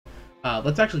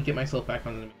Let's actually get myself back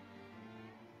on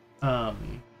the.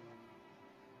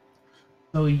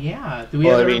 So yeah, do we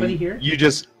have everybody here? You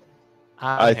just.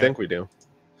 I think we do.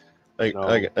 I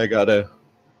gotta.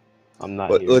 I'm not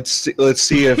here. Let's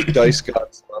see if Dice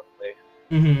got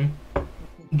something.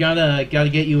 Gotta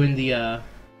get you in the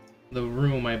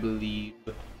room, I believe.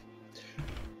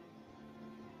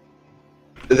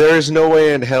 There is no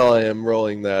way in hell I am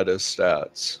rolling that as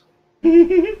stats.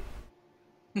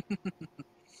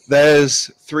 That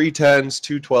is 3 10s,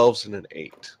 2 12s, and an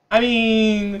 8. I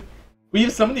mean, we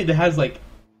have somebody that has like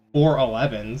 4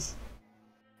 11s.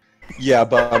 Yeah,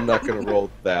 but I'm not gonna roll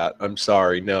that. I'm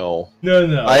sorry, no.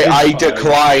 No. I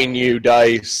decline you,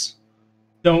 Dice.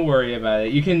 Don't worry about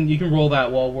it. You can roll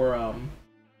that while we're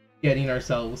getting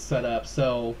ourselves set up.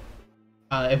 So,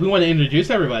 if we want to introduce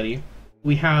everybody,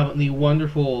 we have the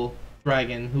wonderful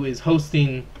Dragon who is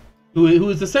hosting, who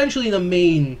is essentially the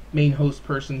main host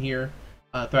person here.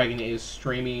 Dragon is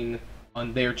streaming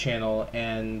on their channel,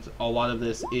 and a lot of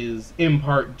this is in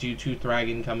part due to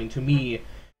Dragon coming to me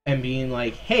and being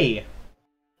like, "Hey,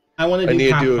 I want to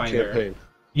do Pathfinder. Do a campaign.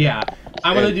 Yeah,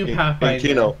 I want to do Pathfinder." And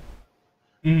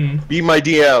Kino, be my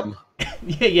DM.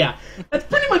 yeah. That's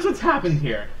pretty much what's happened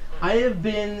here. I have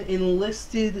been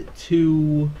enlisted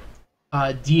to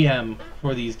DM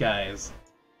for these guys,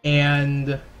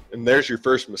 and there's your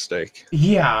first mistake.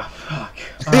 Yeah, fuck.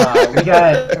 We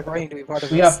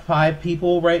got 5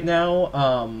 people right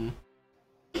now.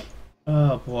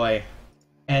 Oh boy.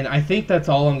 And I think that's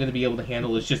all I'm going to be able to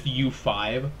handle is just you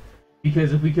 5,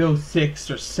 because if we go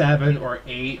 6 or 7 or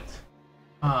 8,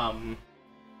 I'm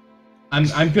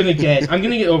gonna get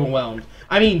overwhelmed.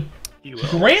 I mean,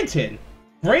 granted,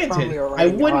 I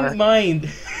wouldn't mind.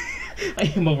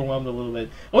 I am overwhelmed a little bit.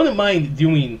 I wouldn't mind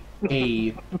doing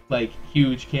a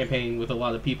huge campaign with a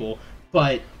lot of people,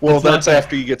 but that's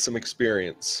after you get some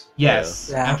experience.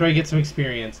 Yes, after I get some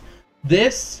experience.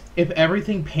 This, if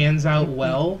everything pans out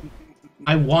well,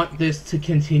 I want this to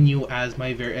continue as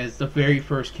the very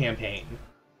first campaign.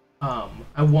 I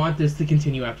want this to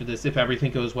continue after this if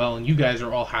everything goes well and you guys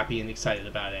are all happy and excited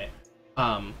about it.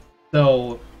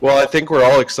 Well, I think we're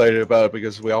all excited about it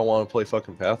because we all want to play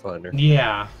fucking Pathfinder.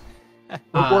 Yeah.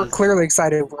 We're clearly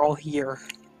excited. We're all here.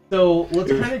 So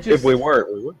let's kind of just. If we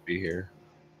weren't, we wouldn't be here.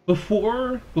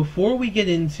 Before we get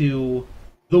into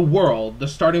the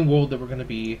starting world that we're going to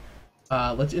be,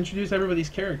 let's introduce everybody's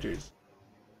characters.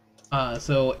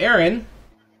 So Aaron,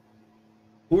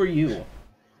 who are you?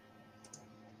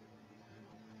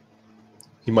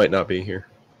 He might not be here.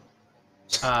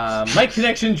 My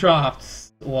connection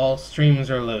dropped while streams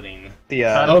are loading.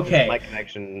 Okay. My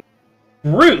connection.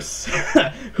 Bruce,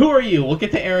 who are you? We'll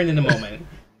get to Aaron in a moment.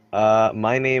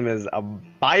 My name is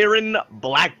Byron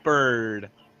Blackbird.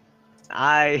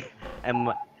 I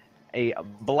am a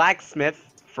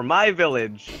blacksmith from my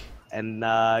village, and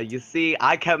you see,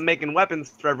 I kept making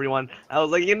weapons for everyone. I was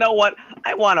like, you know what?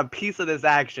 I want a piece of this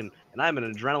action, and I'm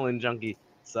an adrenaline junkie,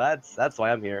 so that's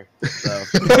why I'm here. So.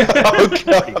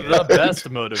 The best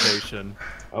motivation.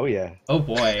 Oh yeah. Oh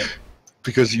boy.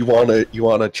 Because you want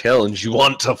a challenge. You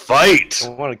want to fight. I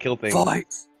want to kill things. Fight.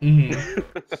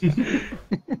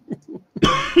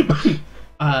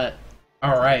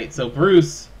 All right. So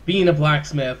Bruce, being a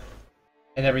blacksmith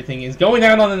and everything, is going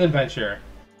out on an adventure.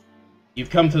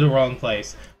 You've come to the wrong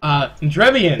place.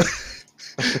 Drevian,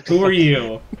 who are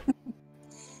you?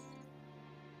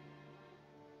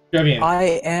 Drevian.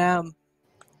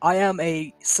 I am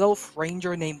a sylph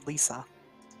ranger named Lisa.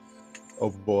 Oh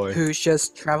boy. Who's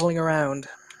just traveling around.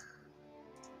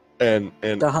 And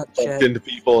to hunt shit. Into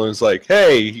people and is like,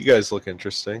 hey, you guys look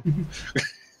interesting.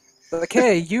 Like,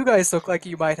 hey, you guys look like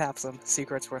you might have some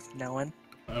secrets worth knowing.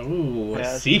 Oh,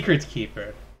 a secret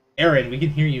keeper. Aaron, we can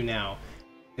hear you now.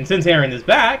 And since Aaron is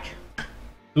back,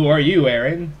 who are you,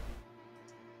 Aaron?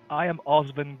 I am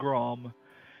Osmond Grom,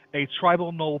 a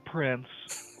tribal Knoll prince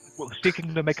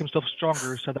seeking to make himself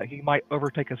stronger so that he might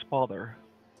overtake his father.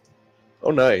 Oh,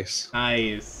 nice.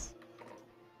 Nice.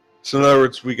 So in other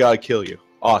words, we gotta kill you.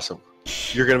 Awesome.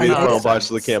 You're gonna be the final boss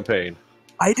of the campaign.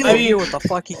 I didn't hear what the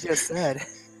fuck he just said.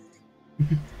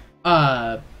 You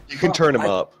can turn him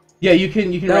up. Yeah, you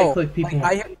can right-click people.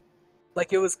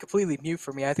 It was completely mute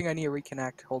for me. I think I need to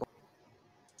reconnect. Hold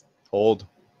on.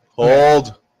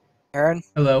 Hold. Aaron?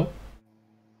 Hello?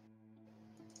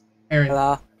 Aaron?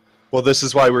 Hello? Well, this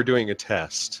is why we're doing a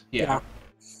test. Yeah.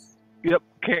 Yep,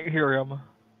 can't hear him.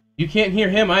 You can't hear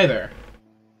him either.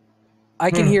 I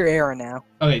can hear Aaron now.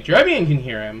 Okay, Drevian can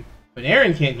hear him, but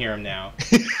Aaron can't hear him now.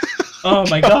 Oh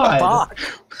my god.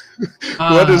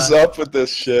 What is up with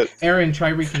this shit? Aaron,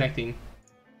 try reconnecting.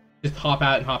 Just hop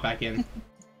out and hop back in.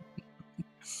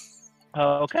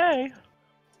 Okay.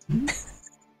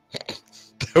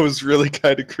 That was really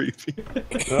kind of creepy.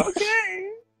 Okay.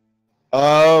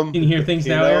 Can you hear things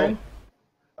now, Aaron?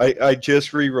 I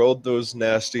just re-rolled those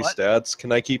nasty What? stats.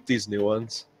 Can I keep these new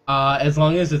ones? As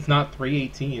long as it's not 3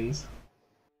 18s.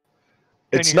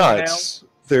 It's you hear me not. now?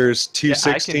 There's two Yeah,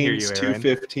 I can hear 16s, you, two Aaron.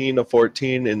 15, a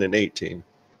 14, and an 18.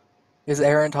 Is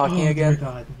Aaron talking Oh again? my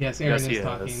god. Yes, Aaron Yes, he is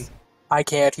talking. is. I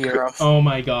can't hear him. Oh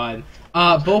my god.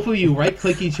 Both of you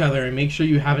right-click each other and make sure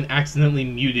you haven't accidentally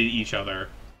muted each other.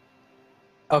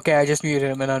 Okay, I just muted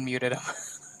him and unmuted him.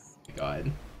 God.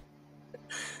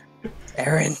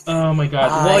 Aaron. Oh my god.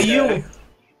 Hi.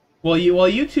 While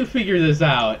you two figure this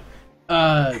out,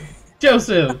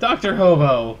 Joseph, Dr.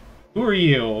 Hobo, who are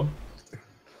you?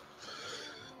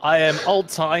 I am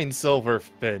Altine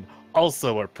Silverfin,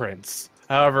 also a prince.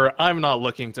 However, I'm not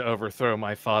looking to overthrow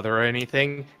my father or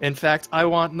anything. In fact, I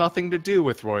want nothing to do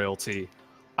with royalty.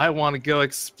 I want to go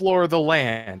explore the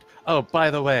land. Oh,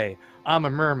 by the way, I'm a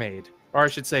mermaid. Or I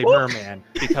should say merman,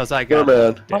 because I got...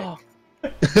 Merman. Oh,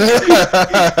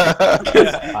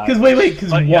 Because wait,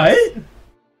 because what? yes.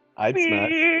 I'd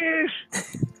smash.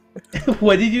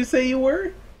 What did you say you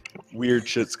were? Weird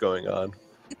shit's going on.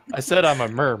 I said I'm a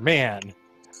merman.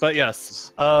 But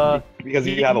yes, Because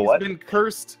you have a what?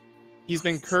 He's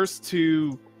been cursed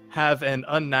to have an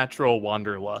unnatural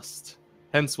wanderlust.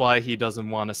 Hence why he doesn't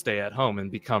want to stay at home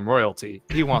and become royalty.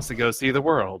 He wants to go see the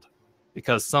world.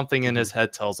 Because something in his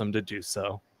head tells him to do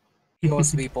so. he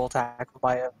wants to be bull tackled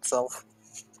by himself.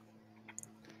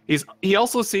 He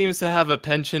also seems to have a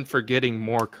penchant for getting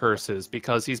more curses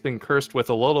because he's been cursed with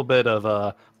a little bit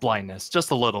of blindness,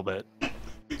 just a little bit.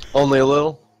 Only a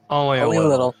little? Only a Only a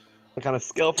little. little. What kind of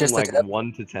skill from Just like a-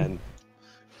 1 to 10?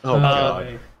 Oh,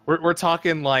 God. We're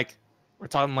talking like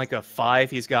a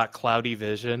 5. He's got cloudy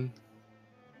vision.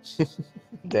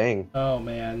 Dang. Oh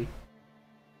man.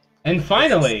 And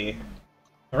finally,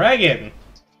 Dragon,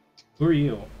 who are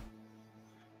you?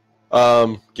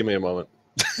 Give me a moment.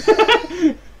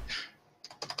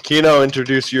 Kino,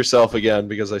 introduce yourself again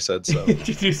because I said so.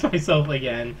 Introduce myself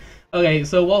again. Okay,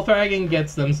 so while Dragon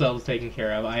gets themselves taken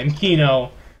care of, I'm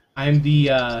Kino. I'm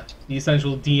the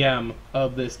essential DM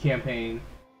of this campaign.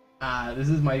 This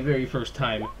is my very first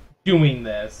time doing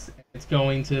this. It's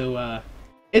gonna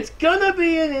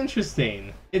be an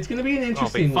interesting. It's gonna be an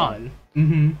interesting fun.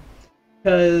 one.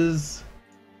 Because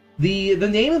the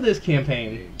name of this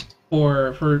campaign,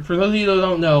 for those of you that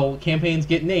don't know, campaigns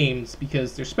get names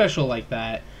because they're special like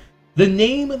that. The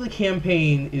name of the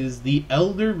campaign is the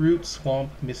Elder Root Swamp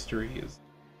Mysteries.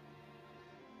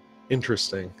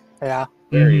 Interesting. Yeah.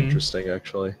 Very interesting,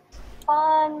 actually.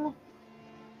 Fun.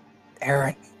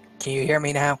 Aaron, can you hear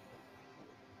me now?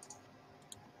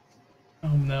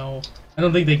 Oh no. I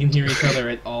don't think they can hear each other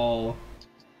at all.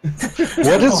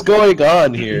 What is going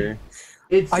on here?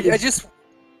 I just...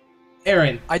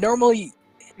 Aaron, I normally...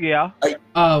 Yeah.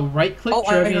 right click Oh,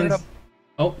 I heard Drevian's... him.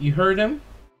 Oh, you heard him?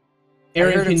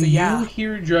 Aaron, heard him can say you yeah.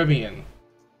 hear Drevian?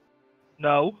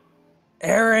 No.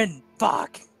 Aaron,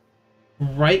 fuck.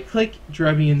 Right click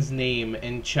Drevian's name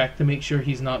and check to make sure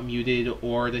he's not muted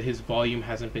or that his volume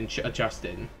hasn't been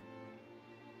adjusted.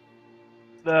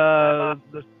 The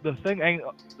thing ain't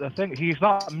the thing. He's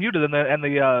not muted, and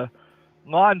the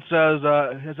line says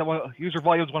his user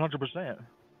volume is 100%.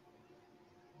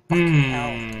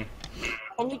 Hmm.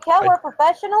 Can you tell we're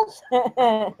professionals?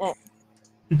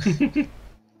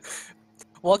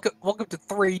 Welcome to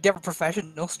 3 different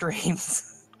professional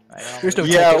streams. I know. There's no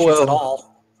Yeah, tech issues well- at all.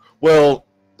 Well,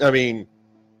 I mean,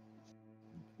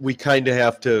 we kind of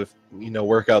have to,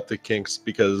 work out the kinks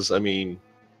because,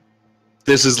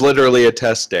 this is literally a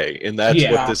test day, and that's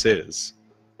Yeah. what this is.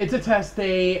 It's a test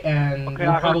day, and Okay, we'll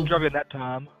I heard probably... Druvian that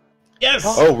time. Yes!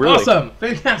 Oh, really? Awesome!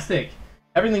 Fantastic!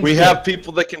 Everything's We good. have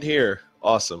people that can hear.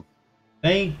 Awesome.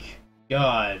 Thank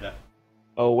God.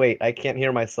 Oh wait, I can't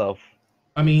hear myself.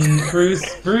 I mean, Bruce...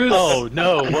 Oh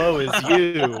no, woe is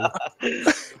you.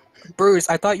 Bruce,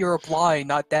 I thought you were blind,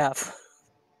 not deaf.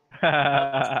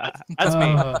 That's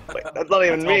me. Wait, that's not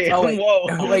even me. Oh, wait.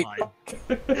 Whoa. Wait.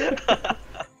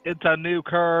 It's a new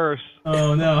curse.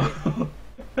 Oh no.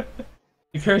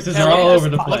 The curses Now, are all over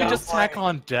the Let me place. just tack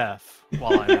on deaf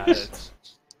while I'm at it.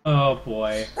 Oh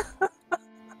boy.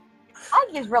 I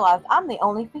just realized I'm the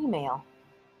only female.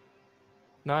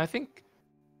 No, I think...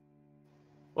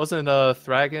 Wasn't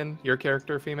Thragon your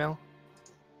character female?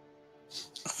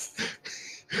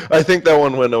 I think that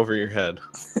one went over your head.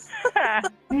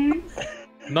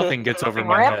 Nothing gets over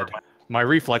my Rip. head. My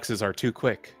reflexes are too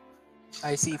quick.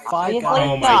 I see 5 Obviously guys.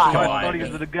 Oh my not. God.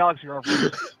 Guardians of the Galaxy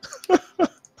reference.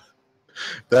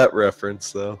 That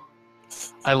reference, though.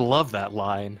 I love that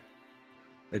line.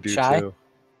 I do Shy? too.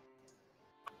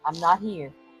 I'm not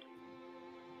here.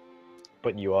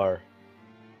 But you are.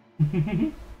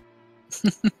 I'm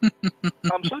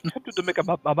so tempted to make a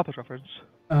Muppet reference.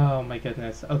 Oh my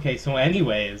goodness. Okay, so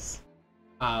anyways,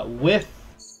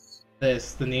 with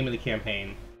this, the name of the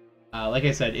campaign, like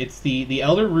I said, it's the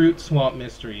Elder Root Swamp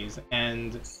Mysteries,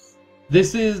 and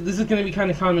this is going to be kind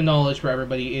of common knowledge for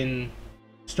everybody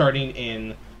starting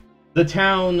in the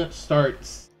town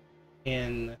starts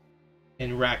in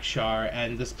Rakshar,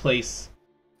 and this place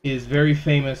is very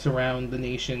famous around the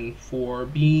nation for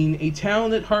being a town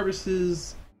that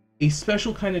harvests a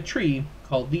special kind of tree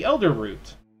called the Elder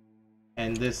Root.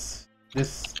 And this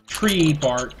tree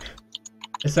bark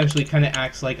essentially kind of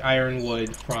acts like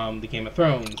ironwood from the Game of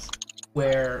Thrones,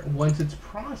 where once it's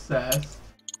processed,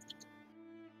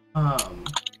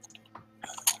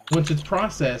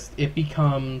 it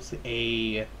becomes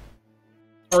a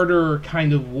harder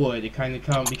kind of wood. It kind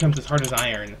of becomes as hard as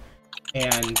iron,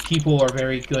 and people are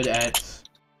very good at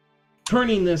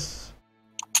turning this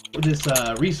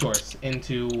resource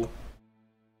into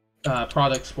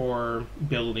products for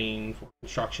building, for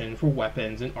construction, for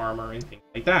weapons and armor and things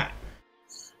like that.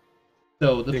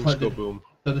 So Things go boom.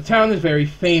 So the town is very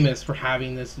famous for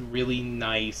having this really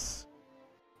nice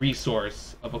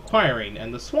resource of acquiring,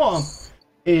 and the swamp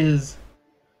is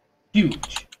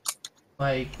huge.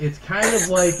 Like, it's kind of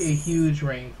like a huge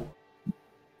rainforest.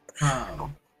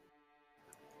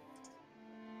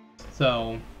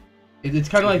 So it's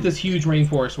kind of like this huge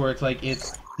rainforest where it's like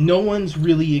no one's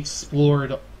really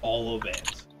explored all of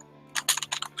it.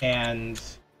 And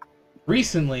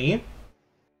recently,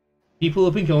 people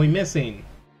have been going missing.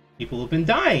 People have been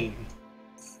dying.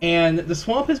 And the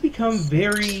swamp has become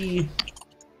very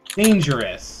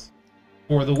dangerous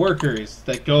for the workers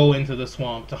that go into the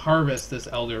swamp to harvest this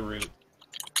elder root.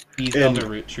 These elder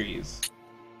root trees.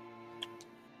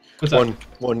 What's up?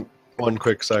 One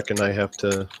quick second, I have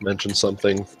to mention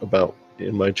something about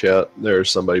in my chat.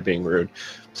 There's somebody being rude.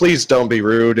 Please don't be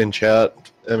rude in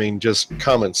chat. I mean, just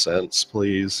common sense,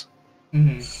 please.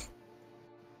 Mm-hmm.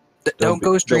 Don't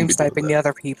go stream sniping the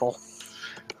other people.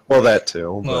 Well, that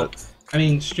too. Well, but I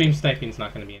mean, stream sniping's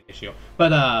not going to be an issue.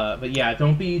 But yeah,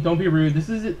 don't be rude.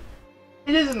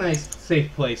 It is a nice,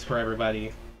 safe place for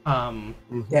everybody.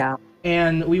 Yeah.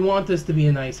 And we want this to be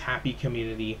a nice, happy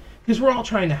community because we're all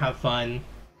trying to have fun.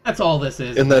 That's all this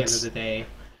is at the end of the day.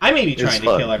 I may be trying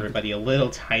to kill everybody a little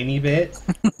tiny bit,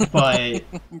 but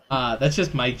that's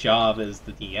just my job as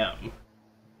the DM. I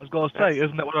was gonna say,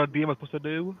 isn't that what a DM is supposed to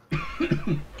do?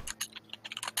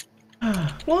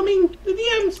 Well, I mean, the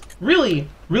DM's really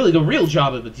the real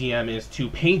job of the DM is to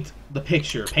paint the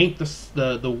picture, paint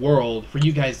the world for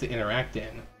you guys to interact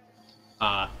in.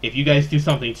 If you guys do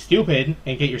something stupid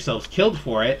and get yourselves killed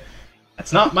for it,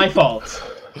 that's not my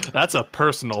fault. That's a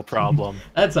personal problem.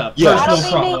 That's a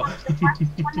personal problem.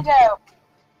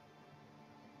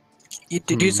 You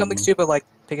do something stupid like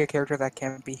pick a character that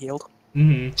can't be healed.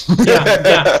 Mm-hmm.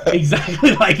 Yeah,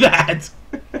 exactly like that.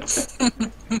 I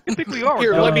think we are.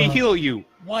 Here, let me heal you.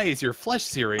 Why is your flesh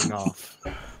searing off?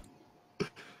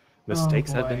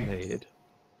 Mistakes have been made.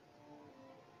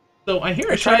 So I hear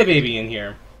a Shy Baby in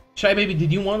here. Shy Baby,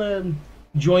 did you want to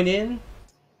join in?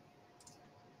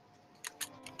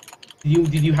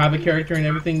 Did you have a character and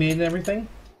everything made and everything?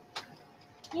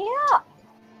 Yeah.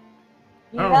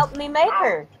 You helped me make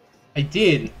her. I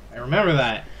did. I remember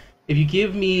that. If you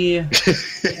give me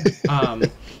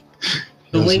the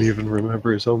doesn't link... even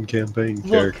remember his own campaign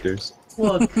characters.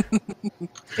 Look,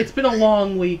 it's been a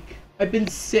long week. I've been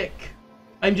sick.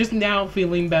 I'm just now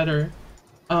feeling better.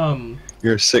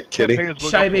 You're a sick kitty.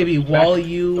 Shy Baby, while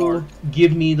you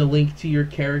give me the link to your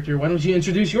character, why don't you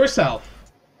introduce yourself?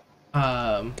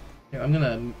 I'm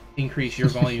gonna increase your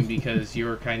volume because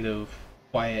you're kind of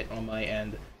quiet on my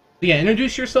end. But yeah,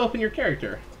 introduce yourself and your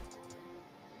character.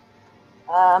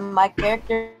 My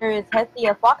character is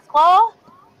Hestia Foxclaw.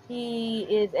 He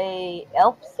is a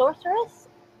elf sorceress,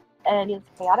 and he's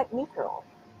chaotic neutral.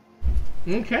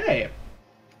 Okay.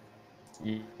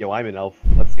 Yo, I'm an elf.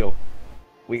 Let's go.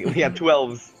 We have 2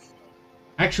 elves.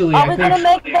 Actually, I was gonna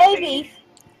make babies.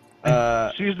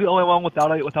 She's the only one without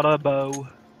a bow.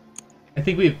 I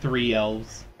think we have 3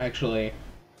 elves, actually.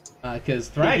 Because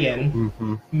Thragon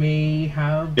may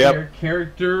have their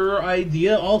character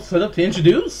idea all set up to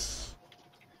introduce.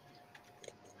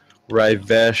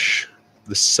 Ryvesh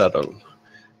the Subtle.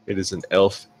 It is an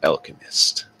elf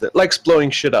alchemist that likes blowing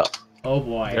shit up. Oh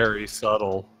boy. Very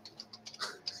subtle.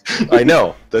 I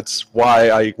know. That's why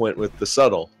I went with the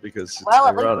subtle, because it's Well,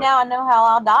 at ironic. least now I know how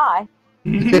I'll die.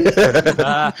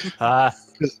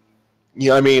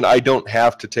 Yeah, I mean, I don't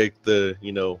have to take the,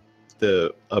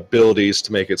 the abilities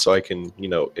to make it so I can,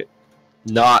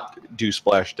 not do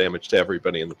splash damage to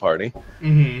everybody in the party.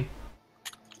 Mm-hmm.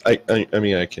 I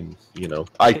mean, I can,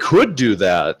 I could do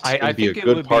that I and be a think it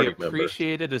good would party be member.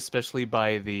 appreciated, especially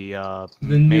by the The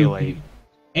new melee. people.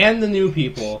 And the new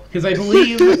people, because I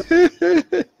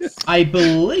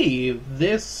believe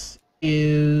this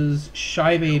is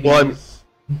Shy Baby's,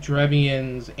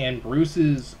 Drevian's, and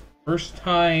Bruce's first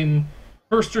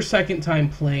or second time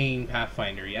playing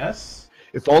Pathfinder. Yes.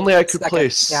 If only I could Second, play a yeah.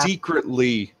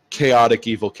 secretly chaotic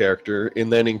evil character,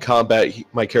 and then in combat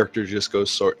my character just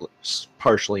goes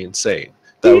partially insane.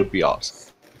 That would be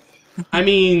awesome. I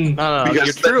mean, No, Because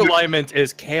your true alignment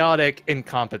is chaotic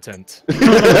incompetent.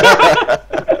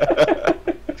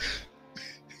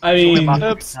 I mean,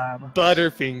 Oops,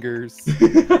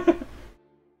 Butterfingers.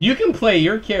 you can play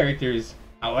your characters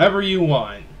however you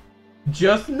want.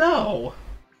 Just know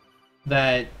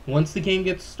that once the game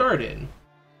gets started,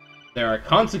 there are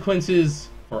consequences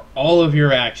for all of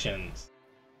your actions.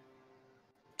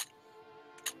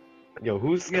 Yo,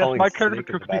 who's Yes, calling my Snake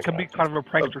character in the can be background? kind of a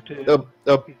prankster too.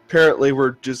 Apparently,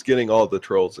 we're just getting all the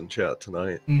trolls in chat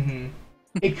tonight. Mm-hmm.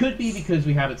 It could be because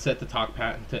we have it set to talk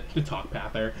to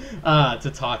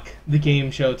talk the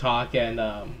game show talk and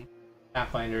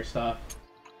Pathfinder stuff.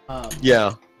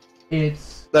 Yeah,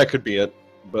 It's that could be it.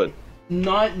 But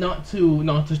not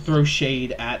to throw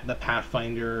shade at the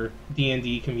Pathfinder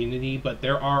D&D community, but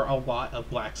there are a lot of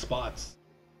black spots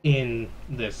in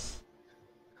this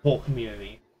whole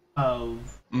community of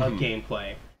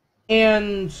gameplay,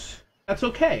 and that's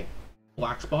okay.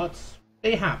 Black spots,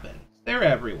 they happen. They're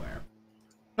everywhere.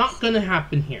 Not gonna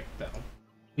happen here though.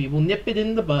 We will nip it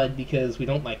in the bud because we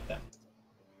don't like them.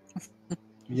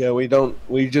 yeah, we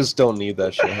just don't need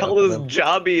that shit. What the hell does happening.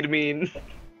 jobbied mean?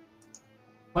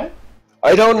 What?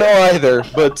 I don't know either,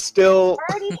 but still.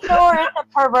 Pretty sure it's a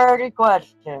perverted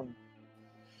question.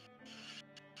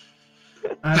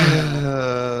 I don't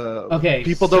know. Okay,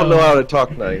 People don't know how to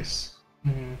talk nice,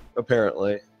 Mhm.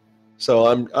 apparently. So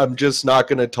I'm just not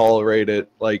gonna tolerate it.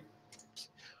 Like,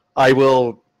 I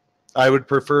would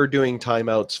prefer doing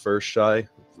timeouts first, Shy,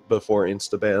 before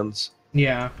insta bans.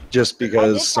 Yeah. Just I did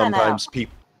because time sometimes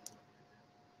people.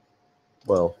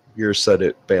 Well, yours said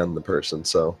it banned the person,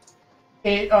 so.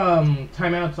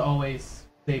 Timeouts always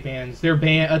say bans. A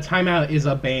timeout is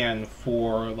a ban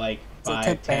for like It's a 5,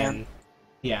 temp 10. ban.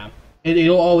 Yeah.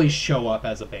 It'll always show up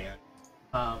as a ban.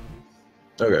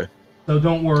 Okay. So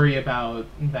don't worry about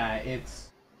that.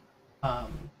 It's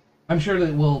I'm sure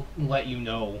that we'll let you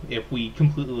know if we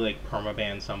completely like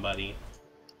permaban somebody.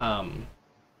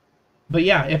 But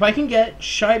yeah, if I can get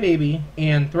Shy Baby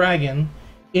and Thragon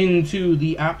into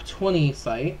the App 20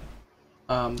 site,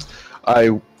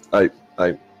 I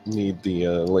need the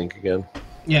link again.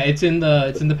 yeah, it's in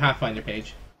the Pathfinder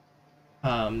page.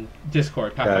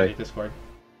 Discord, Pathfinder Okay. Discord.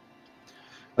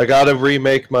 I gotta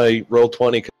remake my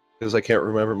Roll20 because I can't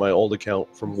remember my old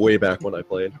account from way back when I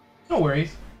played. No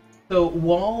worries. So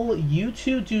while you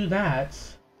two do that,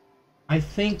 I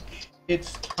think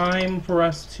it's time for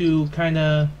us to kind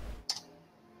of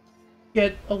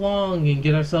get along and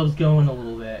get ourselves going a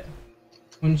little bit.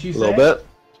 Wouldn't you A say? little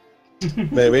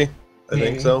bit, maybe. I Maybe.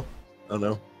 think so. I don't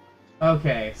know.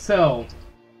 Okay, so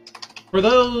for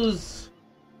those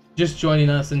just joining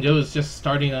us and those just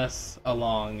starting us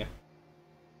along,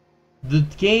 the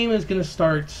game is going to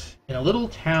start in a little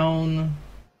town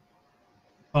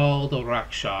called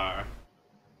Rakshar.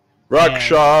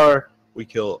 Rakshar! We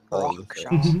kill all the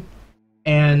Rakshar. things.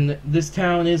 And this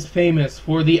town is famous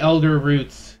for the Elder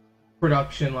Roots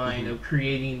production line of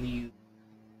creating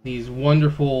these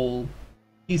wonderful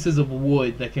pieces of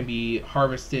wood that can be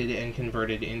harvested and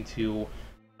converted into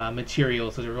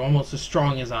materials that are almost as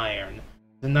strong as iron.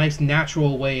 It's a nice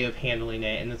natural way of handling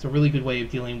it, and it's a really good way of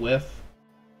dealing with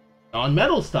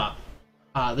non-metal stuff.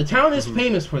 The town is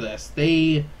famous for this.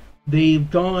 They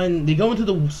go into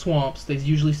the swamps. They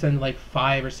usually send like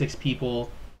 5 or 6 people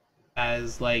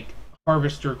as like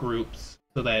harvester groups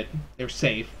so that they're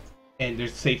safe and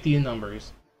there's safety in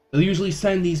numbers. They'll usually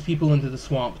send these people into the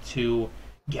swamp to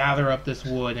gather up this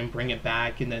wood and bring it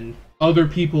back, and then other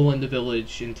people in the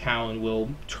village and town will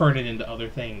turn it into other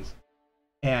things.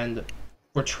 And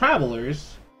for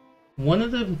travelers, one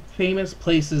of the famous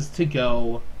places to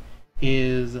go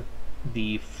is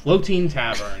the Floating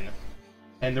Tavern.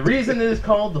 And the reason it is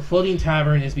called the Floating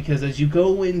Tavern is because as you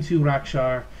go into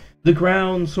Rakshar, the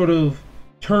ground sort of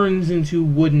turns into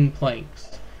wooden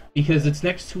planks because it's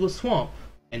next to a swamp,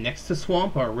 and next to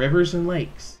swamp are rivers and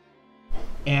lakes.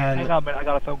 And Hang on a minute, I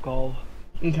got a phone call.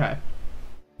 okay,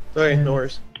 Okay, no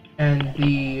worries. and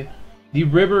the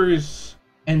rivers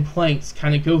and planks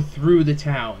kind of go through the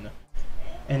town,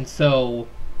 and so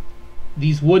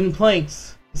these wooden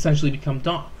planks essentially become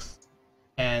docks,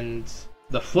 and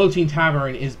the Floating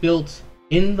Tavern is built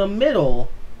in the middle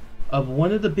of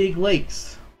one of the big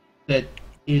lakes that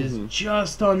is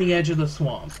just on the edge of the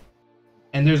swamp.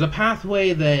 And there's a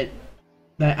pathway that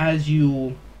as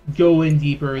you go in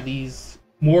deeper, these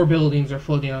more buildings are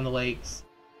floating on the lakes,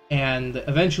 and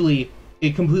eventually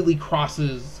it completely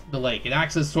crosses the lake. It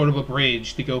acts as sort of a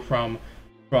bridge to go from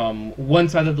one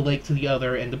side of the lake to the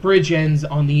other, and the bridge ends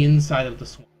on the inside of the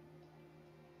swamp.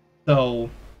 So...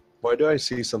 Why do I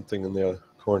see something in the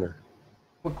corner?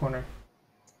 What corner?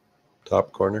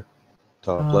 Top corner?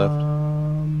 Top left?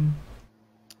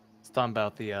 It's talking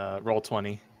about the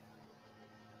Roll20.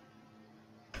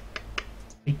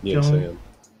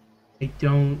 I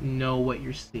don't know what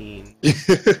you're seeing.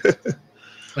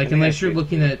 Like, unless you're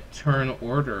looking at turn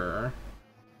order.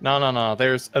 No.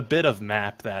 There's a bit of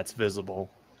map that's visible.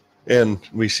 And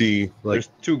we see, like... There's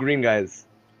 2 green guys.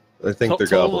 I think they're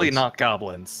totally goblins. not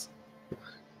goblins.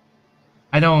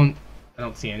 I don't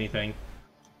see anything.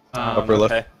 Upper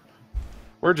left. Okay.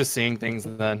 We're just seeing things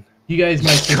then. You guys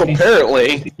might just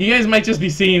Apparently. You guys might just be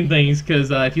seeing things, because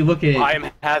if you look at...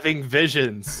 I'm having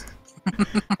visions.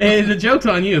 Hey, the joke's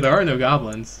on you. There are no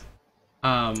goblins.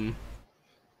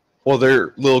 Well,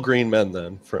 they're little green men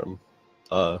then from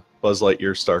Buzz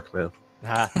Lightyear Stark Man.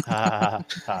 That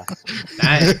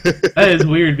is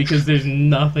weird because there's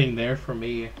nothing there for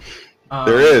me.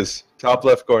 There is. Top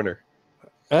left corner.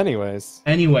 Anyways.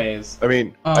 I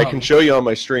mean, I can show you on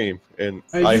my stream, and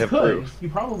I have proof. You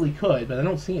probably could, but I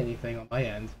don't see anything on my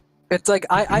end. It's like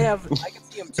I can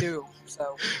see him too.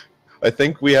 So I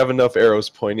think we have enough arrows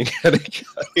pointing at it,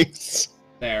 guys.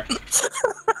 There.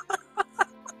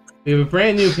 We have a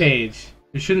brand new page.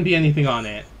 There shouldn't be anything on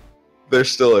it. There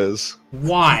still is.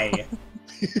 Why?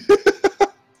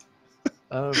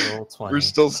 Roll20. We're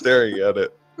still staring at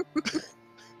it.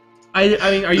 I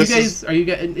mean, are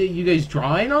you guys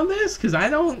drawing on this? Because I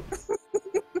don't.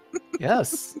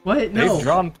 Yes. What? No. They've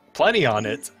drawn plenty on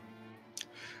it.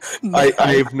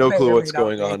 I have no clue what's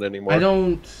going on anymore. I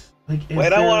don't. Like,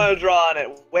 Wait, I want to draw on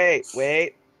it. Wait.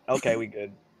 Okay, we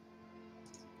good.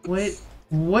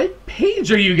 What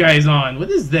page are you guys on? What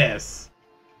is this?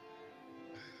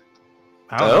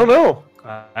 I don't know.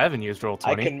 I haven't used Roll20.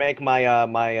 I can make my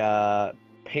my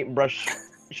paintbrush.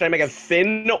 Should I make it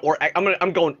thin or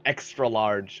I'm going extra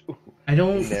large? Ooh, I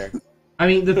don't. in there. I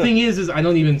mean, the thing is I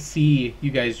don't even see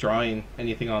you guys drawing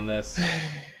anything on this.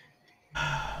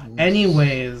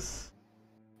 Anyways.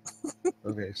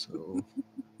 Okay, so.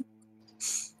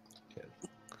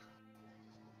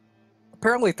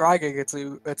 apparently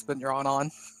it's been drawn on.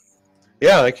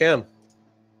 Yeah, I can.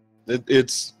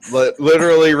 It's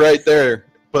literally right there,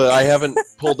 but I haven't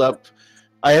pulled up.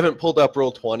 I haven't pulled up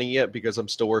Roll20 yet because I'm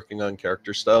still working on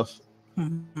character stuff,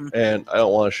 and I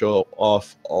don't want to show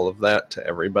off all of that to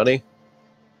everybody.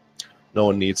 No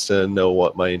one needs to know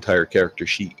what my entire character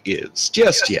sheet is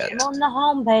just yet. I'm on the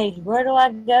home page. Where do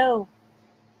I go?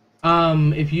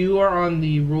 If you are on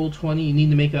the Roll20, you need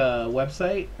to make a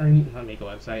website, or not make a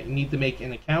website. You need to make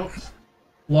an account,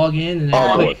 log in, and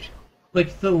then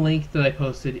click the link that I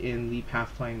posted in the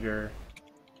Pathfinder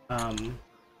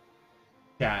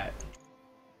chat.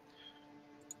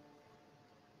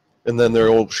 And then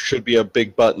there should be a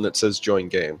big button that says "Join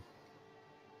Game."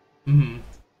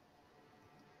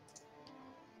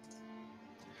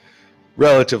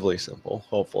 Relatively simple,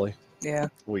 hopefully. Yeah.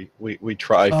 We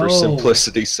try for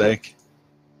simplicity's sake.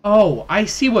 Oh, I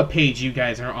see what page you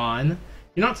guys are on.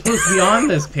 You're not supposed to be on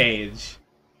this page.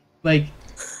 Like,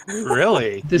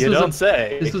 really? You don't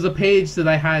say. This was a page that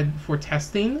I had for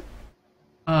testing.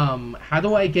 How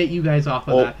do I get you guys off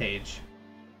of that page?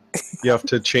 You have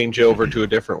to change over to a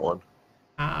different one.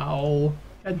 Ow.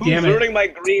 God Who's damn it. ruining my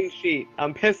green sheet?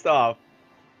 I'm pissed off.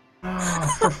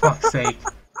 Oh, for fuck's sake.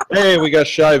 Hey, we got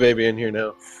Shy Baby in here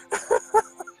now.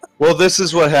 Well, this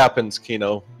is what happens,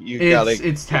 Kino.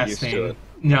 It's testing.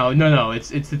 No. It's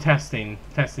the testing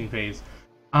phase.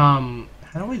 How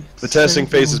do we? The testing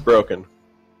phase is broken.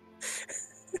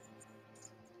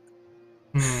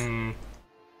 I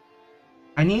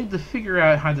need to figure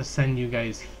out how to send you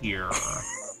guys here.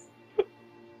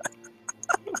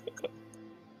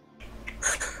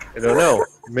 I don't know.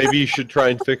 Maybe you should try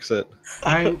and fix it.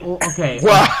 Okay.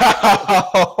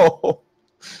 Wow!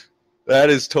 That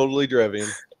is totally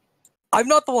Drevian. I'm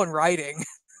not the one writing.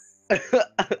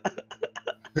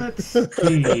 Let's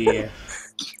see.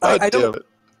 I don't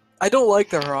like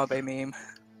the Harambe meme.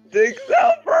 Dig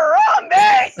out for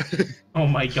Harambe! Oh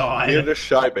my god. You're the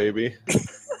Shy Baby.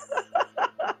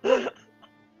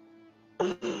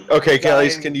 Okay,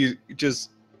 guys, can you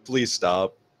just please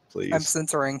stop? Please. I'm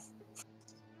censoring.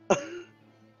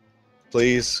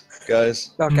 Please,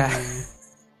 guys. Okay.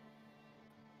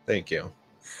 Thank you.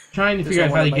 Trying to Just figure out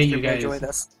don't how to wanna get make you him guys. enjoy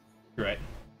this. Right.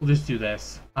 We'll just do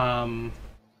this.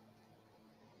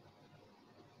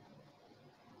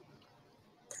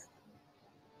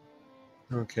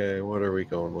 Okay, what are we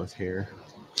going with here?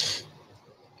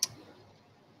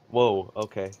 Whoa.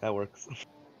 Okay, that works.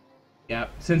 Yeah.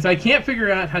 Since I can't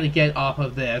figure out how to get off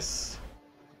of this,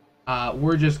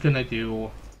 we're just gonna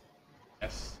do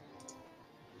this.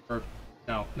 Or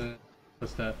no,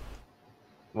 what's the?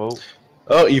 Whoa.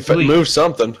 Oh, you Delete. moved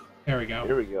something. There we go.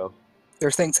 Here we go.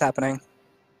 There's things happening.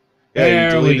 Yeah,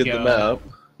 There you we deleted the go. map,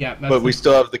 Yeah, that's but we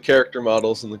still have the character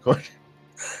models in the corner.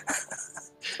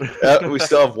 We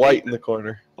still have white in the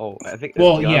corner. Oh, I think.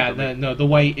 Well, it's yeah. for me. No, the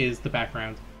white is the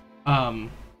background.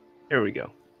 Here we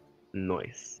go.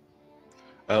 Nice.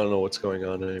 I don't know what's going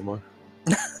on anymore.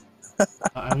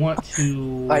 I want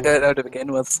to. I don't know to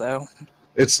begin with, so.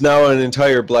 It's now an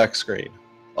entire black screen.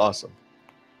 Awesome.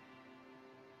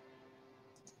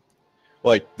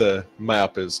 Like the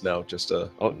map is now just a.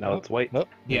 Oh, now it's white. Nope.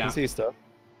 You Yeah. can see stuff.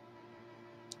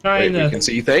 Trying Wait, to we can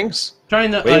see things.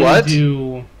 trying to Wait, what?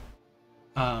 undo.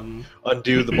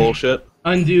 Undo the bullshit.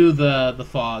 Undo the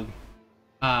fog.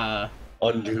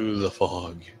 Undo the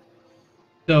fog.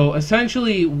 So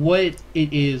essentially, what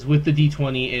it is with the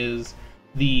D20 is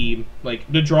the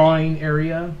drawing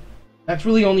area. That's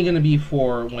really only going to be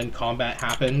for when combat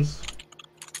happens,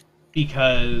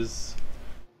 because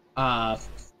I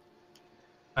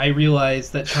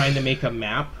realized that trying to make a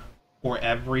map for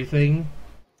everything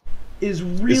is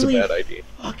really It's a bad idea.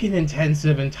 fucking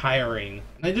intensive and tiring,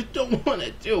 and I just don't want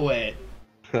to do it.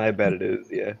 I bet it is.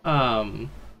 Yeah.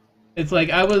 It's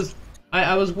like I was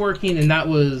working, and that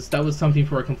was something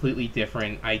for a completely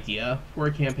different idea for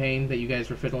a campaign that you guys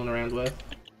were fiddling around with.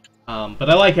 But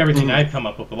I like everything I've come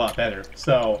up with a lot better.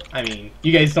 So I mean,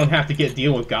 you guys don't have to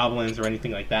deal with goblins or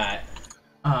anything like that.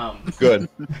 Good.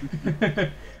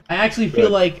 I actually feel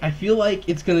like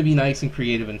it's gonna be nice and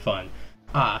creative and fun.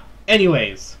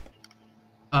 Anyways.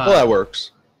 Well, that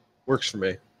works. Works for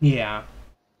me. Yeah.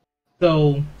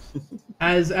 So,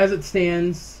 as it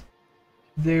stands,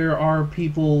 there are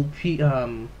people. Okay,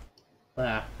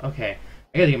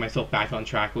 I gotta get myself back on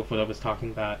track with what I was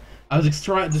talking about. I was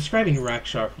describing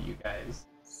Rakshar for you guys,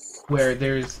 where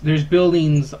there's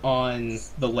buildings on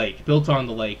the lake, built on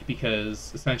the lake,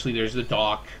 because essentially there's the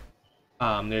dock.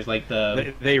 There's like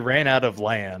the They ran out of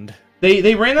land.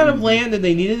 They ran out of land, and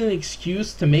they needed an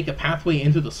excuse to make a pathway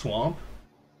into the swamp,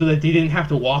 so that they didn't have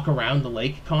to walk around the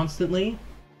lake constantly.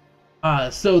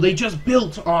 So they just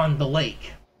built on the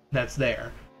lake that's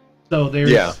there. So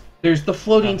there's the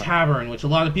floating tavern, which a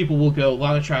lot of people will go, a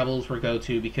lot of travelers will go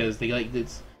to, because they like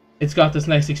it's got this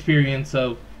nice experience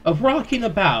of rocking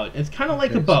about. It's kind of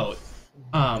like a boat.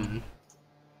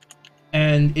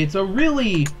 And it's a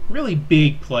really, really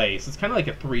big place. It's kind of like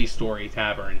a 3-story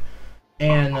tavern.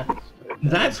 And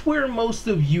that's where most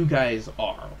of you guys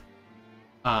are.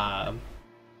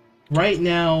 Right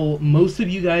now, most of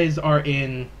you guys are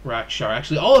in Rakshar.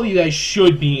 Actually, all of you guys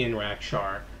should be in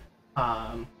Rakshar.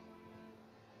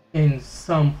 In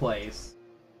some place.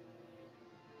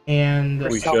 And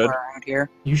We Somewhere should. around here.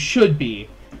 you should be.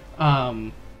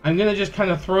 I'm gonna just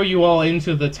kind of throw you all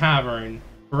into the tavern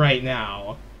right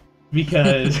now.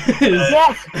 Because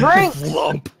Yes, drink!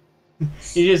 Lump.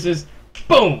 you just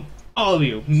boom! All of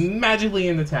you, magically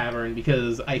in the tavern,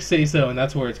 because I say so, and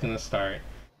that's where it's gonna start.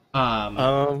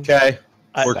 Okay.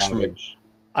 I- Works for me.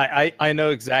 I know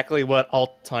exactly what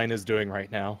Altine is doing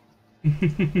right now.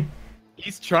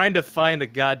 He's trying to find a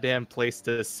goddamn place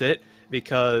to sit,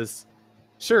 because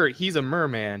sure, he's a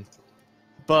merman,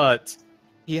 but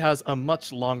he has a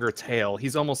much longer tail.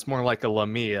 He's almost more like a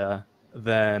Lamia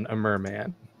than a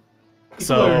merman.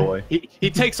 So he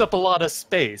takes up a lot of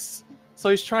space. So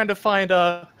he's trying to find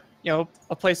a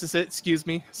place to sit. Excuse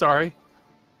me, sorry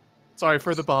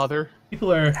for the bother.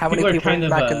 People are How many people are people kind of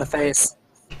back in the face?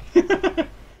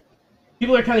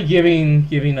 people are kind of giving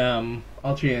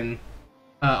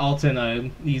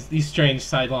Alton these strange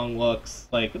sidelong looks,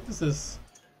 like, what is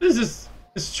this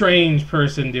strange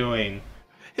person doing?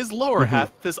 His lower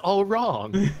half is all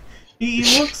wrong. He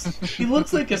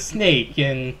looks like a snake,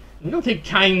 and we don't take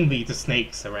kindly to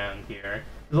snakes around here.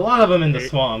 There's a lot of them in the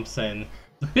swamps, and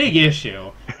it's a big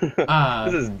issue.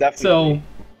 This is definitely. So,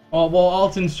 while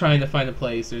Alton's trying to find a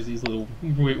place, there's these little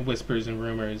whispers and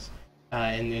rumors,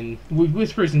 and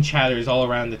whispers and chatters all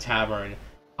around the tavern.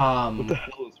 What the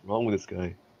hell is wrong with this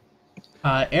guy?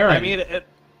 Aaron. I mean, it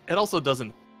also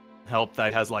doesn't help that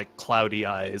he has like cloudy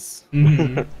eyes.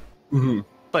 Mhm. Mhm.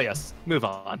 But yes, move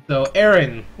on. So,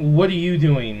 Aaron, what are you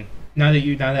doing now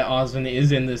that Osmond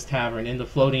is in this tavern, in the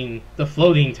floating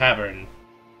tavern?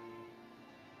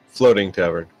 Floating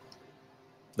tavern.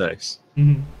 Nice.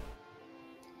 Mhm.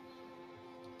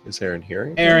 Is Aaron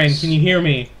hearing? Aaron, us? can you hear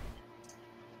me?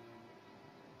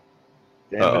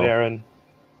 Damn Uh-oh. it, Aaron.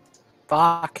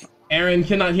 Fuck. Aaron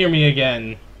cannot hear me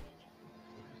again.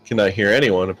 Cannot hear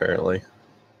anyone, apparently.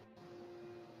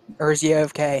 Or is he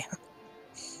AFK?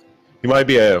 He might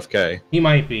be AFK. He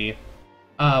might be.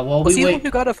 While Was we he the one wait.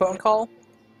 who got a phone call?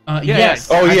 Yeah, Yes.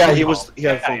 Oh, I yeah, phone he call. was. He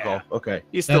had a Yeah, phone yeah. call. Okay.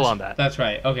 He's still That's- on that. That's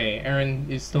right. Okay, Aaron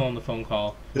is still on the phone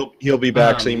call. He'll be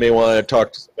back, so you Um, may want to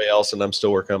talk to somebody else, and I'm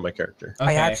still working on my character.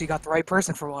 Okay. I actually got the right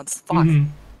person for once. Fuck. Mhm.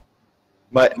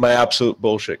 My absolute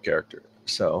bullshit character.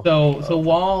 So So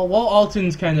while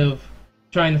Alton's kind of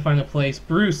trying to find a place,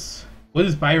 Bruce, what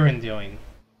is Byron doing?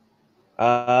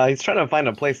 He's trying to find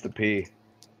a place to pee.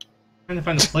 Trying to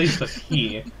find a place to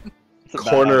pee. That's about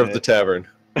corner of the tavern,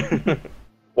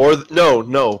 or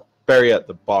no, Barry at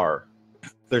the bar.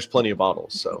 There's plenty of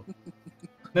bottles, so.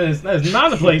 That is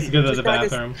not a place to go to the Just trying to-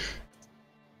 bathroom.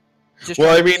 Just Well,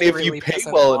 I trying to mean, if you secretly pay piss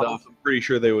in a well bottle. enough, I'm pretty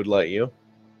sure they would let you.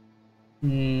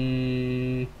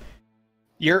 Mm.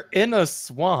 You're in a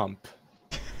swamp.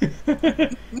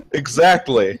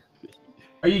 Exactly.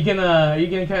 Are you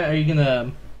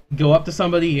gonna go up to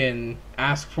somebody and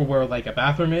ask for where like a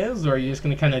bathroom is, or are you just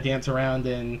gonna kind of dance around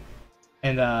and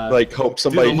Like, hope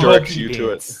somebody Do the directs monkey you to it.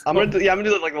 dance. I'm gonna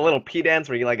do like the little pee dance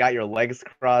where you like got your legs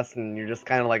crossed and you're just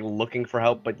kind of like looking for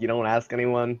help, but you don't ask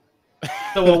anyone.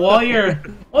 So while you're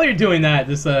doing that,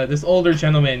 this older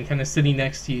gentleman kind of sitting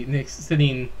next to you,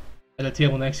 sitting at a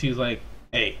table next to you, is like,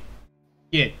 "Hey,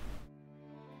 kid,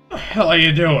 what the hell are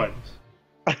you doing?"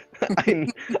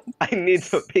 I need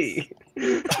to pee.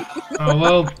 Oh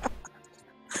well,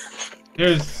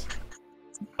 there's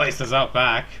places out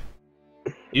back.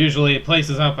 Usually,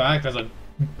 places out back. There's a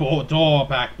door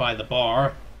back by the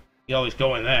bar. You always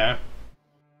go in there.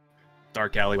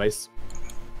 Dark alleyways.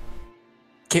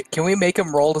 Can we make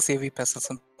him roll to see if he pisses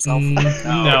himself?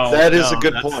 No, That is a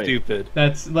good that's point. Stupid.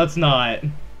 let's not.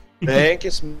 Thank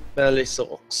you, smelly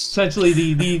socks. Essentially,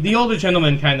 the older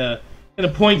gentleman kind of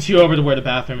points you over to where the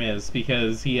bathroom is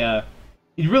because he'd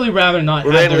really rather not.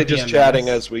 We're have mainly there be just a chatting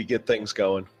mess. as we get things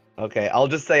going. Okay, I'll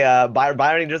just say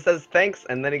Byron just says thanks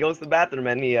and then he goes to the bathroom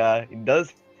and he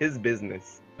does his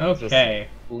business. Okay.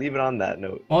 Leave it on that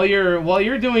note. While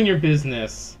you're doing your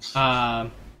business,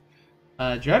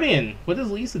 Drevian, what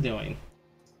is Lisa doing?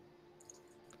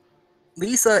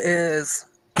 Lisa is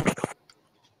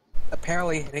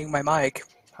apparently hitting my mic.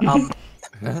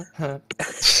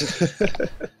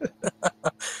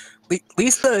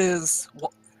 Lisa is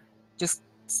just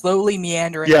slowly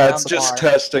meandering Yeah, around it's the just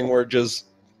bar. testing. We're just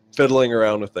fiddling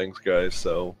around with things, guys.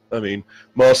 So, I mean,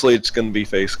 mostly it's going to be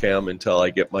face cam until I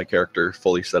get my character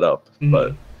fully set up. Mhm.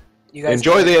 But You guys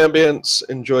enjoy the ambience,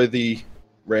 enjoy the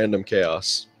random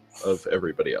chaos of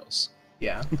everybody else.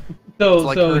 Yeah. So It's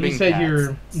like you herding said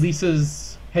cats.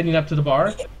 Lisa's heading up to the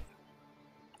bar?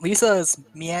 Lisa is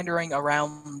meandering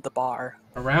around the bar,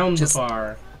 Around Just- the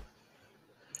bar.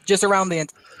 just around the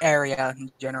area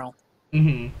in general,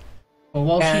 Mm-hmm. Well,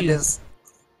 while and she's is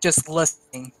just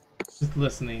listening. just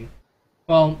listening.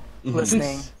 Well, Mhm.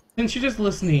 Listening. since you're just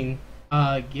listening,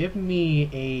 give me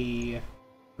a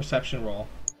perception roll.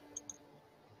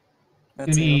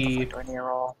 Let's see, what the Maybe- fuck do I need to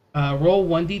roll? Roll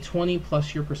 1d20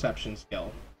 plus your perception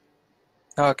skill.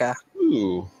 Okay,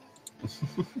 Ooh.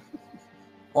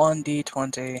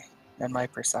 1d20 and my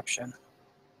perception.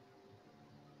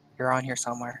 You're on here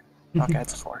somewhere. Okay,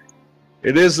 it's a 4.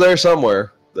 It is there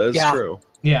somewhere. That's Yeah. true.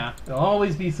 Yeah, it'll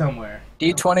always be somewhere.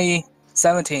 D20,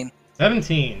 17.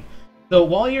 17. So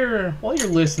while you're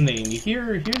listening, you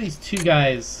hear these two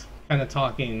guys kind of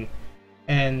talking,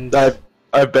 and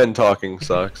I've been talking,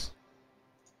 sucks.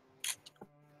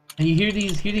 you hear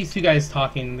these two guys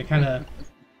talking. They're kind of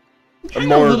I'm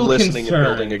more little listening concerned.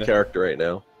 and building a character right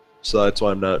now, so that's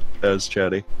why I'm not as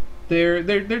chatty.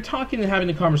 They're talking and having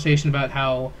a conversation about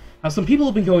how some people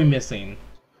have been going missing.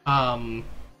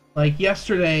 Like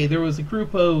yesterday, there was a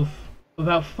group of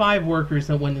about 5 workers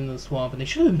that went into the swamp, and they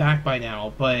should have been back by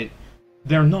now, but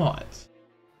they're not.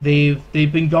 They've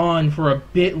been gone for a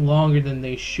bit longer than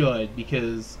they should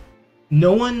because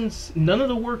none of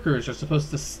the workers are supposed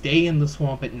to stay in the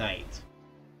swamp at night,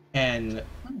 and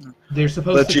they're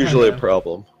supposed That's to usually kinda, a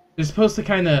problem. They're supposed to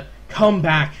kind of come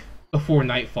back before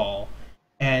nightfall,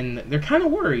 and they're kind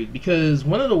of worried because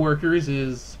one of the workers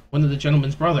is one of the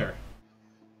gentleman's brother,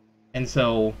 and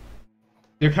so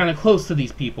they're kind of close to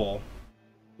these people.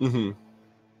 Mm-hmm.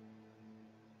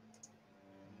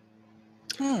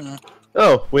 Hmm.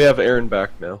 Oh, we have Aaron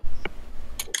back now.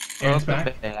 Aaron's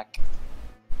back.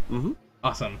 Mm-hmm.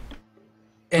 Awesome.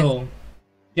 And So,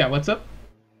 yeah, what's up?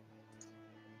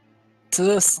 to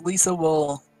this, Lisa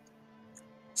will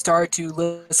started to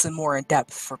listen more in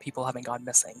depth for people having gone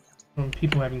missing.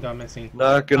 People having gone missing.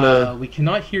 Not gonna We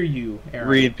cannot hear you, Aaron.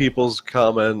 read people's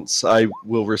comments. I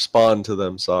will respond to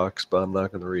them, Socks, but I'm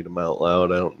not gonna read them out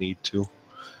loud. I don't need to.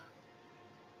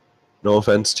 No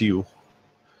offense to you.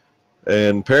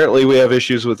 And apparently we have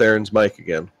issues with Aaron's mic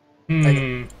again.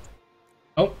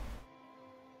 Oh,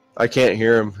 I can't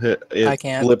hear him. It I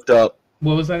can't. blipped up.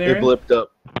 what was that, It Aaron? blipped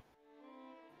up.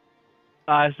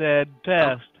 I said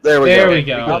test. There we There go. we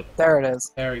go. Oh, there it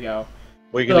is. There we go.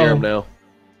 We can So- hear him now.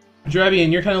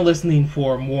 Drabian, you're kind of listening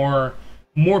for more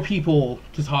people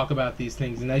to talk about these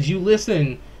things, and as you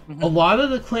listen, a lot of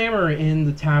the clamor in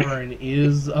the tavern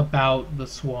is about the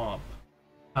swamp.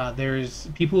 There's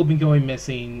people who've been going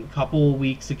missing. A couple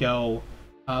weeks ago,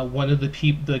 one of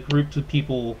the groups of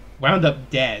people wound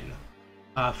up dead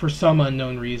for some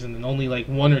unknown reason, and only like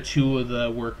 1 or 2 of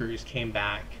the workers came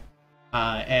back.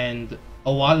 And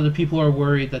a lot of the people are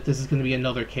worried that this is going to be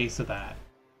another case of that,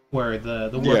 where the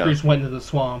workers went into the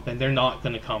swamp and they're not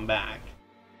going to come back.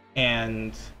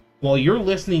 And while you're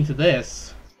listening to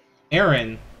this,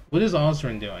 Aaron, what is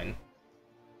Osrin doing?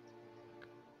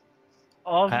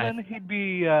 Osmond, he'd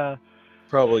be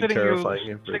Probably sitting terrifying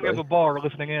sitting at everybody. the bar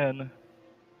listening in.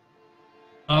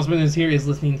 Osmond is here, is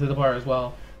listening to the bar as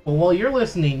well. But while you're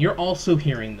listening, you're also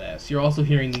hearing this. You're also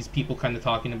hearing these people kind of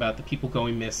talking about the people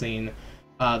going missing.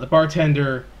 The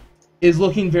bartender is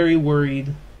looking very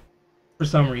worried for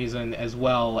some reason, as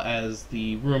well as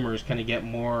the rumors kind of get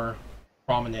more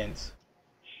prominent.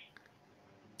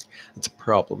 It's a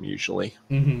problem usually.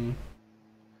 Mm-hmm.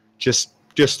 Just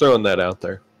throwing that out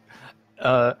there.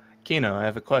 Kino, I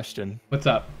have a question. What's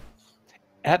up?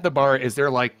 At the bar, is there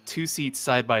like 2 seats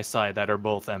side by side that are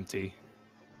both empty?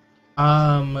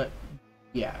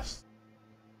 Yes.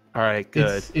 All right,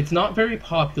 good. It's not very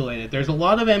populated. There's a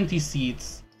lot of empty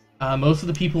seats. Most of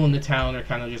the people in the town are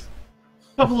kind of just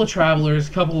a couple of travelers,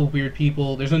 a couple of weird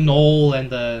people. There's a gnoll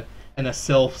and a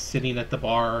sylph sitting at the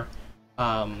bar.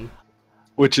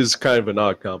 Which is kind of an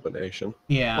odd combination.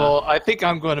 Yeah. Well, I think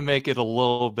I'm going to make it a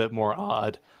little bit more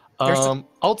odd.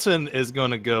 Alton is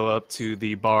going to go up to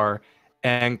the bar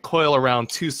and coil around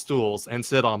 2 stools and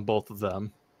sit on both of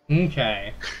them.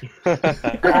 Okay.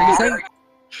 Are you saying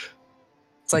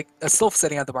it's like a sylph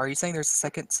sitting at the bar? Are you saying there's a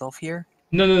second sylph here?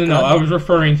 No. I was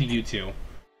referring to you two.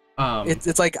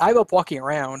 It's like I'm up walking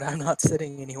around. I'm not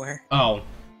sitting anywhere. Oh.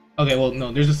 Okay, well,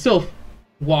 no, there's a sylph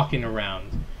walking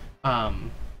around.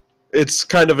 It's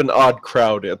kind of an odd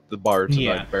crowd at the bar tonight,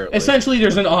 Yeah. apparently. Essentially,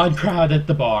 there's an odd crowd at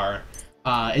the bar.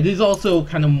 It is also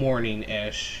kind of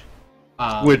morning-ish.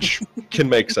 Which can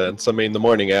make sense. I mean, the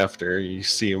morning after, you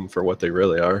see them for what they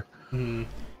really are.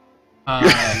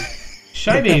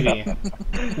 Shy Baby,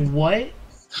 what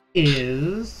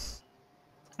is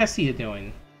Hessia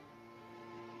doing?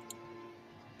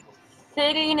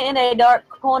 Sitting in a dark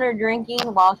corner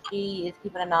drinking while she is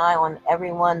keeping an eye on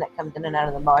everyone that comes in and out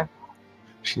of the bar.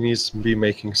 She needs to be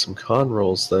making some con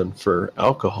rolls then for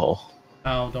alcohol.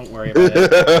 Oh, don't worry about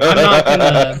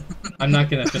it. I'm not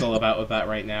gonna fiddle about with that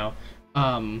right now.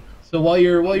 So while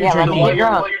you're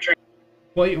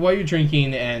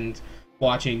drinking and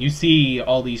watching, you see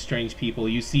all these strange people.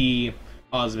 You see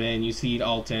Osmond, you see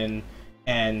Alton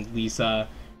and Lisa,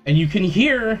 and you can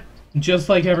hear, just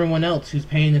like everyone else who's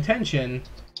paying attention,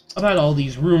 about all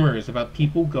these rumors about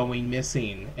people going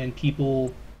missing and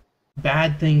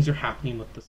bad things are happening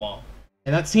with the swamp.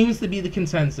 And that seems to be the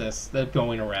consensus that's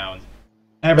going around.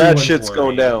 Everyone's That shit's worried.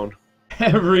 going down.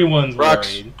 Everyone's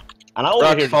Rocks. worried. And I over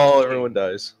Rocks here fall, everyone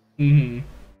dies. Mm-hmm.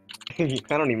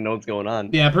 I don't even know what's going on.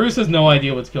 Yeah, Bruce has no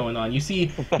idea what's going on. You see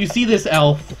this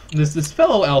elf, this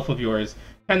fellow elf of yours,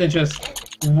 kind of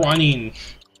just running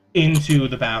into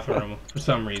the bathroom for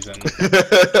some reason.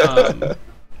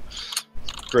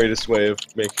 Greatest way of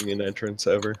making an entrance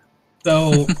ever.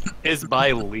 So Is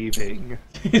by leaving.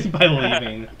 is by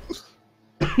leaving.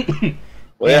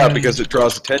 Well, yeah, And- because it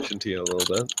draws attention to you a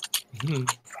little bit.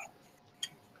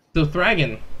 So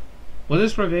Thragon, what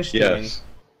is Ravish doing? Yes.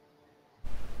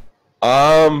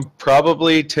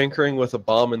 Probably tinkering with a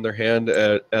bomb in their hand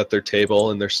at their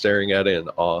table, and they're staring at it in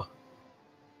awe.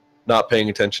 Not paying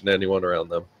attention to anyone around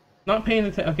them. Not paying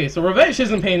attention. Okay, so Ravesh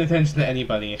isn't paying attention to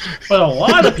anybody, but a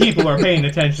lot of people are paying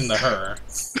attention to her,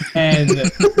 and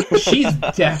she's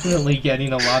definitely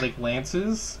getting a lot of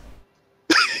glances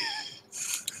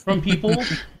from people,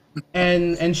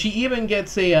 and she even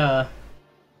gets the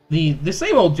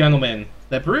same old gentleman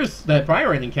that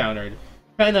Byron encountered,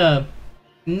 kind of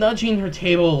nudging her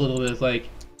table a little bit, like,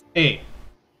 hey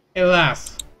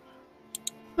lass,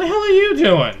 what the hell are you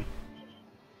doing?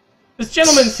 This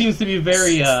gentleman seems to be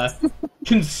very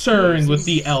concerned with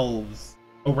the elves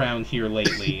around here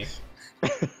lately.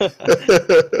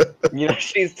 You know,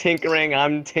 she's tinkering,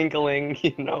 I'm tinkling,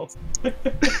 you know.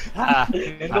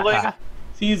 Kindling?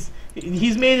 He's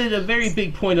made it a very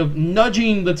big point of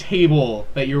nudging the table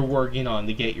that you're working on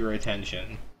to get your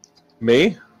attention.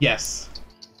 Me? Yes.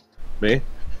 Me?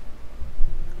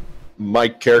 My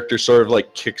character sort of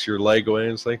like kicks your leg away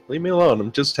and is like, leave me alone,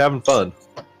 I'm just having fun.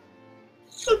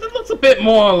 So that looks a bit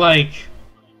more like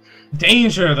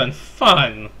danger than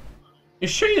fun. You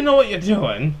sure you know what you're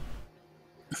doing?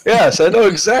 Yes, I know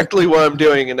exactly what I'm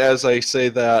doing, and as I say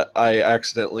that, I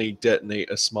accidentally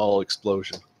detonate a small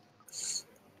explosion.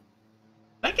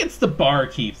 That gets the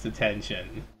barkeep's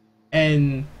attention.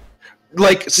 And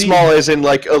Like, small as in,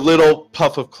 like, a little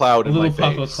puff of cloud a in my little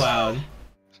puff face. of cloud.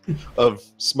 Of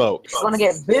smoke. It's gonna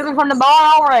get bigger from the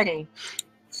bar already.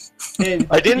 And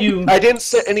I didn't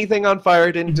set anything on fire,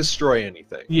 I didn't destroy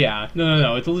anything. Yeah,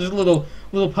 no. It's just a little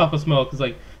puff of smoke. It's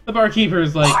like, the barkeeper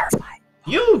is like,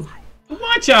 you,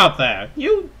 watch out there.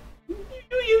 You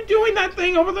doing that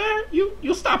thing over there?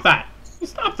 You stop that. You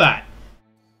stop that.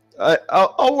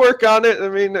 I'll work on it. I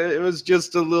mean, it was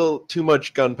just a little too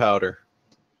much gunpowder.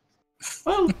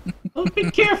 Well, be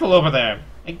careful over there.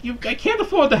 I can't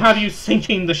afford to have you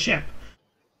sinking the ship.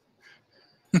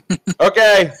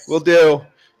 Okay, we'll do.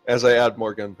 As I add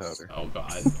more gunpowder. Oh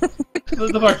God.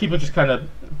 The barkeeper just kind of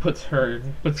puts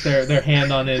their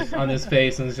hand on his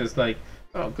face and is just like,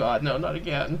 oh God, no, not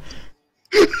again.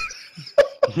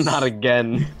 Not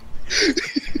again.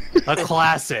 A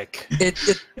classic.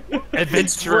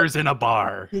 Adventures in a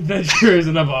bar. Adventures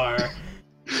in a bar.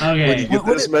 When Okay. you get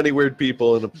this many weird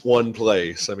people in one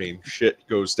place, I mean, shit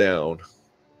goes down.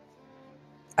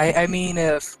 I mean,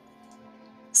 if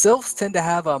sylphs tend to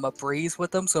have a breeze with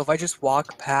them, so if I just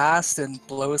walk past and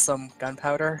blow some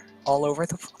gunpowder all over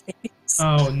the place.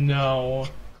 Oh no.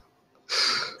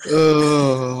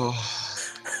 Oh,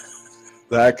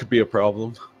 that could be a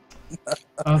problem.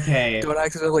 Okay. Don't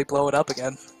accidentally blow it up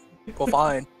again. Well,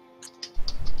 fine.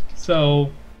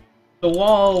 So, the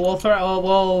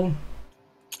wall.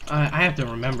 I have to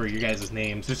remember you guys'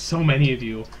 names. There's so many of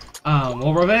you.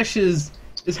 Well, Ravesh is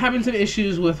having some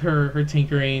issues with her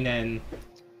tinkering, and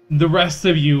the rest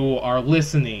of you are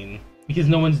listening because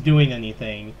no one's doing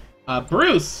anything.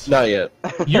 Bruce, Not yet.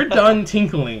 you're done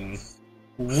tinkling.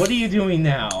 What are you doing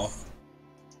now?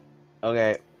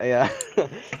 Okay, yeah.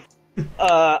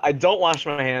 I don't wash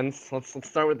my hands. Let's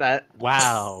start with that.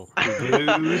 Wow, dude.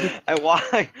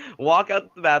 I walk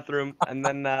out the bathroom and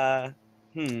then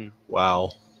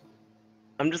Wow.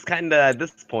 I'm just kind of at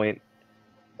this point,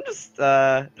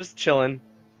 I'm just chilling,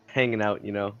 hanging out,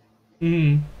 you know.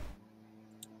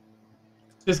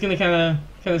 Just gonna kind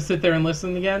of sit there and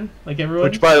listen again, like everyone.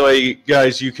 Which, by the way,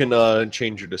 guys, you can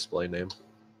change your display name.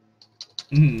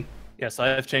 Yes, I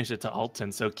have changed it to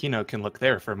Alton, so Kino can look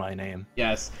there for my name.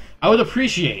 Yes, I would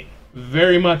appreciate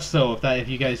very much so if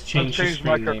you guys change your Change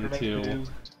my screen name character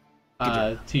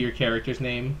name to your character's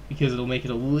name, because it'll make it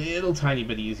a little tiny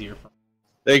bit easier.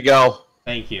 There you go.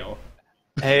 Thank you.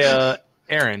 Hey,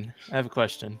 Aaron, I have a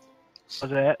question.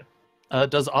 What's that?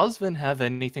 Does Osvin have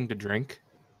anything to drink?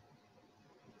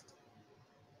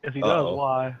 If he does, Uh-oh.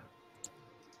 why?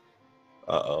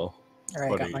 Uh-oh. Alright,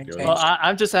 What got are you mine doing? changed. Well,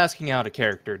 I'm just asking out a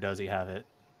character. Does he have it?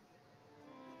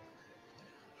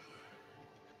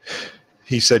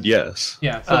 He said yes.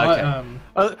 Yeah. So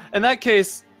Okay. In that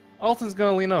case, Alton's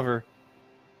gonna lean over.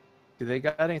 Do they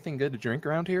got anything good to drink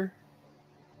around here?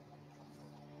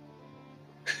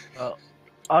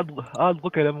 I'd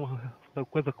look at him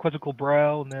with a quizzical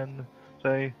brow and then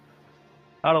say,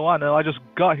 "How do I know? I just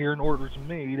got here and ordered some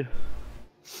mead."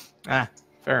 Ah,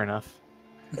 fair enough.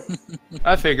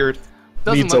 I figured.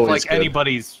 Doesn't Mead's look always like good.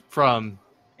 anybody's from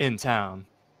in town.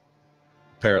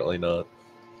 Apparently not.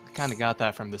 I kind of got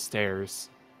that from the stairs.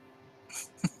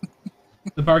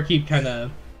 the barkeep kind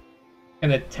of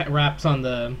raps on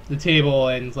the table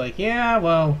and is like, "Yeah,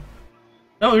 well,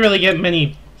 don't really get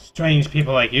many strange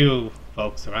people like you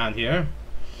folks around here.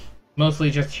 Mostly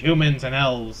just humans and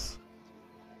elves.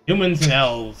 Humans and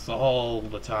elves all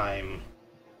the time.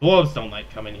 Dwarves don't like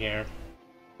coming here.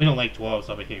 We don't like dwarves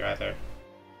over here either.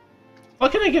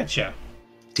 What can I get you?"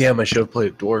 Damn, I should have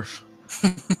played dwarf.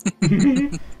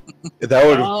 That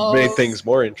would have made things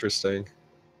more interesting.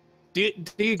 Do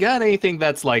you got anything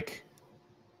that's like?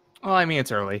 Well, I mean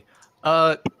it's early.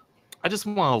 I just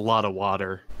want a lot of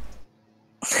water.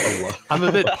 A lot. I'm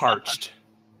a bit parched.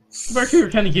 The barkeeper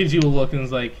kind of gives you a look and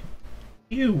is like,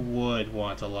 "You would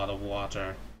want a lot of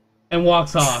water," and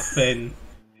walks off and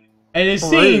is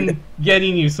seen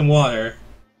getting you some water.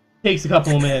 Takes a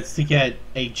couple of minutes to get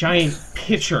a giant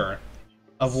pitcher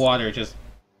of water just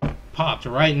popped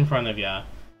right in front of you.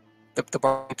 The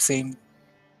barkeep seemed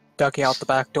ducking out the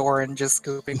back door and just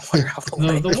scooping water out the The,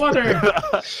 way.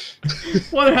 the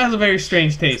water has a very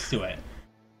strange taste to it.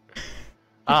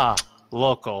 Ah,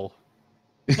 local.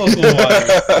 Local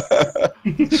water.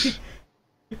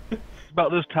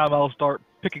 About this time, I'll start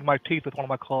picking my teeth with one of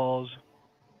my claws.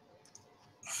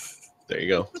 There you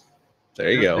go.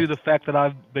 There you Due go. to the fact that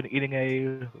I've been eating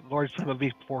a large sum of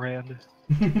beef beforehand.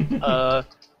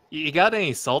 You got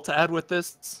any salt to add with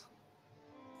this?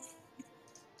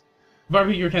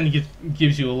 Barbecue kind of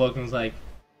gives you a look and is like,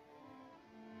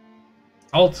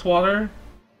 salt water?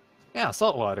 Yeah,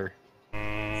 salt water.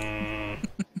 Mm,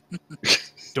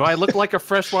 Do I look like a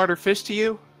freshwater fish to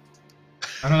you?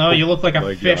 I don't know, you look like a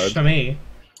my fish God. to me.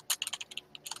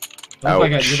 You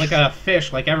look Ouch. like a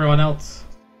fish like everyone else.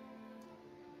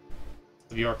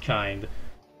 Of your kind.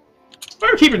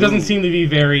 Barkeeper doesn't Ooh. seem to be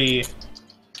very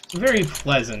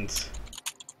pleasant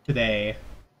today.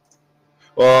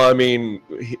 Well, I mean,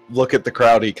 look at the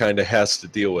crowd he kind of has to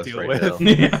deal with right now.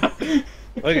 Yeah.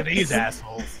 Look at these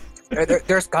assholes.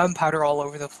 There's gunpowder all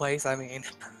over the place. I mean,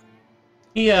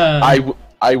 Yeah.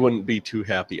 I wouldn't be too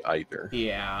happy either.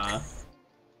 Yeah.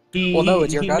 well, no,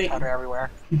 it's your he gunpowder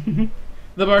everywhere.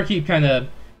 The barkeep kind of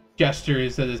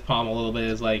gestures at his palm a little bit,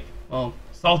 is like, well,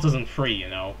 salt isn't free, you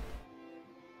know.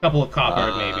 Couple of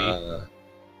copper, maybe.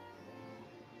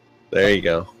 There you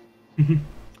go.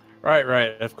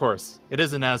 Right, of course. It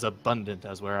isn't as abundant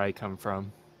as where I come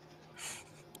from.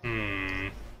 Hmm.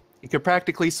 You could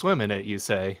practically swim in it, you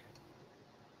say.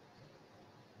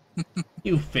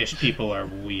 You fish people are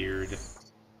weird.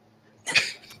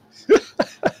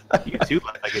 You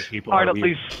two-legged people I'd are at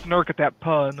weird. least snirk at that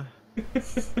pun.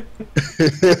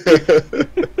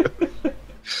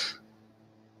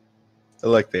 I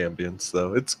like the ambience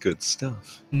though. It's good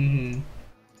stuff. Hmm.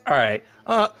 Alright.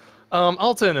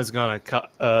 Alton is gonna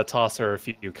toss her a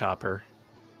few copper.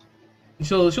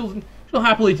 She'll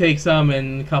happily take some.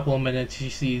 In a couple of minutes, she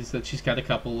sees that she's got a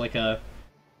couple, like a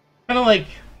kind of like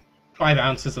 5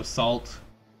 ounces of salt,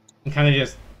 and kind of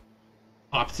just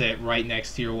pops it right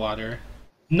next to your water,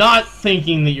 not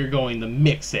thinking that you're going to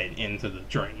mix it into the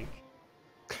drink.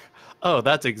 Oh,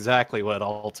 that's exactly what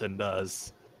Alton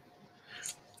does.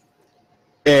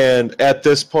 And at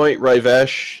this point,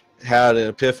 Raivesh had an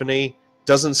epiphany,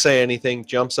 doesn't say anything,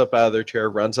 jumps up out of their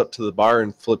chair, runs up to the bar,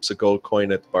 and flips a gold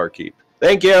coin at the barkeep.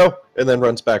 Thank you! And then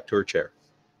runs back to her chair.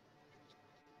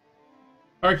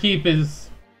 Barkeep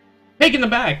is taken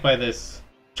aback by this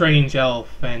strange elf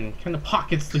and kind of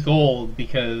pockets the gold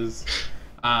because,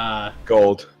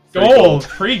 Gold. Free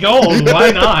free gold,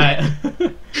 why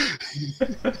not?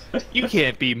 You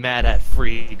can't be mad at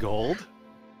free gold.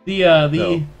 No,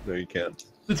 you can't.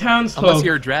 The townsfolk. Unless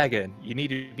you're a dragon. You need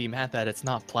to be mad that it's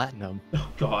not platinum. Oh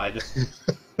God.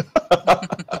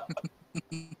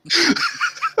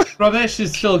 Ravesh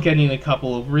is still getting a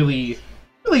couple of really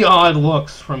odd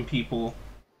looks from people.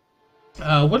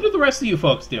 What are the rest of you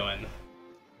folks doing?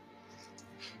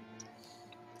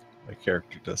 My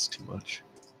character does too much.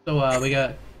 So we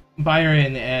got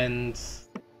Byron and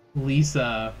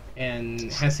Lisa and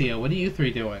Hesia. What are you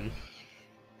three doing?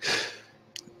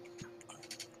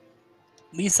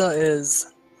 Lisa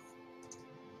is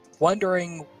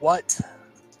wondering what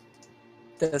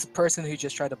this person who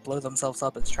just tried to blow themselves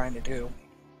up is trying to do.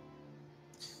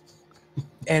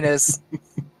 And is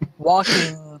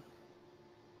walking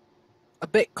a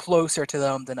bit closer to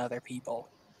them than other people.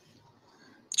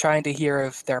 Trying to hear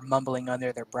if they're mumbling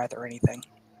under their breath or anything.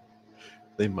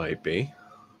 They might be.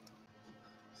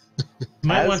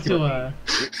 Might As want for to.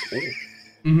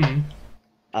 me.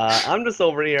 I'm just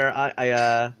over here.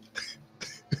 I'm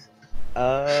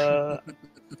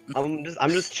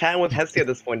just chatting with Hestia at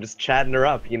this point, just chatting her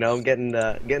up, you know, getting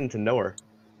to know her.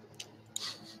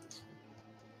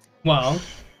 Well,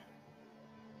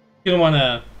 you don't want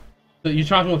to. So you're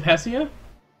talking with Hesia?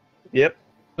 Yep.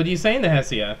 What are you saying to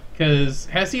Hesia? Because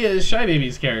Hesia is Shy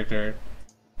Baby's character,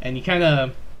 and you kind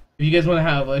of, if you guys want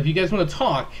to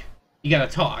talk, you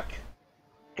gotta talk.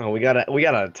 Oh, we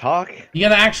gotta talk. You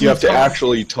gotta actually. You have to talk.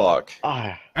 actually talk.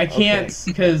 Ah, I can't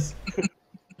because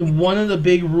one of the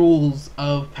big rules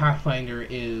of Pathfinder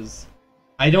is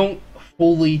I don't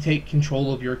fully take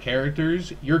control of your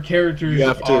characters. Your characters You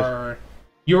have to- are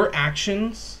your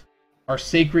actions are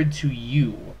sacred to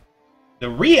you. The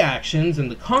reactions and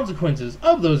the consequences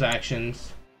of those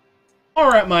actions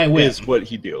are at my whim. Is what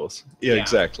he deals. Yeah, Yeah.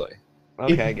 exactly.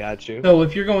 Okay, got you. So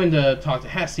if you're going to talk to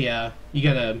Hesia, you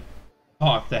gotta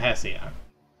talk to Hesia.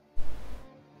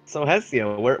 So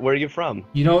Hestia, where are you from?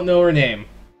 You don't know her name.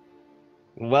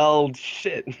 Well,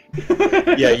 shit.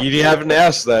 Yeah, you haven't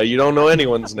asked that. You don't know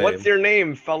anyone's name. What's your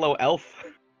name, fellow elf?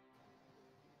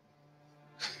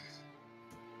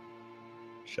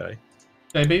 Shy.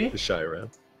 Hey, baby. Just shy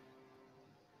around.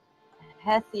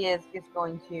 Hessia is just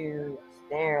going to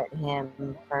stare at him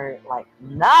for like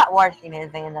not washing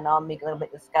his hands, and I'll make a little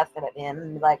bit disgusted at him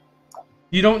and be like,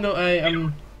 You don't know.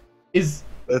 Is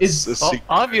That's a Well, secret.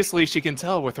 obviously, she can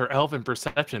tell with her elven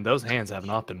perception those hands have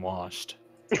not been washed.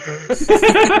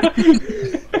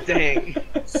 Dang.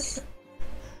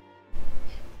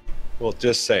 Well,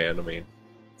 just saying. I mean,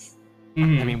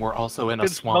 Mhm. I mean, we're also in a Can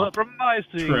smell it swamp. from my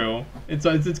seat. True.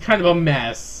 It's kind of a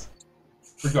mess,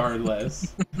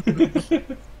 regardless.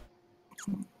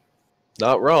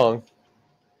 not wrong.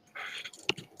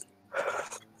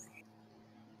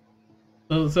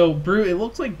 So Bruce, it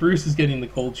looks like Bruce is getting the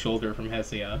cold shoulder from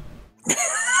Hessia.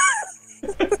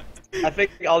 I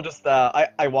think I'll just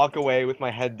I walk away with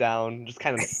my head down, just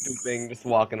kind of stooping, just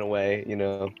walking away, you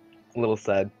know, a little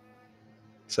sad.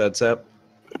 Sad sap.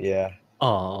 Yeah.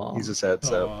 Aww. He's a sad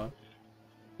sap. Aw.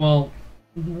 Well,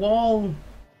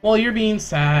 while you're being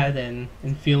sad and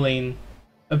feeling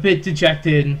a bit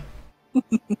dejected,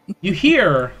 you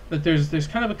hear that there's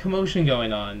kind of a commotion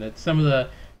going on. That some of the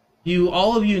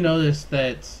all of you notice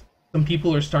that some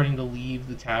people are starting to leave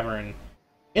the tavern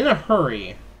in a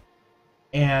hurry,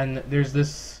 and there's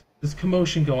this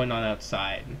commotion going on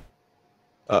outside.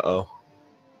 Uh-oh.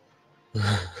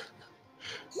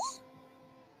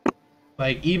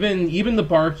 Like even the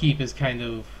barkeep is kind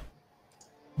of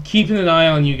keeping an eye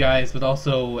on you guys, but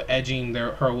also edging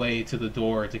her way to the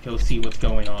door to go see what's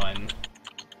going on.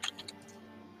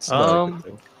 It's not a good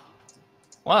thing.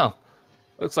 Wow.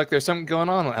 Looks like there's something going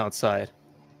on outside.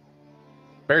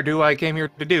 Fair do I came here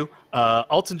to do.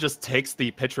 Alton just takes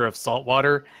the pitcher of salt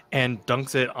water and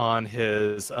dunks it on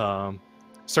his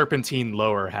serpentine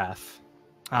lower half.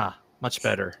 Ah, much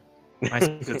better. Nice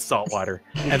good salt water.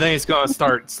 And then he's going to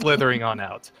start slithering on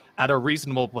out at a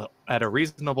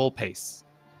reasonable pace,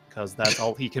 because that's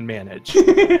all he can manage.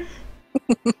 Because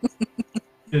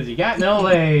you got no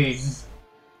legs.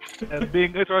 And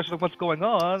being interested in what's going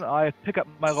on, I pick up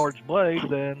my large blade,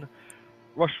 then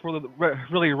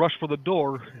really rush for the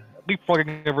door,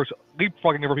 leapfrogging over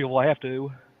people I have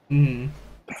to. Mm.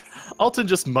 Alton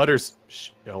just mutters,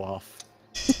 "Show off."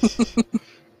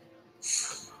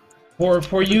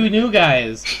 For you new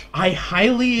guys, I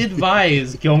highly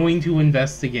advise going to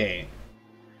investigate.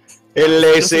 Hey,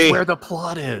 This is Lacey. where the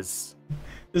plot is.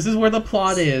 This is where the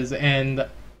plot is, and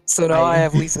So now I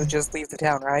have Lisa just leave the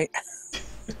town, right?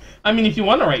 I mean, if you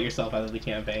want to write yourself out of the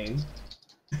campaign.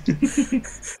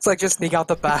 It's like just sneak out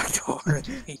the back door and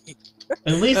leave.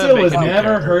 And Lisa Make was a new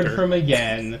never heard character. from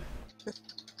again.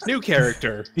 New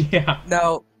character. Yeah.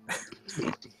 No.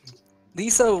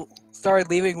 Lisa started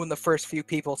leaving when the first few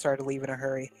people started to leave in a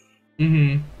hurry.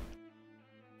 Mm-hmm.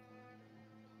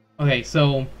 Okay,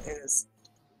 so It is.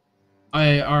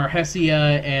 are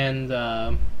Hessia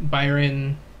and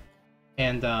Byron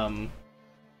and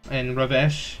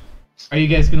Ravesh, are you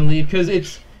guys gonna leave? Because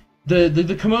it's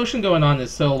the commotion going on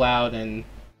is so loud, and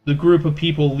the group of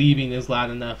people leaving is loud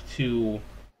enough to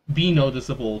be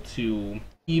noticeable to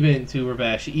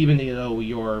Ravesh, even though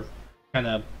you're kind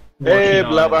of Hey, working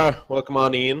on. Blubber. Welcome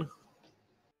on in.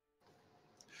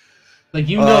 Like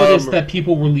you noticed that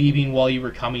people were leaving while you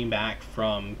were coming back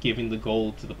from giving the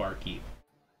gold to the barkeep.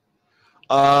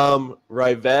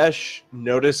 Rivesh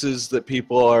notices that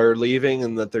people are leaving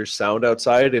and that there's sound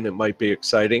outside and it might be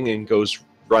exciting and goes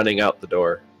running out the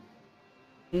door.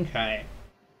 Okay.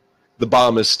 The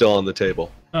bomb is still on the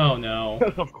table. Oh no.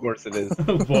 Of course it is.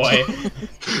 Oh boy.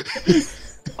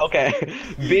 Okay,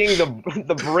 being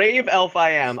the brave elf I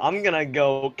am, I'm gonna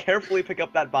go carefully pick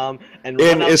up that bomb and run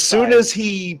And as soon outside. as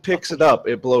he picks it up,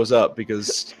 it blows up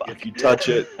because if you touch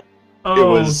it,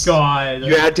 Oh was- god.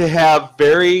 you had to have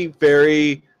very,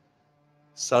 very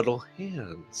subtle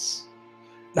hands.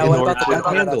 Now In what order about the to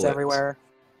gunpowder handle that's it. everywhere?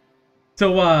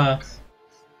 So,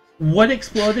 what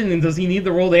exploded and does he need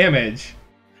to roll damage?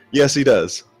 Yes, he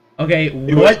does. Okay,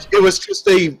 It was just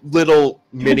a little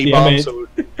mini damn bomb,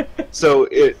 it. so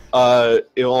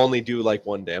it'll only do like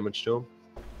 1 damage to him.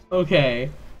 Okay.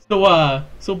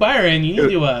 So Byron, you need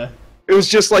to, It was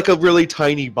just like a really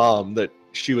tiny bomb that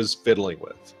she was fiddling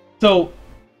with. so,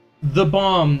 the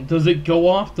bomb, does it go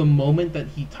off the moment that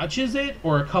he touches it,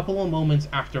 or a couple of moments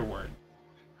afterward?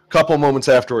 Couple moments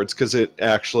afterwards, because it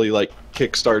actually like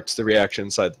kickstarts the reaction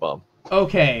inside the bomb.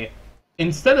 Okay.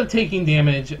 Instead of taking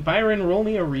damage, Byron, roll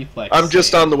me a reflex I'm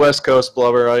just save. on the West Coast,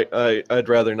 Blubber. I'd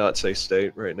rather not say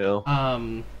state right now.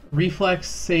 Reflex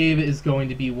save is going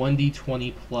to be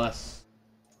 1d20 plus.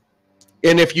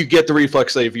 And if you get the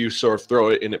reflex save, you sort of throw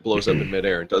it and it blows up in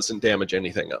midair and doesn't damage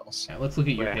anything else. Yeah, let's look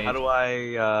at your Wait, page. how do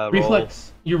I roll?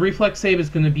 Reflex. Your reflex save is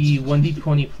going to be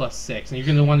 1d20 plus 6, and you're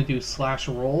going to want to do slash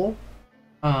roll.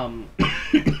 Um,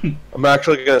 I'm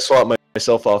actually gonna swap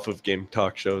myself off of game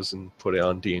talk shows and put it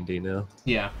on D&D now.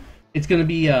 yeah, it's gonna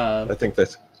be I think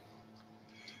that's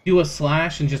do a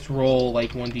slash and just roll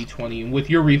like 1d20, and with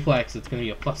your reflex, it's gonna be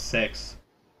a +6.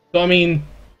 So I mean,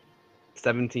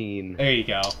 17. there you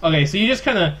go. Okay, so you just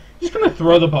kind of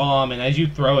throw the bomb, and as you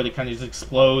throw it, it kind of just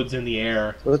explodes in the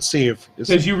air. let's see if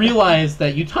Because you realize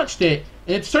that you touched it,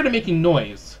 and it started making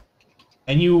noise.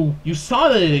 And you saw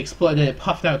that it exploded, it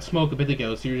puffed out smoke a bit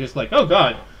ago, so you're just like, oh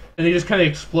god. And it just kind of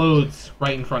explodes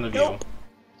right in front of you.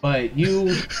 But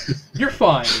you're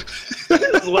fine.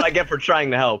 This is what I get for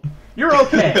trying to help. You're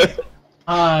okay.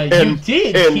 You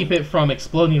did and- keep it from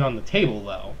exploding on the table,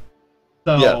 though.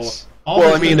 So, yes. all Well,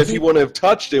 this I mean, is- if you wouldn't have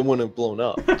touched it, it wouldn't have blown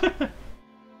up.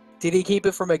 Did he keep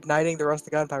it from igniting the rest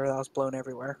of the gunpowder that was blown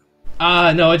everywhere?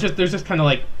 No, there's just kind of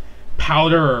like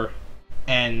powder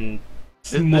and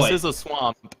smut. This is a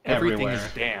swamp. Everything everywhere.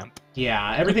 is damp.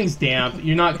 Yeah, everything's damp.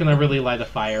 You're not gonna really light a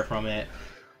fire from it.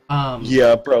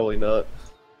 Yeah, probably not.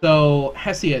 So,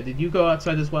 Hesia, did you go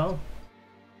outside as well?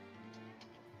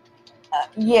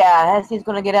 Yeah, Hessie's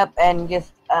gonna get up and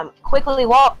just quickly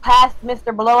walk past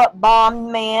Mr. Blow Up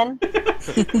Bomb Man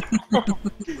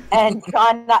and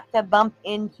try not to bump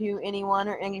into anyone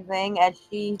or anything as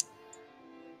she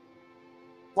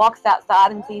walks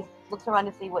outside and looks around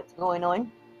to see what's going on.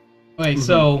 Okay,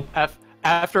 so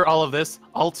After all of this,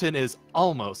 Alton is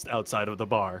almost outside of the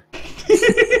bar.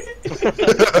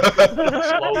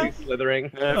 Slowly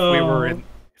slithering.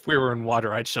 If we were in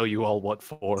water, I'd show you all what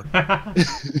for.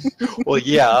 Well,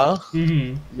 yeah.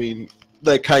 mhm. I mean,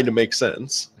 that kind of makes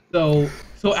sense. So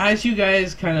as you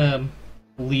guys kind of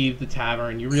leave the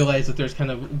tavern, you realize that there's kind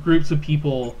of groups of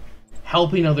people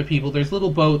helping other people. There's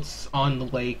little boats on the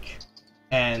lake,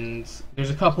 and there's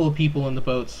a couple of people in the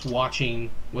boats watching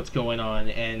what's going on,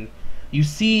 and you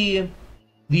see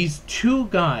these two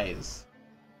guys.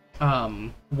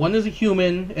 One is a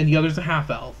human, and the other's a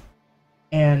half-elf.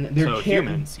 And they're So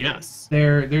humans, yes.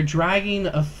 They're dragging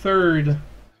a third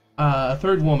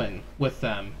woman with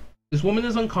them. This woman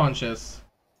is unconscious,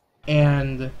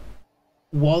 and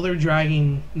while they're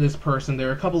dragging this person, there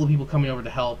are a couple of people coming over to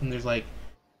help, and there's like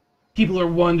people are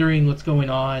wondering what's going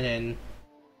on, and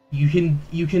you can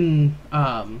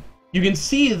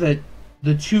see that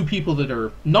the two people that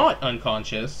are not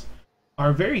unconscious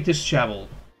are very disheveled.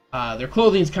 Their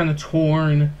clothing's kind of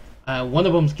torn. One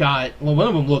of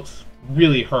them looks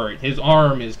really hurt. His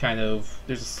arm is there's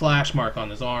a slash mark on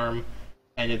his arm,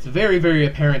 and it's very, very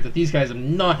apparent that these guys have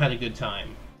not had a good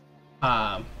time.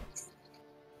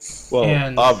 Well,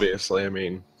 And- obviously, I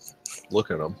mean,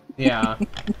 look at them. Yeah.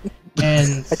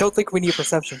 And I don't think we need a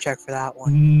perception check for that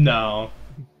one. no.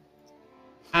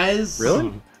 As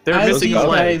Really? They're As missing these a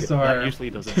leg. guys are- That usually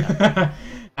doesn't happen.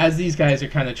 as these guys are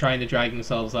kind of trying to drag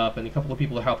themselves up, and a couple of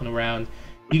people are helping around,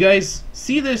 you guys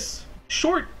see this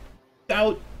short,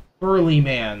 stout, burly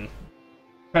man,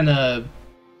 kind of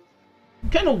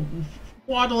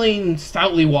waddling,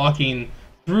 stoutly walking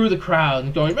through the crowd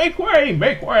and going, "Make way!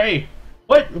 Make way!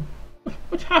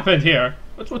 What's happened here?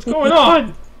 What's going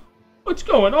on? What's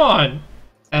going on?"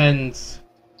 And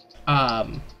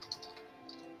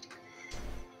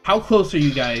how close are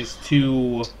you guys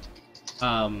to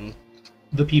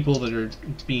the people that are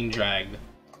being dragged?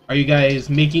 Are you guys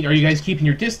keeping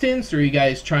your distance, or are you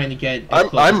guys trying to get as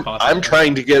close as possible? I'm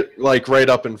trying to get like right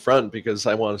up in front because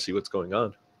I want to see what's going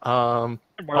on.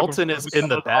 Alton is in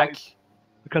the back.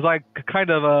 Because I kind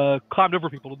of climbed over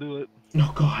people to do it.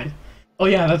 Oh god. Oh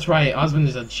yeah, that's right. Osmond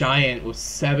is a giant with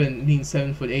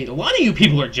 7'8". A lot of you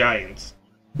people are giants,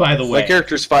 by the way. My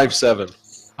character's 5'7".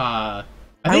 I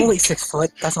I'm think only 6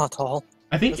 foot. That's not tall.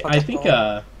 I think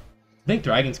That's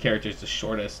Dragon's character is the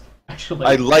shortest. Actually,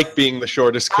 I like being the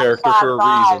shortest I'm character for a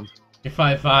 5'5". reason. you're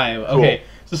 5'5". Cool. Okay,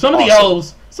 so some of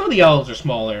the elves are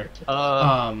smaller.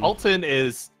 Alton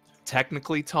is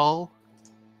technically tall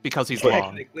because he's long,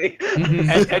 Technically.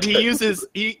 Mhm. and he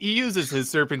uses his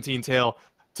serpentine tail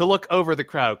to look over the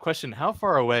crowd. Question: how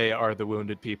far away are the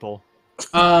wounded people?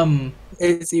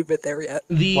 Is he been there yet?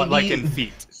 What, like in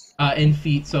feet? in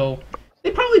feet, so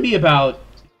they'd probably be about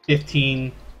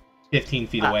 15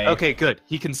 feet away. Okay, good.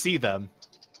 He can see them.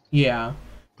 Yeah.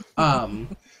 Yeah,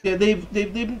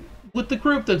 they've with the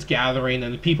group that's gathering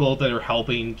and the people that are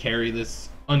helping carry this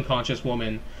unconscious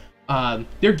woman,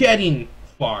 they're getting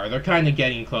far. They're kind of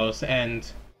getting close, and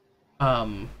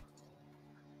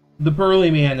the burly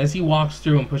man, as he walks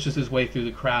through and pushes his way through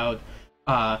the crowd,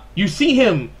 you see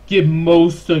him give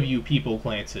most of you people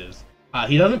glances.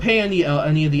 He doesn't pay any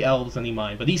of the elves any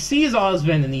mind, but he sees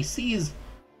Osvin and he sees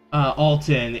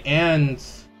Alton and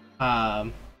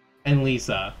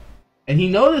Lisa, and he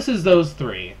notices those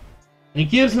three, and he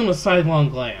gives him a sidelong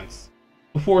glance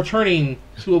before turning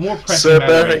to a more pressing Sir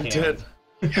matter at Barrington. hand.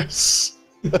 Yes.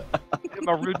 Give him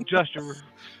a rude gesture.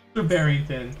 Sir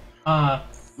Barrington.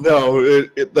 No,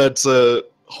 that's a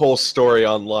whole story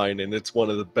online, and it's one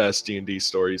of the best D&D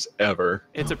stories ever.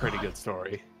 It's a pretty good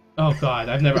story. Oh God,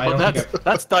 I Well, don't think I've...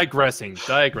 that's digressing.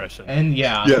 Digression. And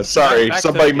yeah, Yeah, sorry. Back to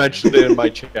Somebody the game. mentioned it in my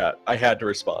chat. I had to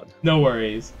respond. no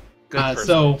worries. Good person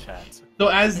so- in chat. So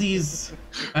as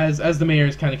the mayor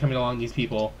is kind of coming along, these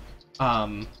people,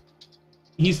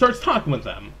 he starts talking with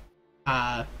them.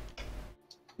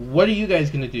 What are you guys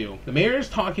gonna do? The mayor is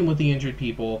talking with the injured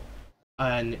people,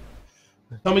 and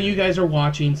some of you guys are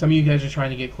watching. Some of you guys are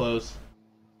trying to get close.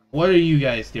 What are you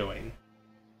guys doing?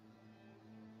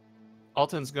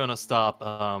 Alton's gonna stop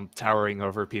towering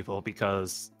over people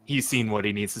because he's seen what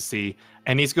he needs to see,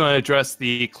 and he's going to address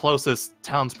the closest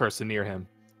townsperson near him.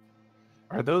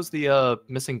 Are those the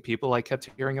missing people I kept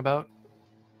hearing about?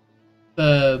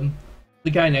 The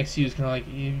guy next to you is kind of like,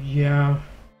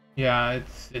 yeah,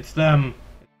 it's them,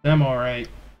 all right.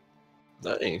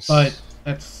 Nice. But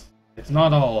it's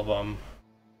not all of them.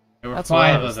 There were That's what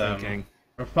I five was of them. thinking.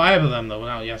 There were 5 of them that went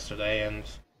out yesterday, and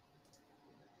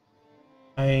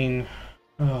I mean,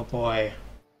 oh boy,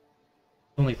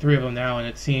 only 3 of them now, and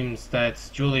it seems that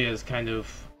Julia's kind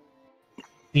of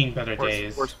seen better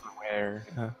days. Worse for wear.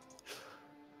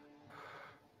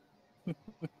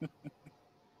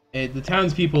 The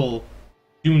townspeople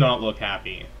do not look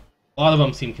happy. A lot of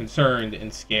them seem concerned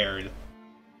and scared.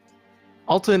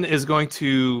 Alton is going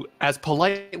to, as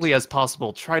politely as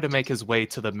possible, try to make his way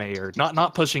to the mayor,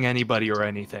 not pushing anybody or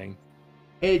anything.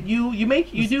 You do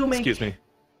make Excuse me.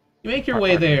 You make your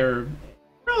way there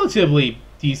relatively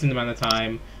decent amount of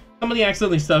time. Somebody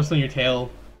accidentally stuffs on your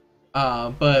tail,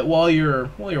 but while you're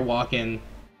walking,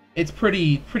 it's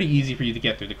pretty easy for you to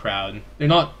get through the crowd.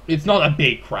 It's not a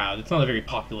big crowd. It's not a very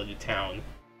populated town.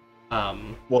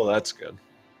 Well, that's good.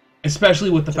 Especially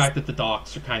with the fact that the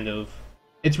docks are kind of...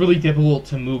 It's really difficult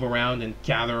to move around and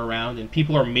gather around, and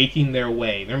people are making their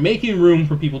way. They're making room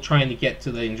for people trying to get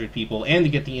to the injured people, and to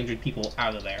get the injured people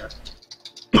out of there.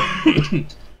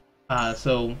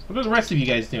 So, what are the rest of you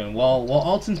guys doing? While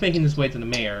Alton's making his way to the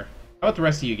mayor, how about the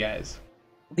rest of you guys?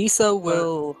 Lisa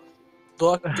will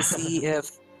look to see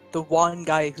if the one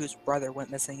guy whose brother went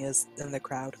missing is in the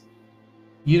crowd.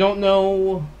 You don't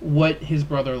know what his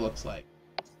brother looks like.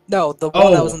 No, the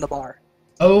one that was in the bar.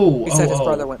 Oh, He said his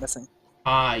brother went missing.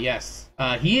 Ah, yes.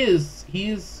 He's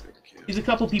a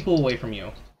couple people away from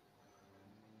you.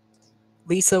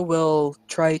 Lisa will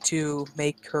try to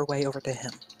make her way over to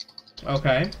him.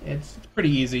 Okay, it's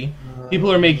pretty easy.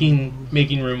 People are making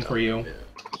room for you,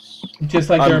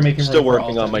 just like they're I'm making room still for working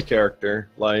Alton. on my character,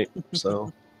 light.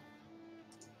 So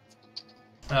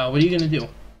What are you gonna do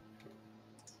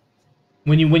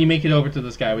when you make it over to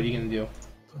this guy? What are you gonna do?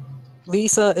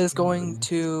 Lisa is going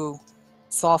to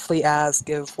softly ask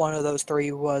if one of those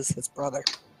 3 was his brother.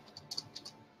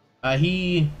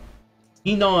 He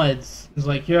nods. He's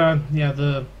like, yeah,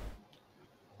 the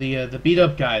beat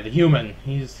up guy, the human.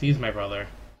 He's my brother.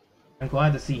 I'm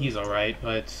glad to see he's all right,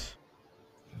 but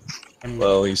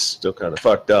well, he's still kind of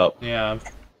fucked up. yeah,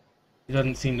 he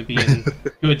doesn't seem to be in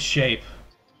good shape.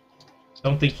 I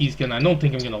don't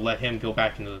think I'm gonna let him go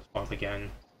back into the swamp again.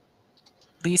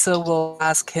 Lisa will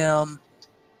ask him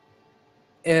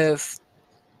if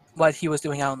what he was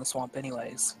doing out in the swamp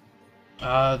anyways.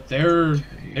 They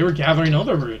were gathering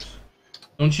other roots.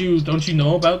 Don't you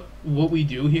know about what we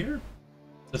do here?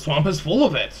 The swamp is full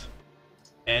of it,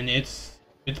 and it's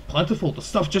plentiful. The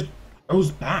stuff just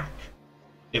grows back.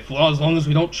 As long as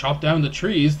we don't chop down the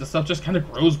trees, the stuff just kind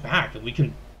of grows back, and we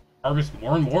can harvest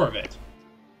more and more of it.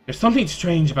 There's something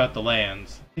strange about the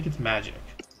lands. I think it's magic.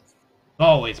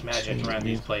 Always magic around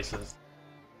these places.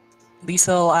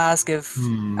 Lisa will ask if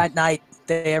at night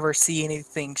they ever see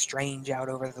anything strange out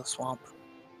over the swamp.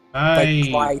 Like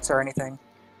lights or anything.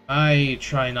 I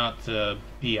try not to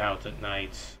be out at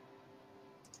night.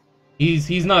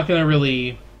 He's not gonna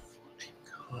really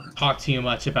talk to you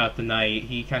much about the night.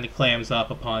 He kind of clams up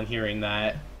upon hearing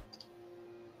that.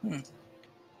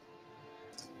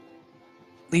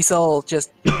 Lisa will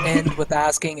just end with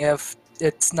asking if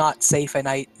it's not safe at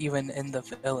night, even in the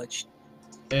village.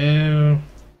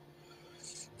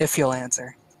 If you'll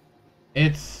answer.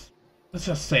 Let's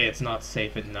just say it's not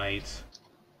safe at night.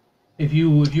 If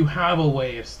you have a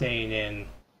way of staying in,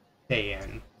 stay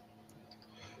in.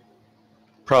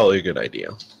 Probably a good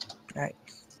idea. Alright.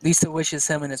 Lisa wishes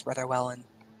him and his brother well and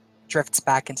drifts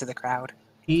back into the crowd.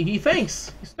 He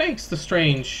thanks the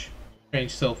strange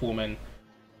sylph woman,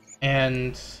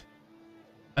 and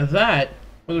at that,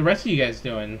 what are the rest of you guys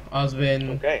doing?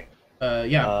 Osvin. Okay.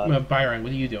 Byron,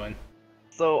 what are you doing?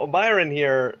 So Byron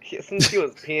here, since he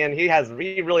was peeing,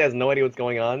 he really has no idea what's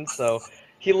going on. So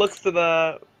he looks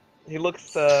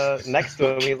next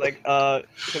to him. He's like, can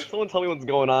someone tell me what's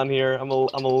going on here? I'm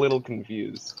a little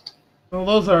confused. Well,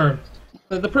 those are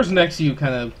the person next to you.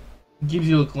 Kind of gives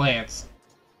you a glance,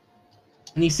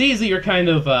 and he sees that you're kind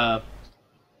of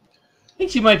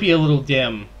thinks you might be a little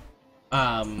dim.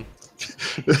 I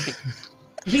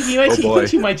think he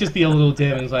thinks you might just be a little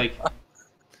dim, and he's like,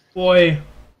 "Boy,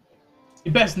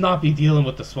 you best not be dealing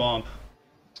with the swamp.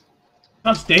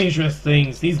 Such dangerous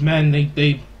things. These men,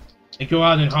 they go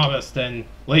out and harvest, and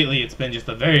lately it's been just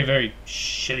a very, very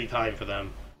shitty time for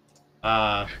them."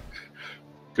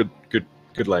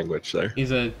 Good language there.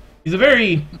 He's a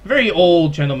very, very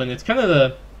old gentleman. It's kind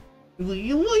of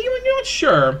you're not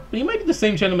sure, but he might be the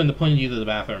same gentleman that pointed you to the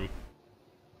bathroom.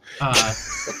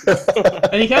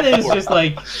 And he kind of is just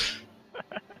like,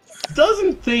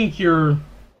 doesn't think you're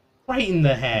right in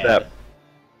the head.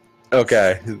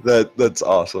 Okay, that's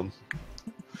awesome.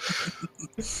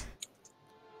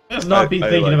 Let's not be I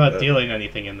thinking like about that. dealing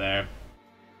anything in there.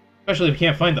 Especially if you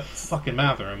can't find the fucking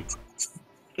bathroom.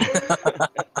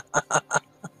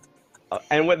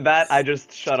 And with that, I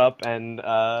just shut up and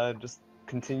just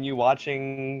continue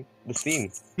watching the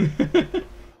scene.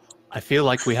 I feel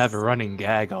like we have a running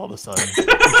gag all of a sudden.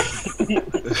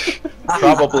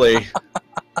 Probably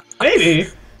Maybe.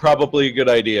 a good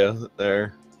idea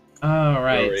there.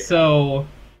 Alright, Sorry. so...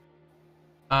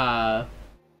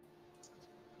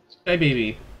 Hey,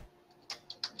 baby.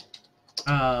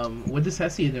 What is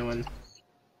Hessia doing?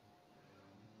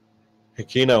 Hey,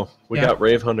 Kino, we Yeah. got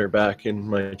Rave Hunter back in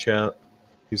my chat.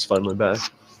 He's finally back.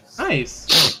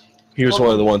 Nice. He was one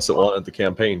of the ones that wanted the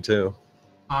campaign too,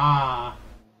 Ah.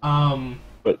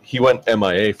 but he went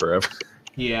MIA forever.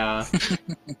 Yeah.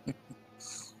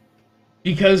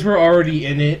 Because we're already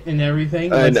in it and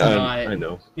everything, I let's know. not... I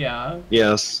know. Yeah.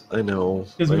 Yes, I know.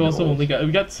 Because I we've also know. only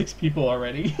got 6 people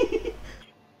already.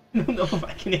 I don't know if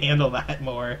I can handle that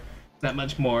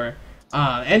much more.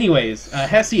 Anyways,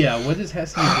 Hessia, what is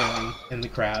Hessia doing in the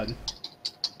crowd?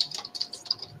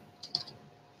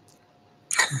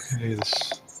 Okay,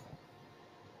 this-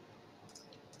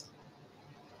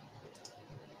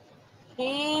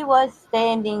 She was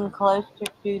standing closer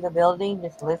to the building,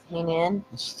 just listening in,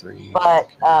 this 3. but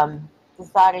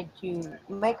decided to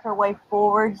make her way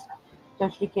forwards so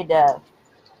she could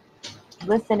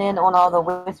listen in on all the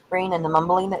whispering and the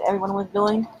mumbling that everyone was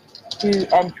doing,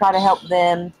 and try to help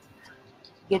them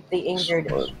get the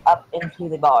injured up into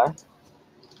the bar.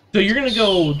 So you're gonna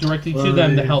go directly to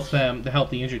them to help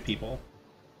the injured people.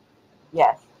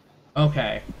 Yes.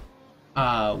 Okay.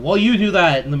 While you do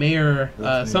that, the mayor,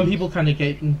 some people kind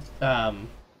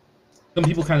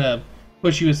of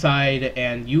push you aside,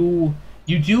 and you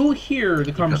do hear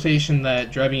the conversation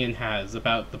that Drevian has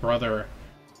about the brother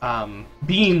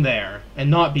being there and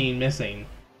not being missing,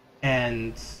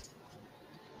 and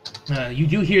you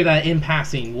do hear that in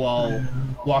passing while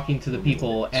walking to the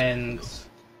people, and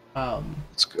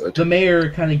That's good. the mayor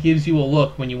kind of gives you a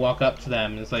look when you walk up to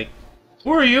them, and it's like,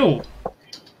 "Who are you?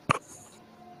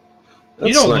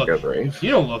 That's don't not look- good, Rave.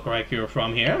 You don't look like you're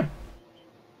from here."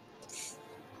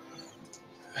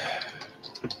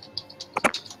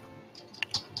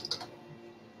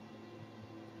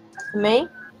 Me?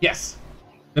 Yes.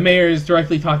 The mayor is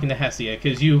directly talking to Hessia,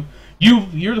 because you're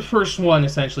the first one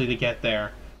essentially to get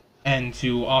there and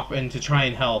to offer and to try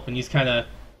and help, and he's kind of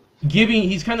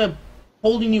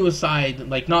holding you aside,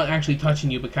 like not actually touching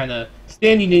you, but kind of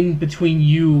standing in between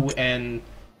you and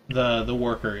the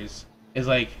workers. Is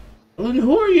like, "Well,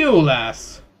 who are you,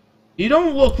 lass? You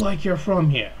don't look like you're from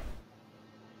here."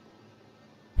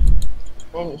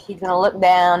 And she's gonna look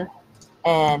down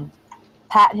and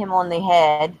pat him on the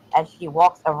head as she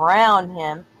walks around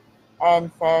him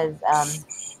and says,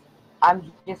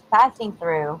 "I'm just passing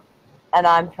through, and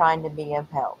I'm trying to be of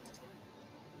help."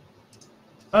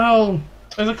 Well,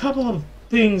 there's a couple of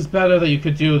things better that you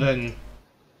could do than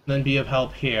be of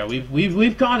help here.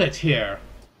 We've got it here.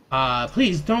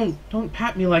 Please don't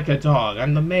pat me like a dog.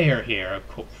 I'm the mayor here,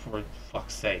 for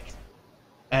fuck's sake."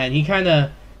 And he kind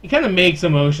of makes a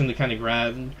motion to kind of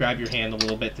grab your hand a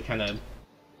little bit to kind of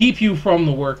keep you from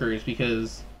the workers,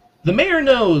 because the mayor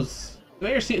knows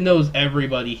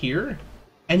everybody here,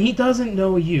 and he doesn't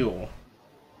know you.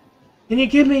 Can you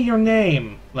give me your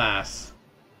name, lass,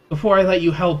 before I let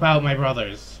you help out my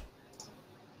brothers?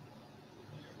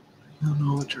 I don't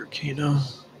know what you're Kino.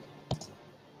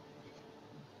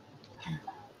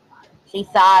 She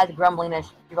sighs, grumbling as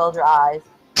she rolls her eyes.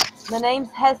 "The name's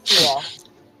Hessia."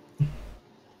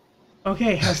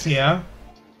 Okay, Hessia.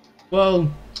 Well,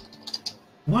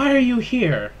 why are you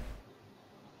here?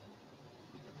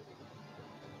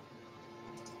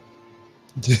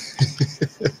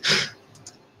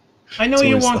 I know It's you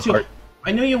always want the to. heart.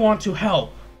 I know you want to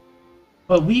help,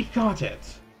 but we've got it.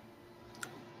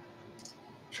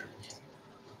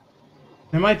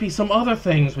 There might be some other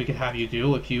things we could have you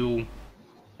do if you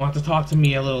want to talk to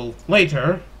me a little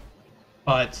later,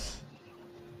 but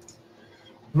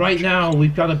right now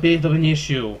we've got a bit of an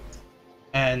issue,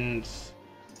 and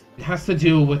it has to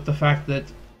do with the fact that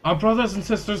our brothers and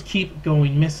sisters keep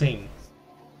going missing.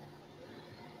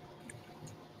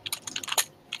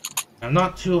 I'm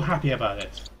not too happy about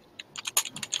it.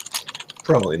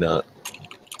 Probably not.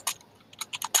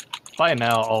 By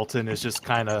now, Alton is just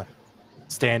kind of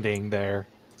standing there,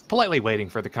 politely waiting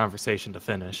for the conversation to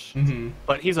finish. Mm-hmm.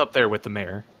 But he's up there with the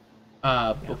mayor.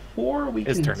 Before we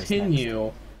His turn is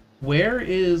continue, where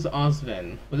is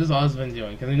Osvin? What is Osvin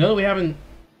doing? Because I know that we haven't...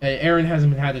 Aaron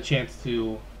hasn't had a chance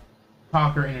to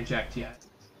talk or interject yet.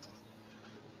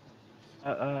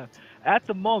 At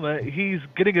the moment, he's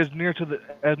getting as near to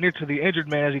the injured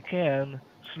man as he can,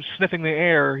 sniffing the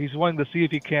air. He's wanting to see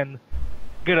if he can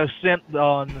get a scent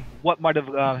on what might have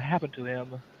happened to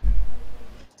him.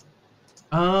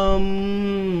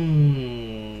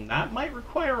 That might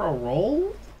require a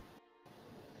roll?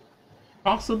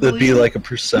 Possibly? That'd be like a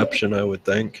perception, I would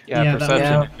think. Yeah, Yeah,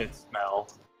 perception and smell.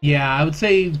 Yeah, I would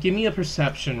say give me a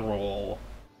perception roll.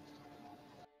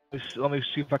 Let me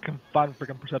see if I can find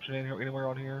freaking perception anywhere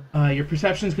on here. Your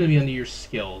perception is going to be under your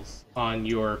skills on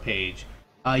your page.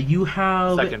 You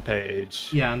have... Second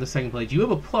page. Yeah, on the second page. You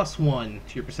have a +1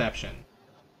 to your perception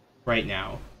right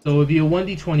now. So it would be a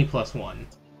 1d20 plus 1.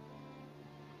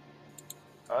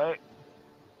 Alright.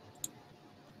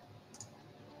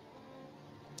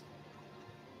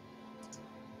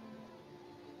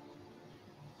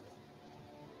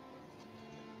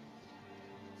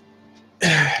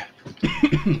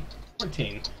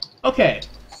 Okay,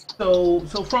 so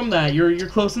from that, you're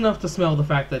close enough to smell the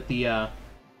fact that the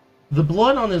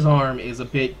blood on his arm is a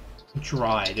bit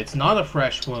dried. It's not a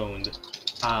fresh wound,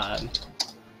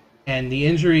 and the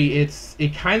injury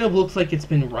it kind of looks like it's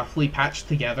been roughly patched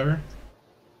together,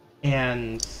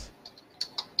 and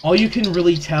all you can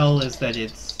really tell is that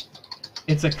it's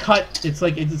a cut. It's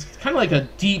kind of like a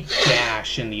deep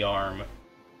gash in the arm,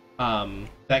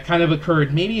 that kind of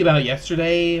occurred maybe about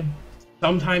yesterday.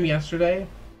 Sometime yesterday.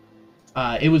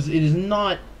 It is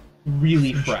not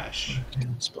really fresh.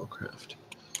 Spellcraft.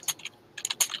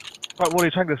 But what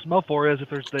he's trying to smell for is if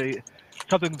there's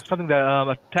something that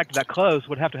attacked that close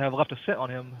would have to have left a scent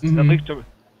on him. Mhm. At least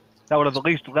that would have at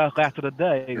least lasted a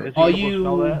day. Is he able to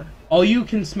smell that? All you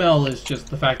can smell is just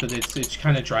the fact that it's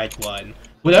kind of dried blood.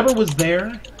 Whatever was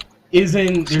there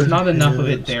isn't. There's not enough of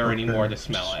it there anymore to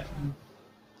smell it.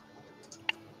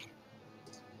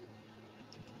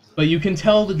 But you can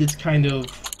tell that it's kind of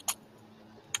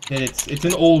that it's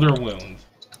an older wound.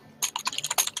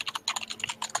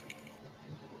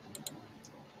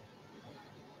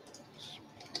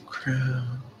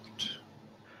 Craft.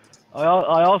 I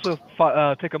also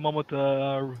take a moment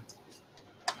to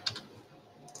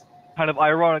kind of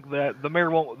ironic that the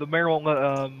mayor won't let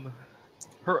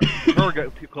her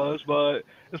get too close, but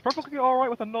it's perfectly all right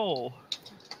with a knoll.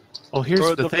 Well, here's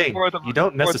Or the thing. You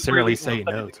don't or necessarily three- say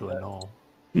no to a null.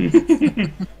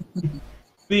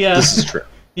 This is true.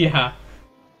 Yeah.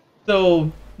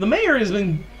 So the mayor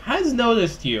has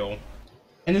noticed you,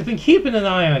 and has been keeping an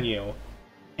eye on you,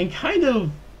 and kind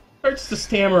of starts to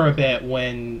stammer a bit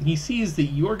when he sees that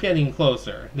you're getting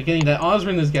closer. That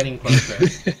Osrin is getting closer,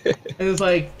 and is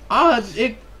like,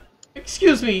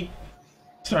 excuse me,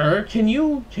 sir, can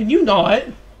you not,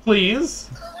 please?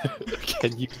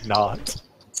 Can you not?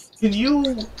 Can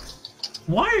you?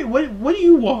 Why? What do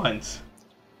you want?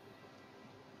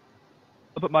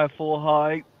 Up at my full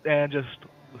height and just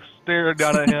stare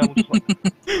down at him, just like,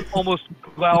 almost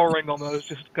glowering almost,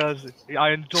 just because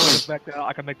I enjoy the fact that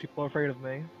I can make people afraid of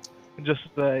me. And just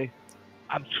say,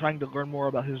 I'm trying to learn more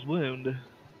about his wound.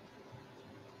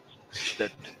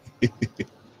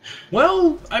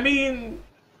 Well, I mean,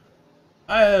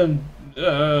 the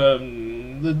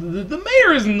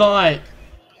mayor is not.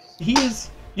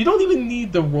 You don't even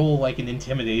need to roll like an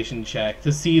intimidation check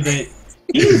to see that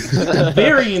he's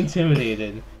very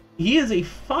intimidated. He is a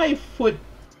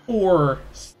 5'4"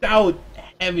 stout,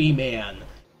 heavy man,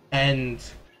 and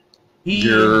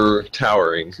You're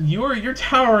towering. You're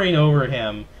towering over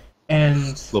him, and A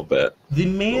little bit. the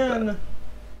man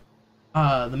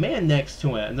next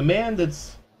to him, the man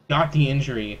that's got the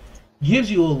injury, gives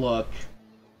you a look,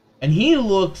 and he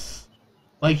looks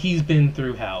like he's been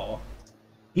through hell.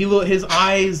 His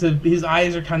eyes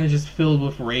are kind of just filled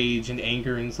with rage and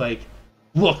anger, and it's like,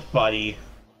 look, buddy,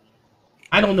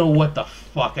 I don't know what the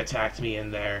fuck attacked me in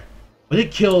there, but it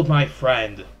killed my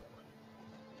friend.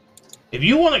 If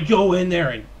you want to go in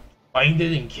there and find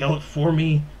it and kill it for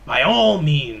me, by all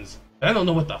means. I don't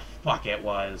know what the fuck it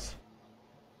was.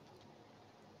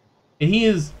 And he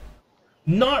is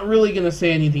not really gonna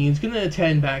say anything. He's gonna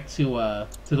attend back to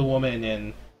the woman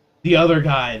and the other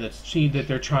guy that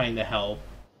they're trying to help.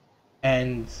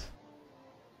 And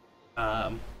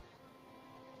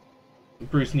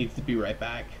Bruce needs to be right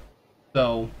back.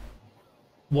 So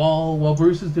while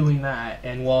Bruce is doing that,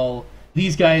 and while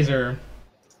these guys are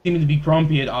seeming to be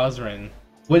grumpy at Osrin,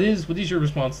 what is your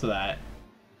response to that?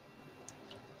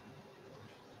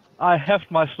 I heft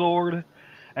my sword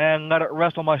and let it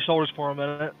rest on my shoulders for a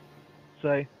minute.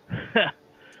 Say,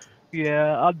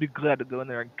 yeah, I'd be glad to go in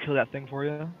there and kill that thing for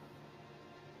you.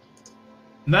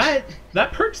 That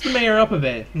perks the mayor up a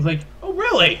bit. He's like, oh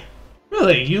really?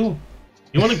 Really? You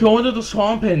want to go into the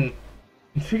swamp and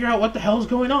figure out what the hell's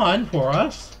going on for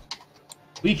us?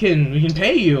 We can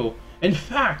pay you. In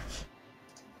fact,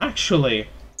 actually,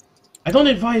 I don't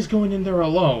advise going in there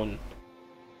alone.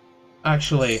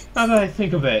 Actually, now that I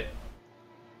think of it,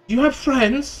 do you have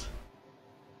friends?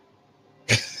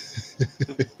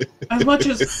 As much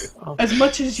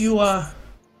as you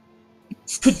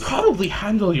could probably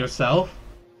handle yourself.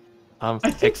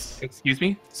 Excuse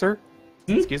me, sir.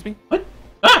 Excuse me. What?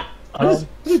 Ah! What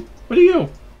are you?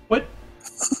 What?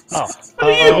 Oh, What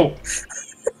are you?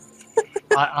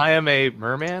 I am a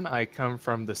merman. I come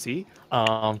from the sea.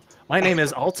 My name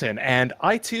is Alton, and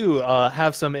I too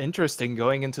have some interest in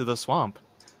going into the swamp.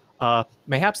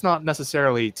 Mayhaps not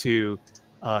necessarily to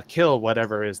kill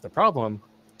whatever is the problem,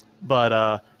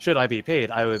 but should I be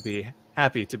paid, I would be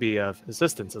happy to be of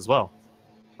assistance as well.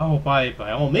 Oh, by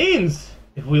all means,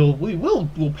 if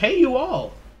we'll pay you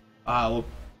all. We'll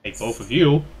pay both of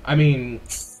you. I mean,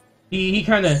 he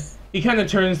kind of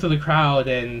turns to the crowd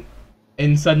and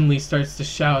suddenly starts to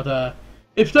shout,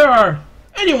 if there are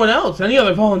anyone else, any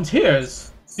other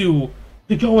volunteers to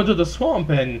go into the swamp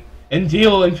and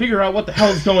deal and figure out what the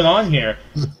hell's going on here,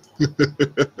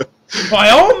 by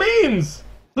all means,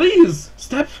 please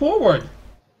step forward.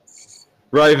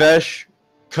 Raivesh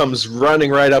comes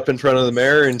running right up in front of the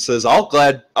mayor and says, I'll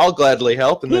gladly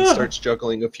help, and then starts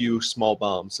juggling a few small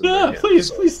bombs. Yeah,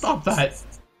 please stop that.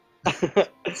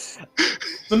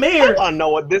 The mayor. I want to know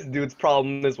what this dude's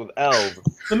problem is with elves.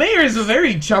 The mayor is a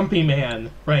very jumpy man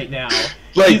right now.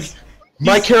 Like,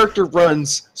 my character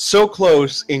runs so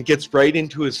close and gets right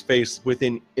into his face,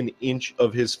 within an inch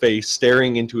of his face,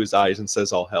 staring into his eyes, and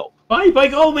says, I'll help. By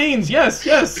all means, yes,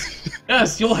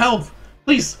 you'll help.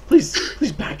 Please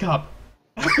back up.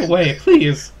 Back away,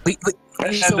 please.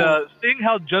 And seeing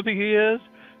how jumpy he is,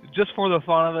 just for the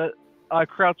fun of it, I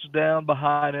crouch down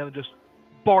behind him and just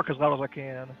bark as loud as I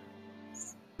can.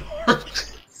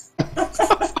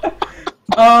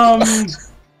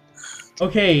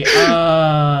 Okay,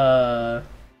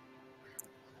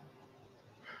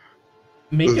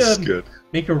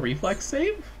 make a reflex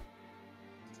save.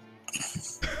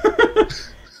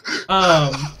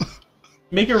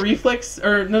 Make a reflex,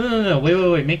 or no,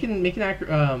 wait, make an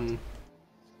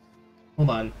hold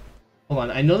on.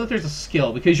 I know that there's a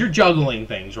skill because you're juggling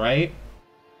things, right?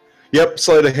 Yep,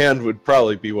 sleight of hand would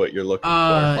probably be what you're looking for.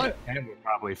 Sleight of hand would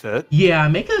probably fit. Yeah,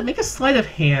 make a sleight of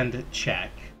hand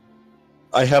check.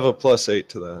 I have a +8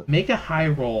 to that. Make a high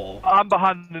roll. I'm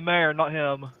behind the mayor, not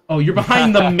him. Oh, you're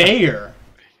behind the mayor.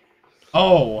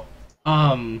 Oh,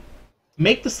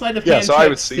 make the sleight of hand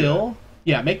check still.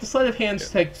 Yeah, make the sleight of hand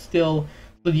check still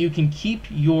so that you can keep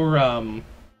your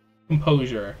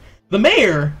composure. The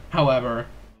mayor, however,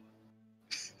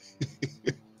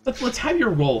 let's have your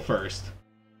roll first.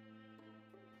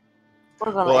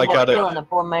 We're gonna end up killing the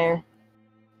poor mayor.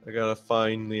 I gotta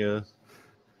find the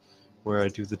where I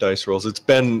do the dice rolls. It's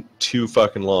been too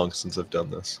fucking long since I've done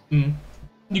this. You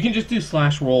can just do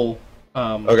 /roll.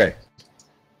 Okay.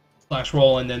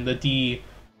 /roll and then the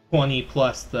D20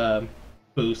 plus the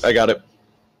boost. I got it.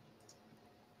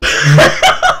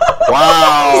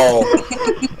 Wow!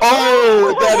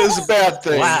 Oh, that is a bad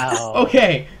thing. Wow.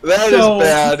 Okay. That is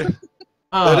bad.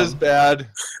 That is bad.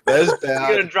 That is bad.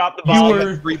 You're gonna drop the bomb. You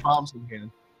were 3 bombs in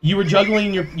hand. You were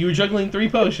juggling 3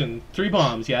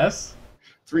 bombs, yes?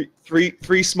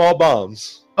 Three small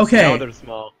bombs. Okay. No, they're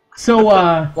small. So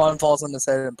one falls on his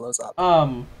head and blows up.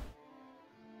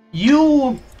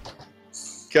 You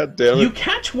God damn it. You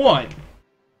catch one.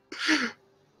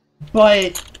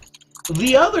 But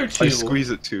the other two, I squeeze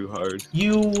it too hard.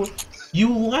 You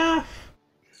laugh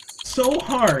so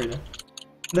hard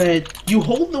that you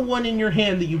hold the one in your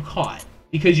hand that you caught,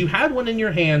 because you had one in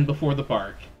your hand before the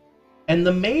bark, and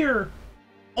the mayor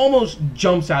almost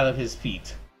jumps out of his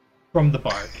feet from the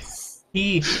bark.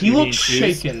 He looks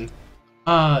shaken.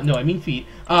 No, I mean feet.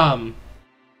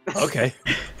 Okay.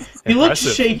 He looks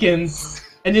Impressive. shaken,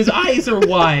 and his eyes are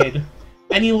wide,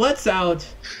 and he lets out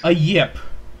a yip,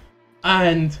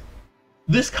 and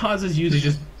this causes you to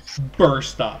just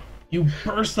burst up. You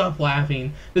burst up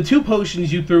laughing. The 2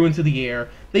 potions you threw into the air,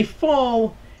 they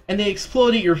fall, and they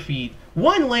explode at your feet.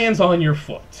 One lands on your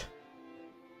foot.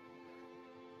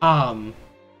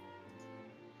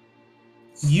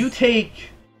 You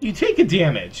take a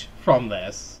damage from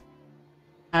this.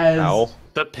 As Ow.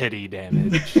 The pity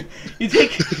damage. you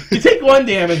take 1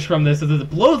 damage from this as it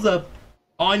blows up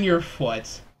on your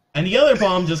foot, and the other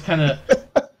bomb just kind of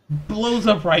blows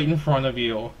up right in front of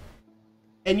you,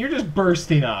 and you're just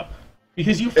bursting up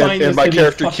because you find And this my to be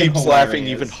character fucking keeps laughing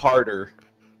hilarious. even harder.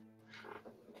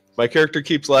 My character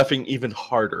keeps laughing even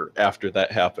harder after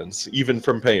that happens, even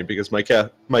from pain, because my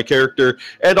character,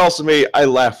 and also me, I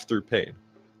laugh through pain.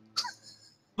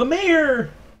 The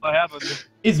mayor What happened?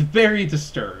 is very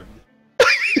disturbed,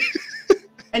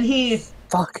 and he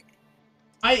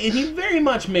very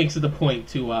much makes it a point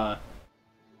to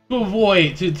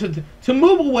avoid to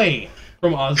move away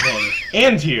from Osmond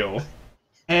and you,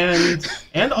 and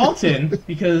Alton,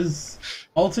 because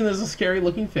Alton is a scary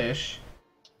looking fish.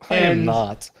 I am And-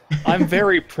 not. I'm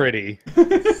very pretty.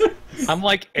 I'm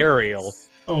like Ariel.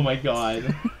 Oh my god.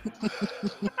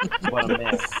 What a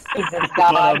man. Jesus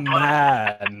What a God.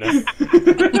 man.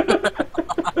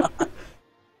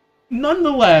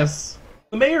 Nonetheless,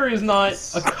 the mayor is not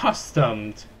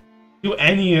accustomed to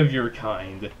any of your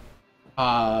kind.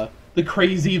 The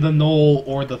crazy, the knoll,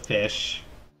 or the fish.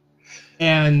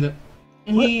 And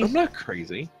he I'm not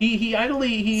crazy. he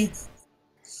idly he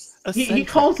Eccentric.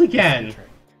 calls again. Eccentric.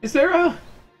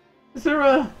 Is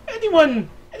there anyone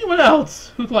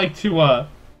else who'd like to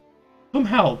come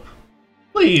help?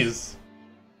 Please.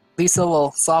 Lisa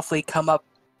will softly come up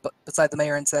beside the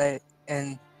mayor and say,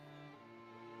 and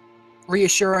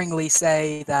reassuringly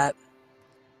say that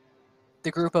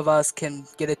the group of us can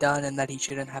get it done and that he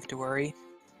shouldn't have to worry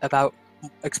about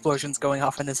explosions going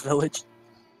off in his village.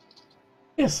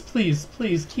 Yes, please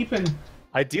keep an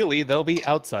Ideally, they'll be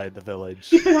outside the village.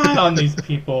 eye on these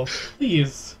people,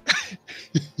 please.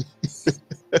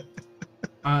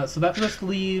 So that just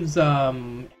leaves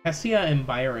Hessia and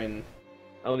Byron.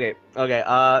 Okay.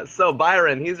 So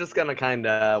Byron, he's just gonna kind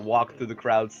of walk through the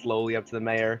crowd slowly up to the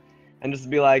mayor, and just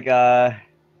be like, "I'll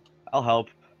help,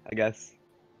 I guess."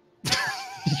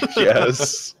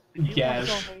 Yes.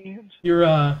 Yes.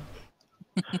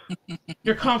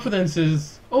 Your confidence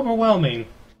is overwhelming.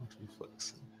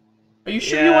 Are you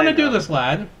sure Yeah, you want I to do know. this,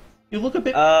 lad? You look a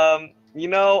bit. You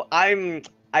know,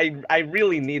 I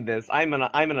really need this. I'm an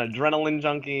adrenaline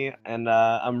junkie, and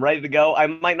I'm ready to go. I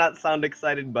might not sound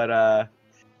excited, but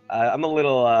I'm a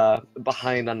little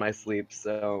behind on my sleep,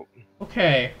 so.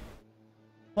 Okay.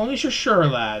 As long as you're sure,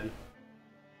 lad.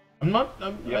 Yep.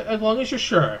 As long as you're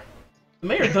sure. The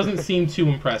mayor doesn't seem too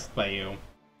impressed by you.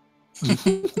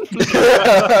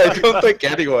 I don't think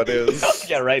anyone is.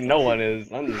 Yeah, right. No one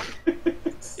is.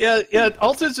 Yeah.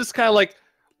 Alton's just kind of like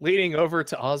leaning over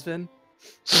to Osvin.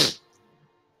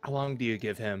 How long do you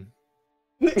give him?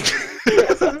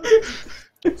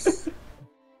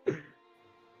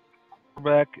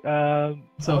 Back.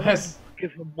 So Hess.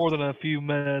 Give him more than a few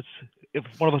minutes if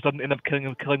one of us doesn't end up killing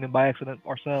him by accident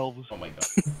ourselves. Oh my god.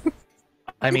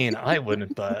 I mean, I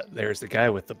wouldn't, but there's the guy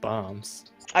with the bombs.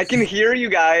 I can hear you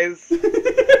guys.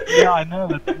 Yeah, I know.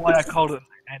 That's why I called it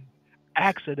an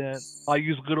accident. I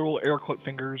use literal air quote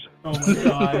fingers. Oh my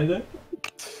god.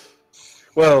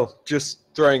 Well, just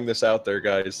throwing this out there,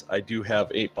 guys. I do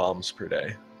have 8 bombs per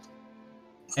day.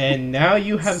 And now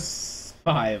you have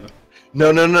 5.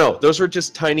 No. Those were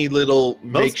just tiny little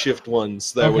makeshift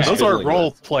ones that I was Okay. Those are fiddling role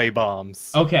with. play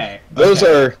bombs. Okay. Those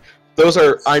okay.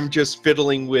 are. I'm just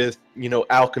fiddling with,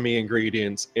 alchemy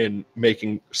ingredients and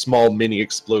making small mini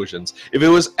explosions. If it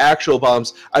was actual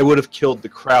bombs, I would have killed the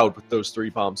crowd with those 3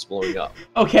 bombs blowing up.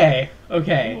 Okay.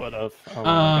 What a...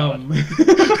 Oh my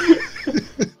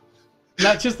God.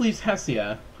 That just leaves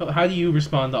Hessia. How do you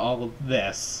respond to all of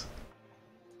this?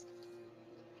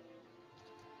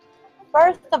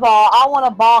 First of all, I want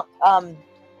to bonk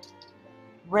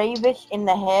Ravish in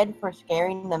the head for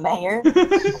scaring the mayor. I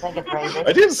think it's I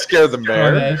Ravish. didn't scare the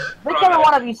mayor. Rubbish. Whichever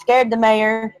one of you scared the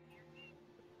mayor.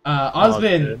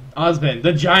 Osmond,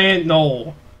 the giant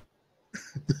knoll.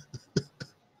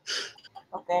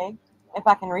 Okay. If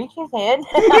I can reach his head.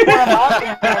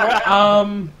 I wanna bonk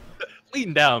him.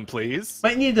 Lean down, please.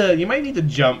 You might need to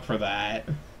jump for that.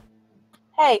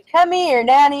 Hey, come here,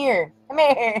 down here. Come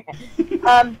here.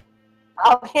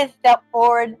 I'll just step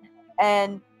forward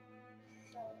and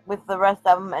with the rest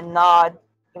of them and nod,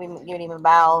 giving him a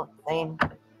bow, saying,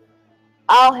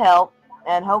 I'll help,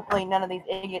 and hopefully none of these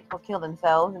idiots will kill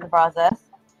themselves in the process.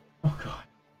 Oh god.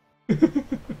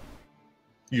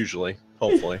 Usually,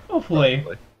 hopefully. Hopefully.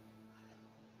 Probably.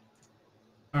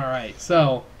 All right.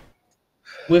 So,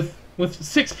 with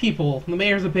 6 people, the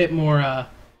mayor's a bit more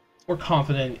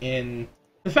confident in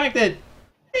the fact that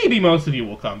maybe most of you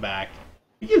will come back.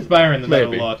 He gives Byron the better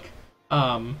Maybe. look.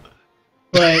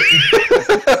 But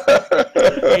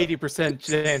 80%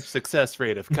 chance success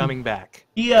rate of coming back.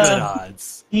 he Good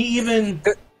odds. he even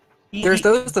There's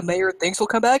those the mayor thinks will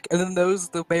come back, and then those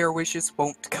the mayor wishes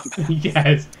won't come back.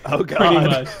 yes. Oh Pretty god.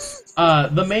 much.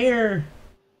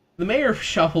 The mayor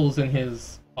shuffles in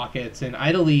his pockets and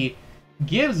idly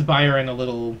gives Byron a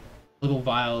little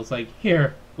vial. It's like,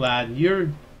 here, lad,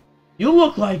 you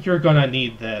look like you're gonna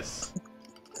need this.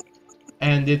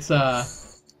 And it's a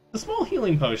small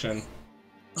healing potion.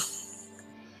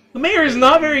 The mayor is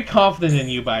not very confident in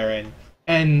you, Byron,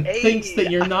 and thinks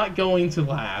that you're not going to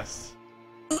last.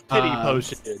 Pity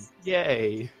potion.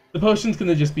 Yay. The potion's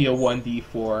gonna just be a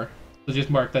 1d4, so just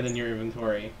mark that in your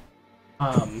inventory.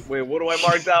 Wait, what do I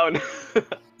mark down?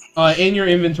 In your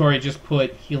inventory, just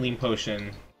put healing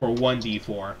potion for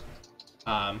 1d4.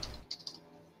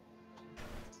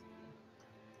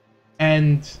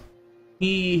 And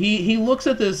he looks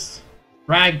at this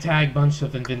ragtag bunch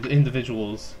of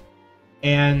individuals,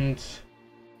 and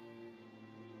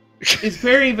is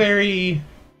very, very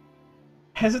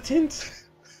hesitant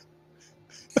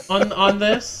on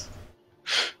this.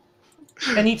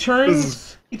 And he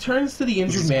turns to the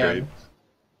injured man great.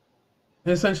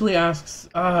 and essentially asks,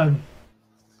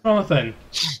 Jonathan,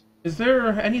 is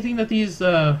there anything that these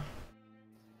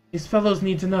fellows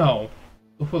need to know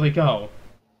before they go?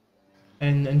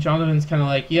 And Jonathan's kind of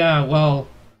like, yeah, well,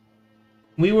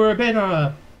 we were a bit,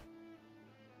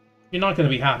 you're not going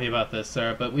to be happy about this,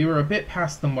 sir, but we were a bit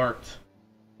past the marked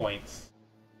points.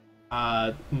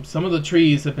 Some of the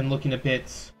trees have been looking a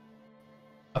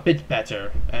bit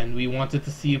better, and we wanted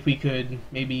to see if we could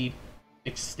maybe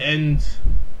extend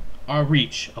our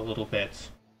reach a little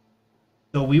bit.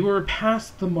 So we were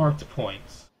past the marked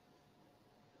points.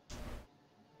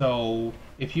 So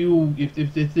if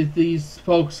these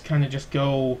folks kind of just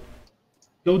go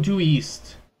due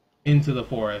east into the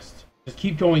forest, just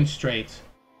keep going straight.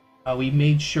 We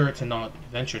made sure to not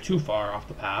venture too far off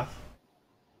the path.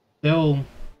 They'll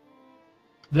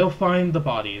find the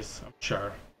bodies, I'm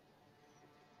sure.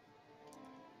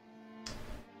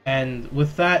 And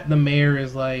with that, the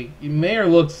mayor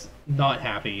looks not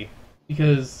happy,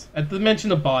 because at the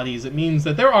mention of bodies, it means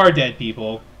that there are dead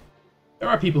people. There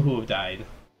are people who have died.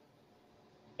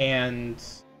 And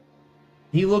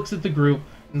he looks at the group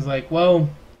and is like, well,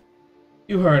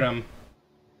 you heard him.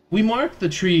 We marked the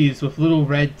trees with little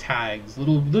red tags,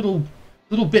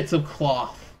 little bits of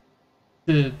cloth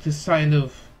to kind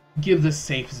of give this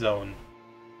safe zone.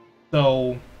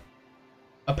 So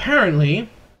apparently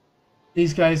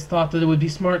these guys thought that it would be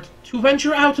smart to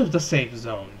venture out of the safe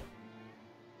zone.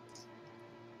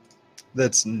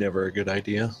 That's never a good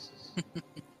idea.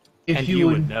 If And you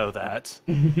would know that.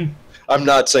 I'm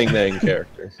not saying that in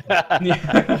character.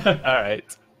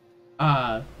 Alright.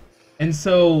 And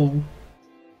so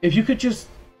if you could just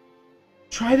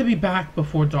try to be back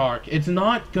before dark, it's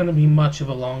not going to be much of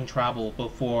a long travel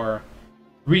before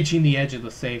reaching the edge of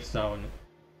the safe zone.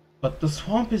 But the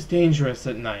swamp is dangerous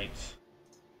at night.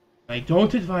 I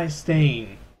don't advise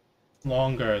staying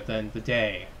longer than the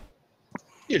day.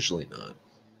 Usually not.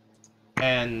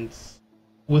 And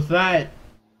with that,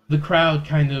 the crowd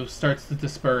kind of starts to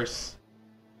disperse.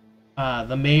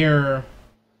 The mayor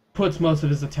puts most of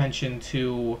his attention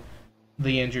to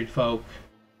the injured folk,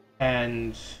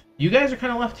 and you guys are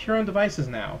kind of left to your own devices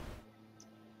now.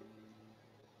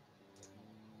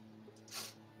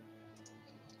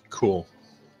 Cool.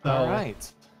 So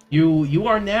Alright. you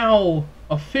are now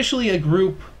officially a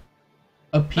group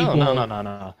of people.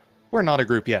 No. We're not a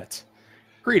group yet.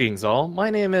 Greetings, all. My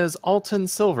name is Alton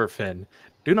Silverfin.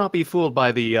 Do not be fooled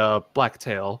by the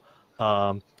blacktail.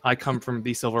 I come from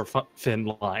the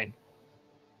Silverfin line.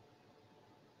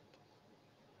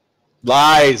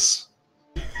 Lies!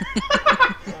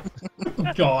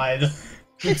 God.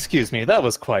 Excuse me, that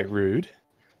was quite rude.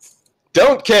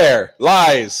 Don't care!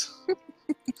 Lies!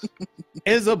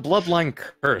 It is a bloodline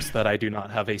curse that I do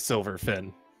not have a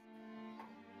Silverfin.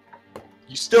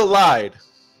 You still lied.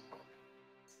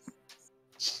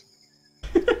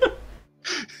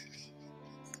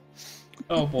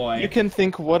 Oh boy. You can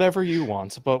think whatever you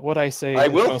want, but what I say I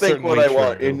is will most think what certainly I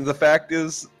want, true. and the fact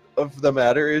is of the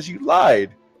matter is you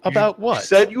lied. About You what?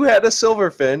 said you had a silver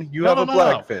fin, you have a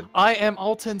black fin. I am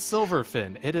Alton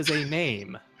Silverfin. It is a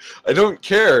name. I don't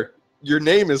care. Your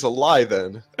name is a lie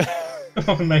then.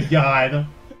 Oh my god.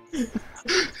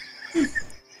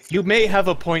 You may have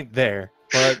a point there,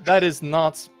 but that is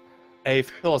not a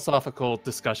philosophical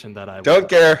discussion that I would Don't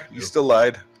care. do. You still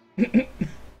lied.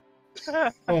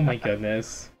 Oh my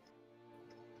goodness.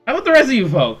 How about the rest of you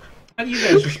folk? How do you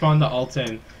guys respond to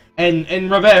Alton? And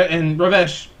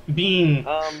Ravesh being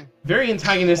very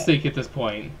antagonistic at this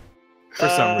point. For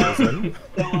some reason.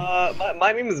 So,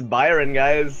 my name is Byron,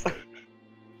 guys.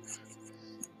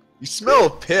 You smell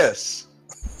of piss.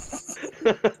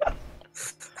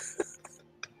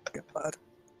 God.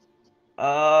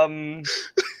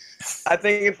 I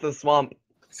think it's the swamp.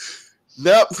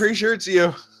 Nope, pretty sure it's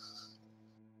you.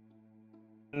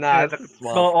 Nah, it's I the can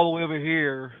smell it swamp. all the way over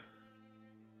here.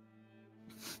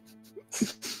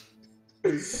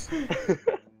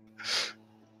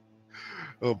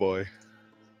 Oh boy.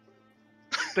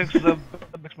 Thinks that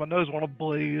makes my nose want to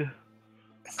bleed.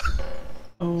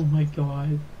 Oh my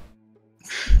god.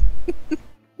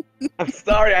 I'm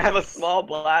sorry, I have a small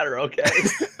bladder, okay?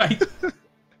 I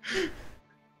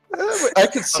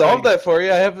could solve that for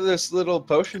you. I have this little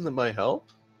potion that might help.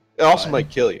 It also Fine. might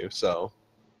kill you, so.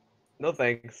 No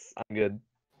thanks, I'm good.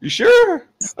 You sure?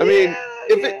 I mean, Yeah,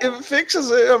 if it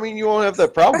fixes it, I mean, you won't have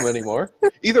that problem anymore.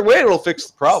 Either way, it'll fix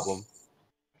the problem.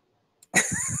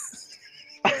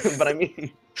 But I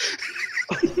mean,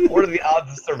 what are the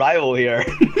odds of survival here?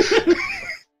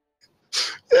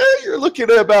 Yeah, you're looking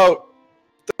at about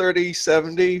 30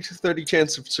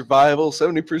 chance of survival,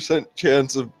 70%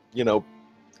 chance of,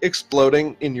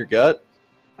 exploding in your gut.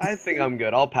 I think I'm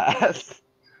good, I'll pass.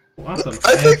 Awesome.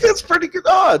 I think that's pretty good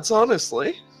odds,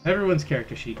 honestly. Everyone's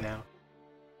character sheet now.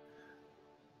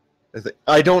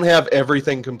 I don't have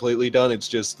everything completely done. It's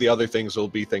just the other things will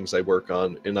be things I work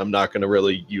on, and I'm not going to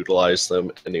really utilize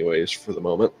them anyways for the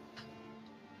moment.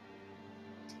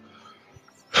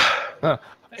 In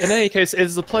any case, it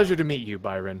is a pleasure to meet you,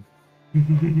 Byron.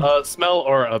 Smell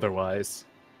or otherwise.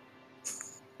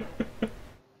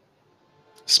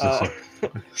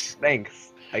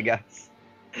 Thanks, I guess.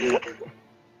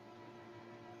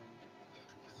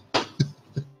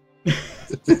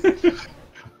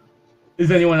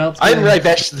 Is anyone else? I'm gonna- right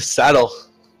back to the saddle.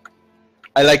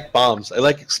 I like bombs. I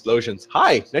like explosions.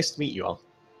 Hi, nice to meet you all.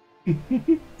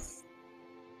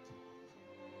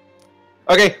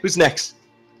 Okay, who's next?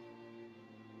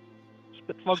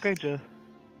 Spitfog, ain't ya?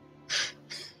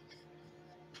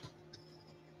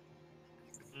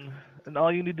 And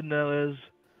all you need to know is,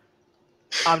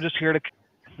 I'm just here to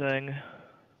thing.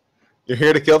 You're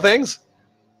here to kill things?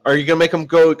 Are you gonna make them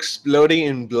go exploding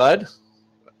in blood?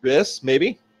 Yes,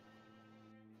 maybe.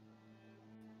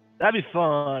 That'd be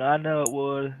fun. I know it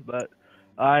would, but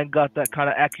I ain't got that kind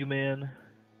of acumen.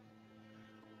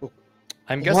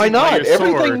 I'm guessing Why by not? your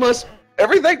sword-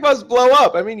 Everything must blow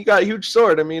up. I mean, you got a huge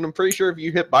sword. I mean, I'm pretty sure if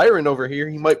you hit Byron over here,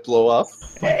 he might blow up.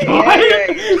 There's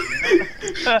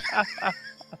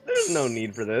no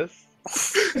need for this.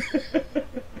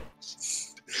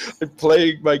 I'm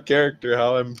playing my character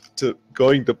how I'm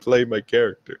going to play my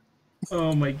character.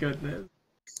 Oh my goodness.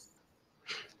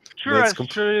 Sure, That's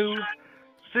that's true.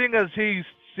 Seeing as he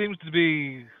seems to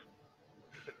be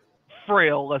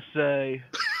frail, let's say,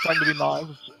 trying to be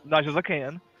nice as I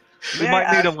can. We May I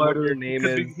might need ask him what later. your name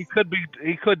is? He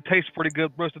could taste pretty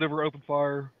good roasted over open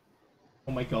fire.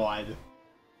 Oh my god.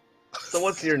 So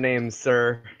what's your name,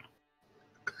 sir?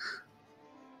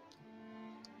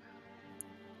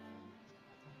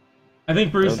 I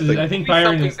think Bruce Don't is. think- I think Be Byron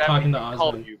something is that talking we to can call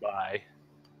Osmond. you by.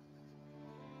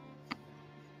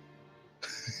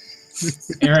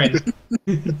 Aaron.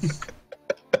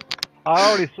 I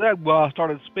already said when I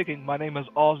started speaking, my name is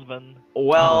Osmond.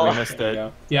 Well, we missed There you it.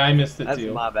 go. Yeah, I missed it that's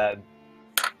too. my bad.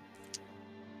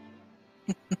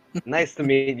 Nice to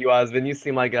meet you, Osmond. You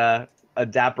seem like a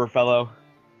dapper fellow.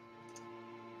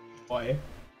 Boy.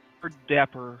 Or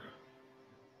dapper.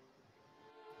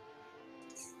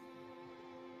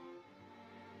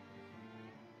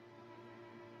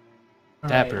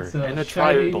 Dapper, Alright, so in a Shy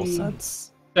tribal Baby-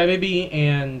 sense. Shy Baby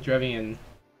and Drevian,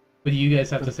 what do you guys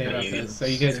have to say about this? Are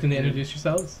you guys going to introduce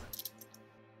yourselves?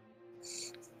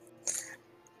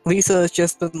 Lisa has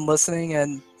just been listening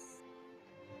and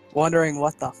wondering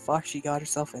what the fuck she got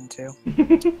herself into.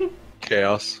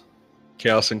 Chaos.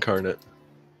 Chaos incarnate.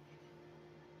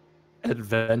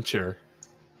 Adventure.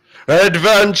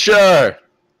 Adventure!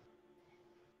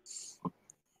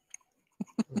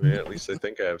 I mean, at least I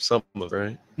think I have some of it,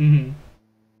 right? Mm-hmm.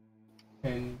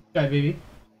 And Shy Baby?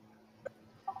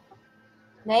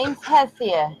 Name's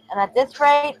Hessia, and at this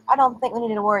rate, I don't think we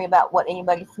need to worry about what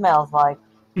anybody smells like.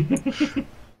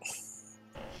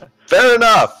 Fair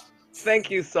enough! Thank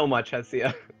you so much,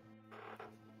 Hessia.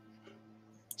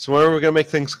 So when are we gonna make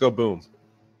things go boom?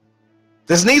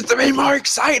 This needs to be more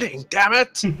exciting, damn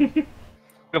it!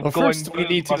 Well, first we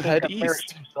need to head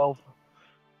east. Well,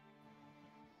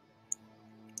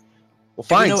 Do we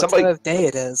fine, know what somebody. time of day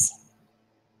it is?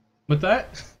 What's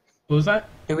that? What was that?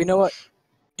 Do we know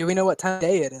what time of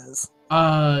day it is?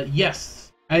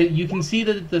 Yes. You can see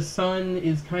that the sun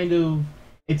is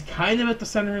it's kind of at the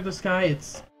center of the sky.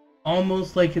 It's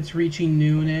almost like it's reaching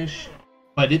noonish,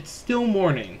 but it's still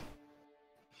morning.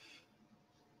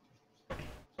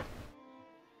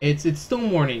 It's still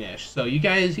morningish, so you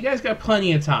guys got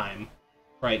plenty of time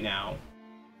right now.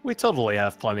 We totally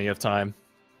have plenty of time.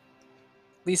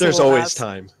 Lisa There's will always ask,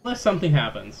 time. Unless something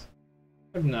happens.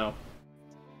 No.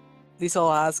 Lisa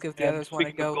will ask if the And others want to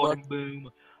speaking of go look. golden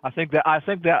boom, I think that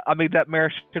I made that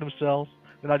mayor shit himself,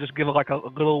 and I just give it like a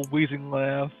little wheezing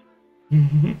laugh.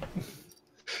 I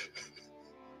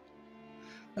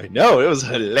know, it was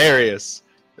hilarious.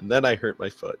 And then I hurt my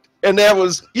foot. And that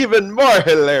was even more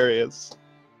hilarious.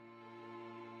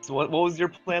 So what was your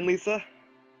plan, Lisa?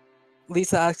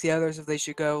 Lisa asked the others if they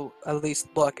should go at least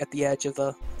look at the edge of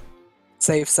the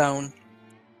safe zone.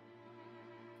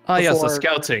 Ah, yes, a Before-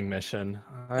 scouting mission.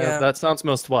 Yeah. That sounds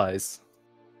most wise.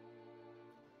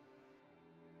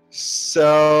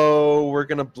 So we're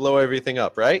gonna blow everything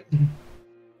up, right?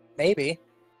 Maybe.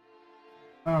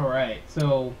 Alright,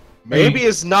 so Maybe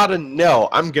it's not a no.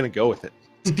 I'm gonna go with it.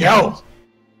 Let's go.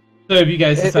 So have you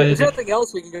guys If decided there's to... nothing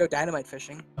else, we can go dynamite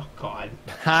fishing. Oh god.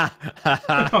 Ha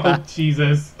Oh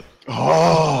Jesus.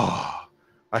 Oh,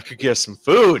 I could get some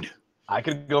food. I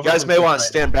could go. You guys may want to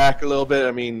stand back a little bit.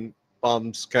 I mean,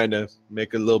 bombs kind of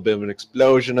make a little bit of an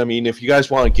explosion. I mean, if you guys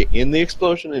want to get in the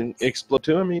explosion and explode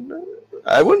too, I mean,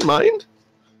 I wouldn't mind.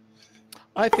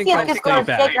 I think You I'll just stay gonna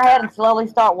back. shake your head and slowly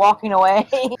start walking away.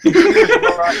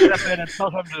 I step in and tell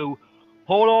him to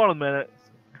hold on a minute.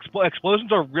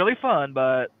 Explosions are really fun,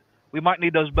 but we might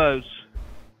need those bows.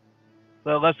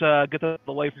 So let's get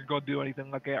the way if you're going to do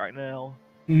anything like that right now.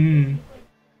 Mm.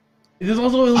 It is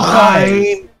also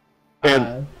ill-advised. Fine.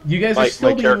 And You guys my- are still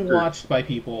my being character- watched by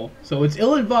people, so it's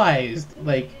ill-advised.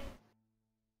 Like,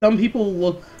 some people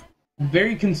look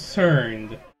very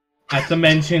concerned at the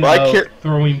mention My of char-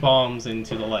 throwing bombs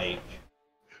into the lake.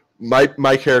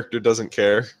 my character doesn't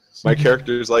care. My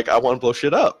character is like, I want to blow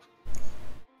shit up.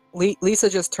 Lisa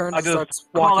just turns I and just starts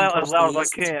call walking out towards as loud as the I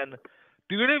east. can.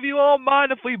 Do any of you all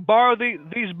mind if we borrow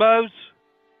these bows?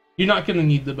 You're not gonna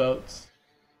need the boats.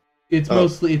 It's Oh.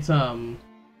 mostly,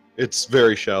 It's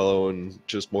very shallow and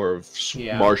just more of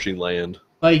Yeah. marshy land.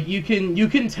 like, you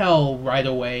can tell right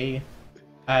away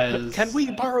as... Can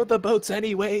we borrow the boats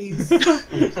anyways?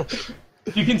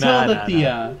 You can tell that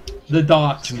the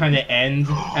docks kind of end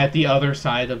at the other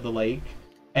side of the lake,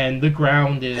 and the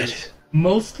ground is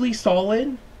mostly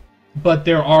solid, but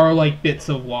there are like bits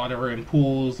of water and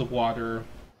pools of water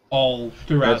all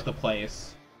throughout the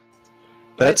place.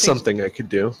 That's I think- something I could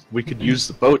do. We could use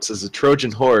the boats as a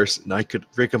Trojan horse, and I could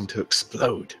rig them to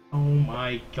explode. Oh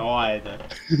my god!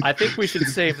 I think we should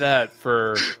save that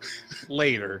for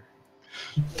later.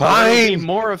 It'll be Fine,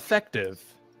 more effective.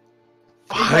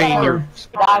 fine. You're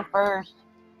Die first.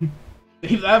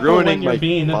 Save that for ruining when you're my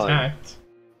being fun.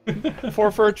 attacked.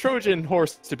 For a Trojan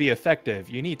horse to be effective,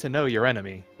 you need to know your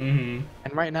enemy. Hmm.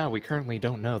 And right now, we currently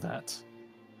don't know that.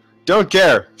 don't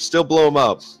care. Still blow them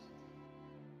up.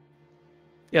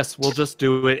 Yes, we'll just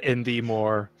do it in the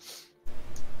more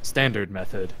standard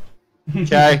method.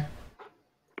 Okay.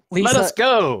 Let us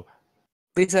go!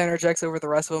 Lisa interjects over the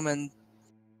rest of them and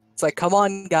it's like, "Come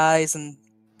on, guys!" and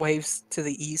waves to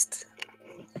the east.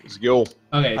 Let's go.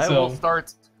 Okay, I will so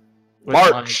start with my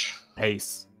March.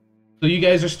 pace. you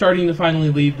guys are starting to finally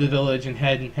leave the village and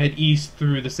head east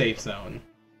through the safe zone.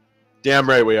 Damn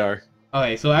right we are.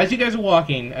 Okay, so as you guys are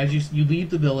walking, as you leave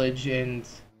the village and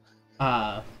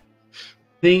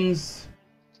things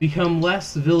become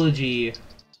less villagey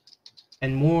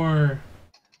and more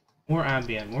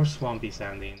ambient, more swampy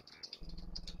sounding.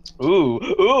 Ooh,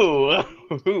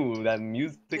 that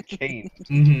music changed.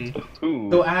 Mm-hmm. Ooh.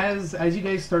 So as you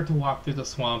guys start to walk through the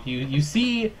swamp, you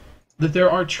see that there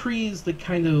are trees that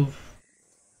kind of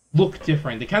look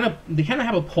different. They kind of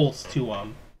have a pulse to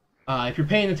them. If you're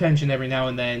paying attention, every now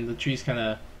and then the trees kind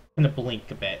of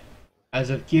blink a bit, as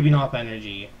if giving off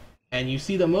energy. And you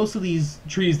see that most of these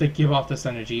trees that give off this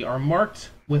energy are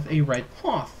marked with a red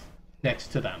cloth next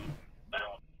to them.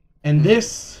 And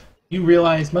this, you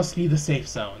realize, must be the safe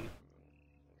zone.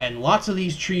 And lots of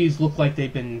these trees look like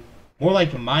they've been more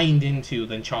like mined into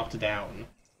than chopped down.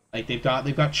 Like they've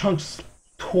got chunks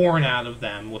torn out of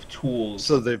them with tools.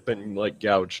 So they've been like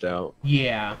gouged out.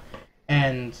 Yeah,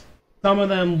 and some of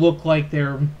them look like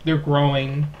they're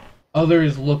growing.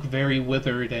 Others look very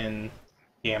withered and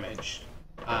damaged.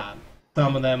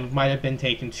 Some of them might have been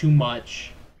taken too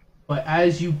much. But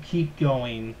as you keep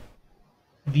going,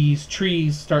 these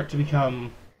trees start to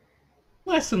become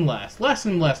less and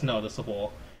less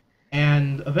noticeable.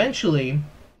 And eventually,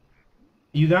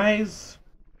 you guys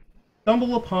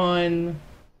stumble upon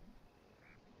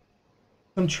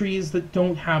some trees that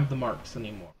don't have the marks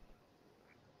anymore.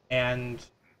 And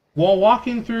while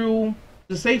walking through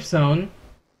the safe zone,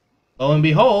 lo and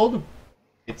behold,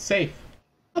 it's safe.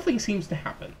 Nothing seems to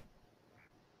happen.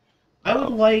 I would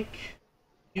like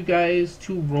you guys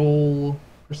to roll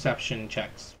perception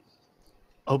checks.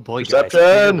 Oh boy, Perception!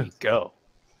 guys, here we go.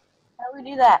 How do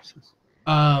we do that?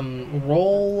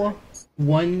 Roll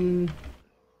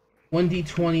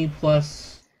 1d20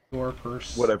 plus your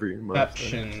Whatever your mark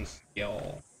perception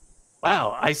skill.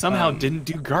 Wow, I somehow didn't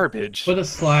do garbage. Put a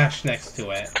slash next to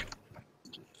it.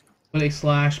 Put a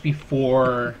slash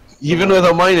before... Even with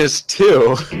a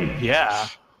 -2. Yeah.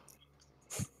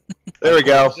 There we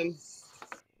go.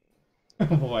 Oh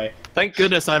boy. Thank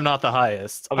goodness I'm not the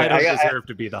highest. Okay, I don't I deserve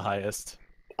to be the highest.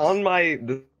 On my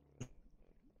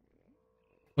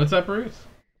What's up, Bruce?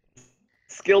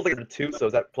 skills, I got 2, so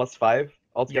is that +5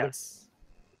 altogether? Yes.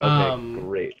 Okay,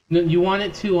 great. No, you want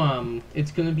it to,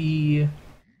 it's gonna be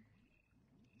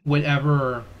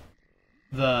whatever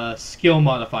the skill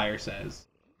modifier says.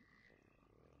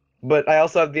 But I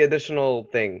also have the additional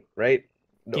thing, right?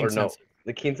 Keen Or no, senses.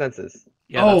 the keen senses.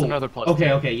 Yeah, that's another plus. Okay,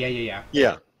 two. okay, yeah.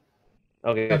 Yeah.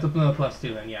 Okay. That's another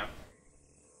 +2 then, yeah.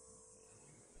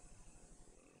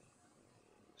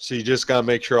 So you just gotta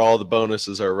make sure all the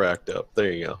bonuses are racked up.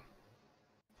 There you go.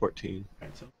 14.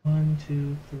 Alright, so 1,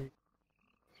 2, 3.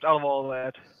 Out of all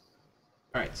that.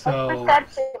 Alright, so Perception.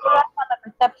 That's on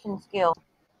the perception skill.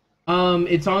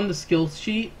 it's on the skills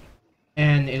sheet,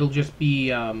 and it'll just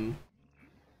be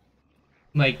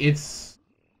like it's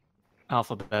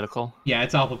Alphabetical. yeah,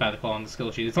 it's alphabetical on the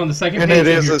skill sheet. It's on the second And page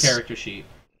it of is your a s- character sheet.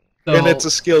 So, And it's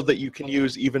a skill that you can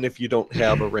use even if you don't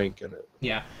have a rank in it.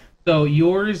 yeah. So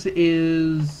yours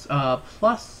is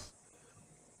 +0.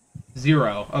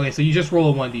 Okay, so you just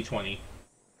roll a 1d20.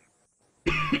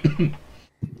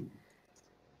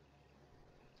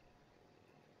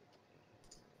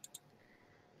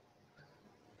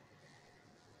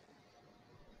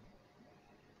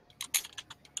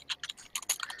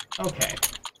 Okay.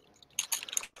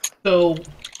 So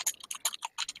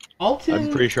Alton, I'm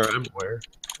pretty sure I'm aware.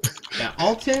 yeah,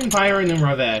 Alton, Byron, and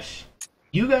Ravesh,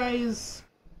 you guys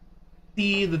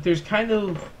see that there's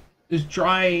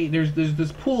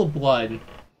this pool of blood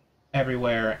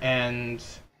everywhere, and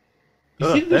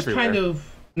you see that there's everywhere. kind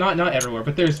of not everywhere,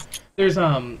 but there's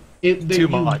Too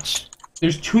much.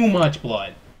 There's too much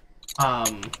blood.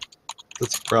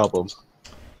 That's a problem.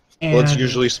 And Well, it's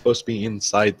usually supposed to be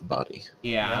inside the body.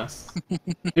 yeah. Yes.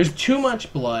 There's too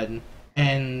much blood,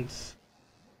 and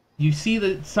you see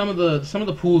that some of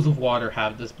the pools of water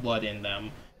have this blood in them,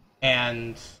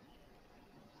 and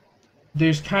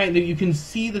there's you can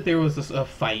see that there was a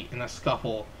fight and a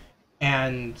scuffle,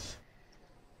 and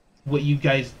what you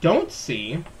guys don't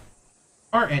see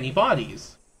are any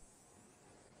bodies.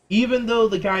 Even though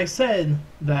the guy said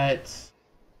that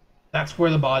that's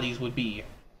where the bodies would be.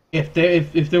 If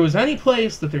there was any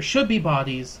place that there should be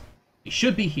bodies, they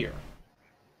should be here.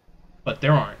 But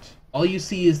there aren't. All you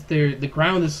see is the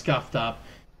ground is scuffed up.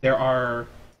 There are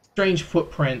strange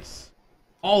footprints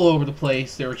all over the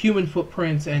place. There are human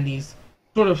footprints and these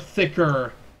sort of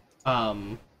thicker,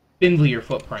 spindlier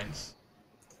footprints.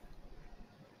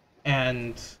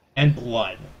 And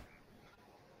blood.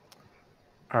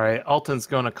 Alright, Alton's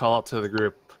going to call out to the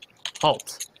group.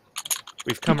 Halt.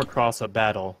 We've come across a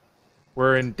battle.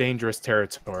 We're in dangerous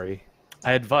territory.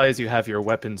 I advise you have your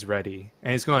weapons ready.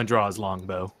 And he's going to draw his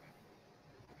longbow.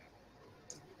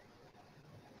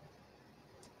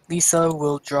 Lisa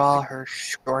will draw her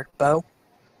short bow.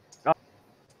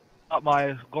 Out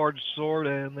my guard sword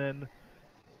and then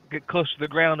get close to the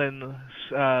ground and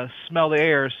smell the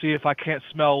air, see if I can't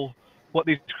smell what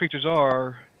these creatures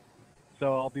are.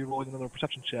 So I'll be rolling another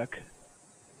perception check.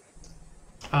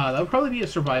 That would probably be a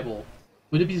survival.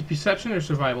 Would it be perception or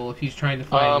survival if he's trying to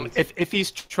find... If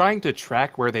he's trying to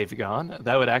track where they've gone,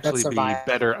 that would actually be survival.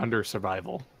 better under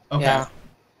survival. Okay. Yeah.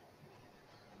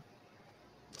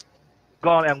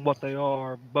 Gone and what they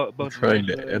are, both. I'm trying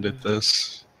to edit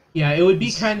this. Yeah, it would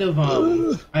be kind of,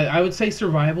 I would say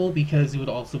survival because it would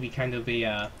also be kind of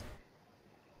a,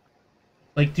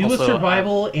 like, do Also, a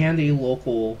survival and a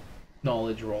local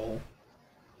knowledge roll.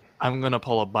 I'm going to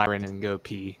pull a Byron and go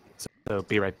pee. So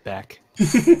be right back.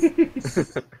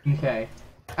 Okay.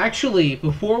 Actually,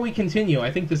 before we continue, I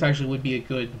think this actually would be a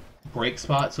good break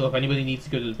spot, so if anybody needs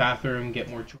to go to the bathroom, get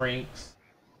more drinks,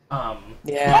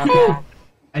 Yeah.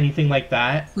 anything like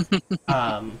that.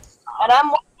 And I'm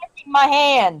washing my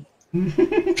hands.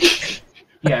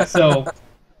 Yeah, so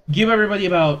give everybody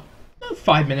about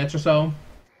 5 minutes or so,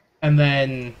 and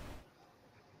then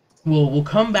we'll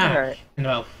come back Alright. in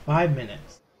about 5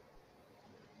 minutes.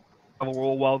 I will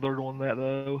roll while they're doing that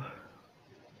though.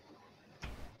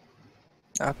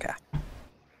 Okay.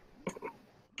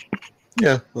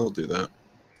 Yeah, we'll do that.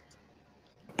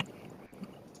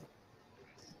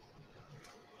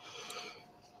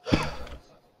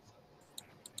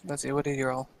 Let's see, what did you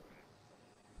roll?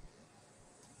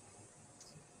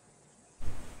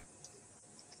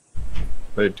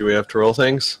 Wait, do we have to roll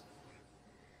things?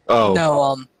 Oh,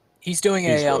 No, he's doing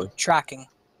He's a doing- tracking.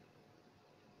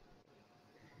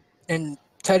 And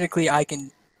technically I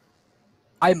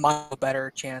might have a better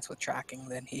chance with tracking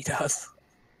than he does.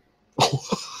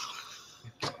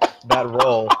 That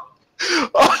roll.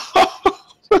 oh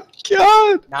my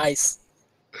god! Nice.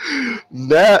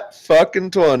 Nat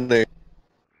fucking 20.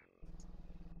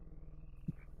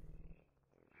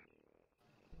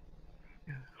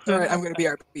 Alright, I'm gonna be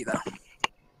RP though.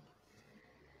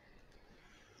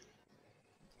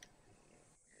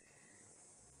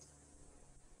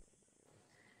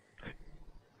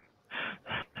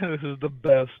 This is the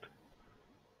best.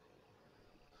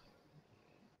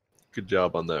 Good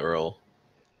job on that roll.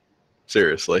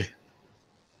 Seriously.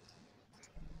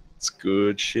 It's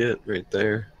good shit right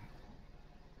there.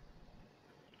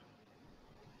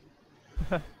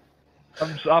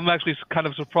 I'm actually kind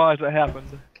of surprised that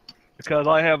happened because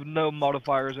I have no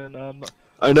modifiers in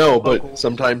I know, but Buckle.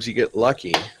 sometimes you get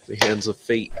lucky. The hands of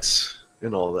fate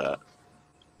and all that.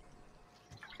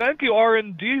 Thank you,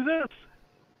 RNG.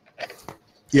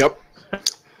 Yep.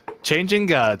 Changing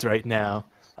gods right now.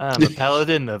 I'm a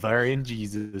paladin of Aryan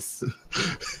Jesus.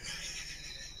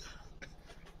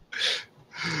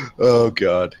 Oh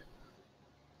god.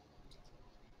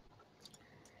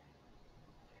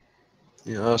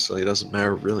 Yeah, honestly, it doesn't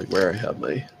matter really where I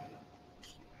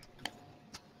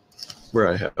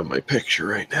have my picture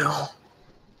right now.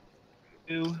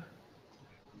 You.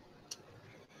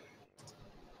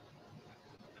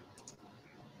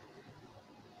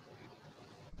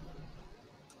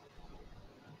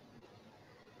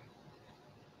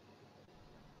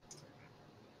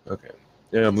 Okay.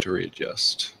 Yeah, I'm going to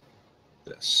readjust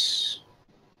this.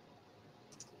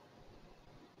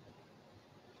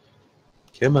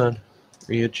 Come on.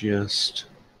 Readjust.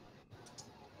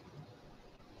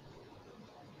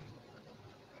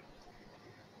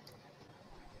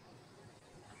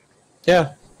 Yeah,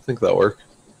 I think that'll work.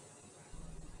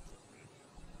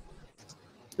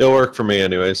 It'll work for me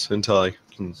anyways, until I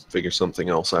can figure something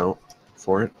else out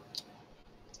for it.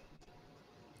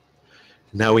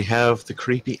 Now we have the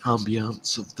creepy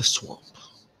ambiance of the swamp.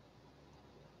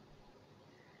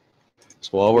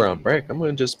 So while we're on break, I'm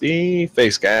going to just be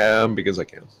face cam because I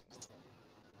can.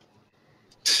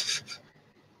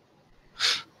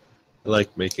 I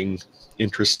like making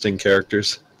interesting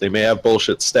characters. They may have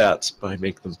bullshit stats, but I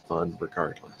make them fun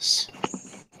regardless.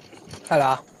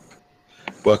 Ta-da.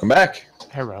 Welcome back.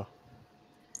 Hero.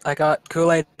 I got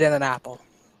Kool-Aid and an apple.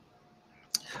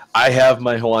 I have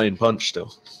my Hawaiian Punch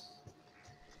still.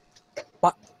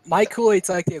 My Kool-Aid's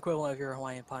like the equivalent of your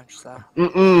Hawaiian Punch, so.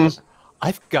 Mm-mm.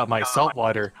 I've got my salt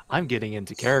water. I'm getting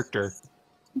into character.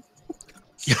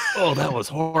 Oh, that was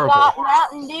horrible. Got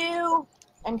Mountain Dew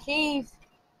and cheese.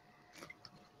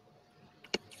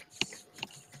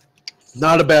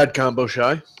 Not a bad combo,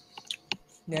 Shy.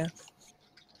 Yeah.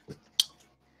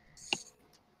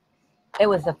 It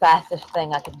was the fastest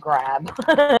thing I could grab.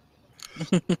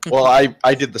 Well,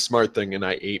 I did the smart thing and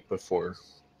I ate before,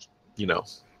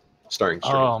 starting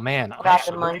stream. Oh man, I Got the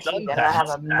should have munchies done and I have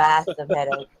that. a massive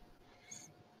headache.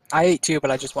 I ate two,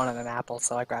 but I just wanted an apple,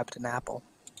 so I grabbed an apple.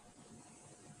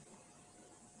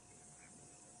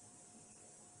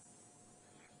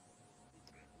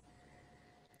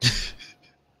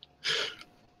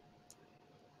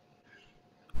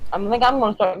 I think I'm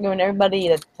going to start giving everybody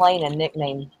that's playing a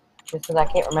nickname. Just because I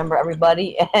can't remember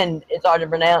everybody and it's hard to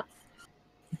pronounce.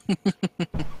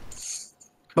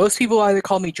 Most people either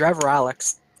call me Drev or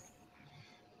Alex.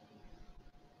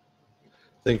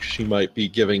 I think she might be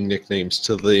giving nicknames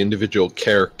to the individual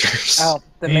characters. Oh,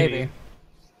 then maybe.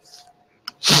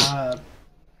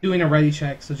 Doing a ready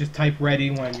check, so just type ready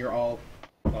when you're all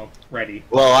ready.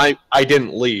 Well, I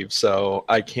didn't leave, so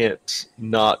I can't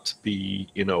not be,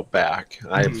 back.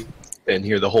 I've been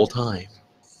here the whole time.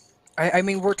 I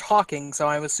mean, we're talking, so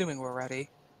I'm assuming we're ready.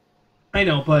 I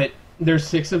know, but there's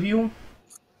 6 of you.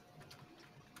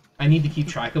 I need to keep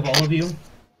track of all of you.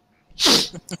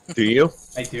 Do you?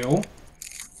 I do.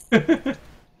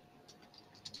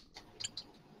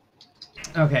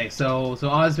 Okay, so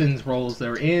Osmond's rolls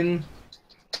they're in.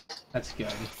 That's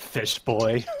good. Fish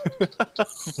boy.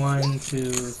 1,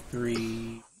 2,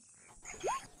 3.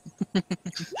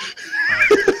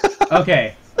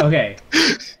 Okay. Stop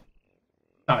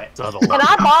it. Subtle. Can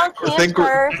I bonk I him think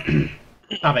we're- first?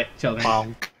 Stop it,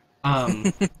 children.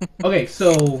 Bonk. Okay,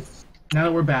 so now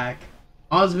that we're back,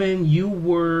 Osmond, you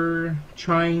were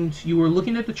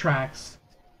looking at the tracks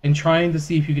and trying to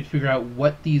see if you could figure out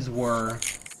what these were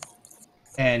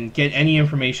and get any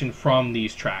information from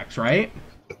these tracks, right?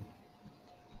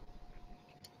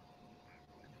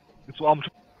 So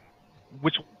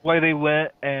which way they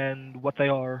went and what they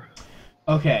are.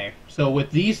 Okay, so with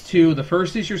these two, the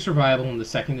first is your survival and the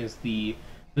second is the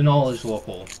knowledge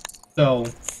local. So,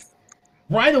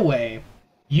 right away,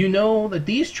 you know that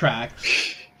these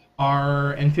tracks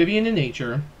are amphibian in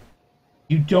nature.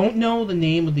 You don't know the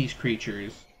name of these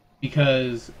creatures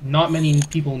because not many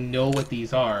people know what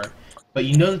these are, but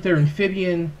you know that they're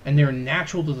amphibian and they're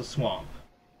natural to the swamp.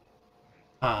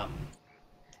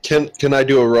 Can I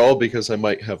do a roll because I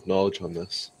might have knowledge on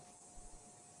this?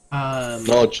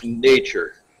 Knowledge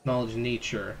nature. Knowledge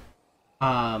nature.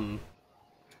 I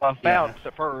found Yeah.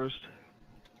 at first,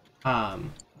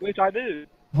 which I do.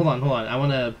 Hold on.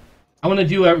 I wanna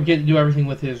do everything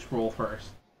with his roll first.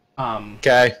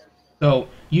 Okay. So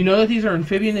you know that these are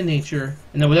amphibian in nature,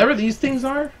 and that whatever these things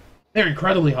are, they're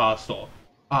incredibly hostile.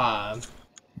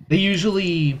 They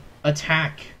usually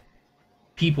attack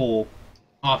people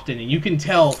often, and you can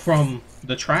tell from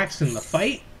the tracks in the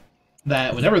fight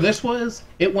that whatever this was,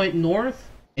 it went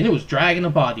north, and it was dragging a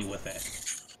body with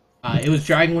it. It was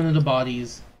dragging one of the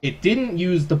bodies. It didn't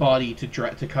use the body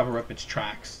to cover up its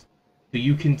tracks, so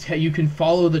you can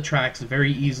follow the tracks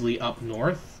very easily up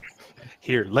north.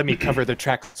 Here, let me cover the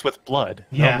tracks with blood.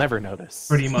 Yeah. They'll never notice.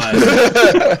 Pretty much.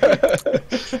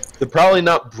 They're probably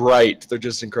not bright. They're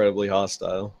just incredibly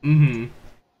hostile. Mm-hmm.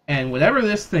 And whatever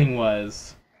this thing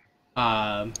was,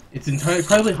 it's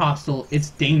incredibly hostile. It's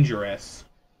dangerous,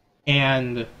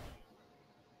 and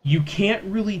you can't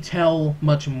really tell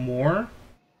much more.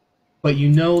 But you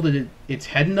know that it's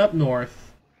heading up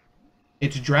north.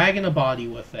 It's dragging a body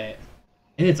with it,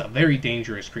 and it's a very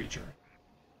dangerous creature.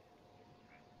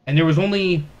 And there was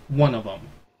only one of them.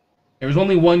 There was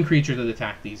only one creature that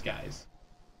attacked these guys.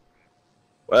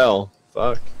 Well,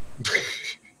 fuck.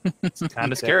 It's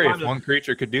kind of scary if one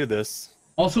creature could do this.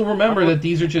 Also, remember that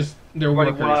these are just they're Right,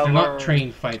 workers. well, They're not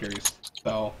trained fighters.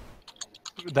 So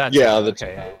That's Yeah, that's-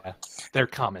 okay. Yeah. They're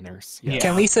commoners. Yeah.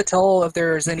 Can Lisa tell if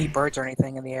there's any birds or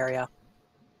anything in the area?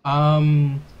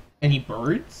 any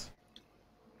birds?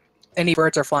 Any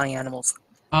birds or flying animals?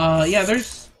 Yeah,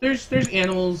 there's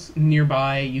animals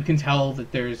nearby. You can tell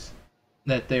that there hasn't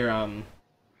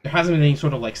been any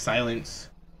sort of like silence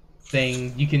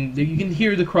thing. You can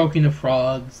hear the croaking of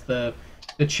frogs, the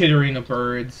chittering of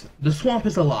birds. The swamp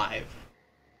is alive.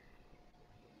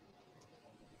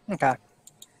 Okay.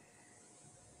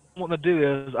 What I want to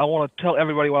do is I want to tell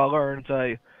everybody what I learned.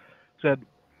 Said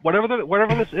whatever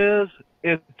this is,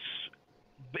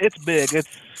 it's big.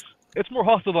 It's more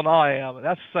hostile than I am. And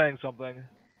that's saying something.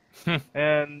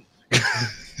 And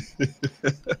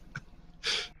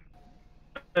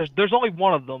there's only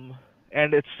one of them,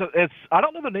 and it's I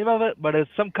don't know the name of it, but it's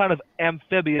some kind of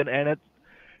amphibian, and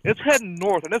it's heading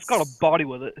north, and it's got a body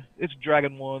with it. It's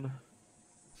dragging one.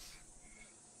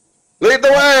 Lead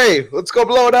the way! Let's go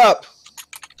blow it up!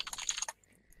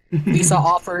 Lisa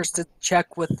offers to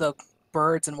check with the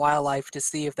birds and wildlife to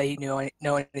see if they know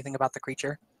anything about the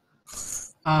creature.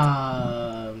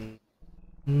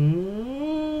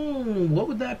 What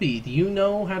would that be? Do you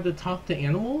know how to talk to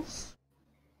animals?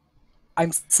 I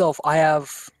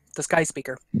have the Sky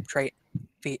Speaker trait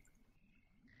feat.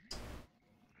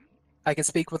 I can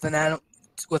speak with an animal.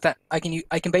 With that, I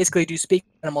can basically do speak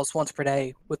animals once per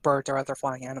day with birds or other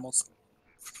flying animals.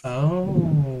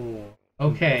 Oh,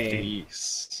 okay.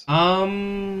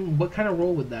 Jeez. What kind of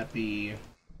role would that be?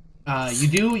 You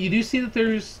do see that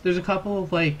there's a couple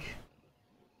of like,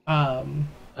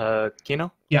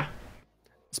 Kino? Yeah.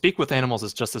 Speak with animals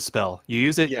is just a spell. You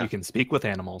use it, Yeah. you can speak with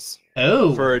animals.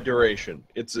 Oh, For a duration.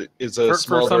 It's a For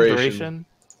small some duration.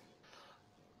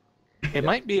 it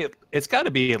might be. It's got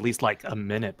to be at least like a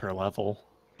minute per level.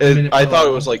 minute I per thought it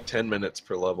level. was like 10 minutes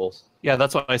per level. Yeah,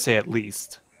 that's why I say at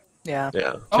least. Yeah,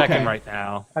 Yeah. Checking Okay. right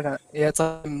now. I don't. Yeah, it's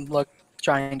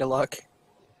trying to look.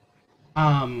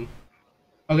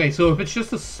 Okay, so if it's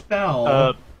just a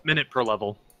spell, Minute per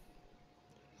level.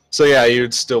 So yeah,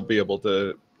 you'd still be able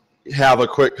to have a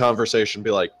quick conversation,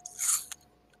 be like,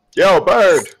 "Yo,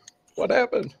 bird, what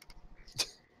happened?"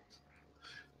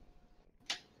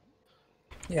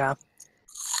 Yeah.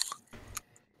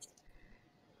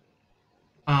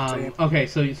 Okay,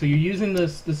 so you're using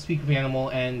this speak of animal,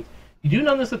 and you do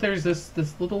notice that there's this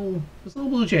little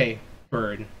blue jay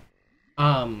bird.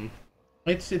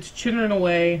 It's chittering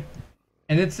away,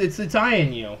 and it's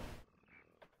eyeing you.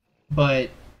 But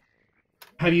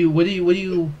what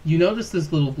do you notice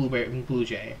this little blue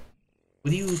jay?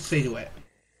 What do you say to it?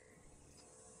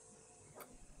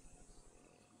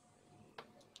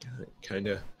 Kind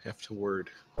of have to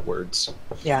words.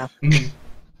 Yeah. Mhm.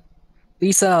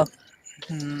 Lisa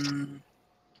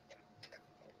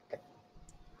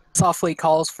softly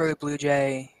calls for the blue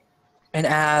jay and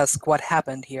asks what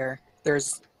happened here.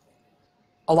 There's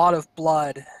a lot of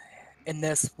blood in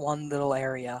this one little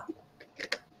area.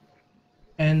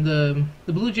 And the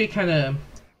blue jay kind of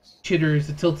chitters,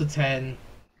 it tilts its head.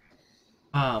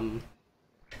 And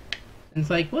it's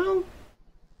like, well,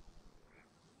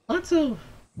 lots of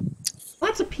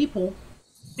people,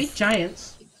 big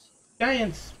giants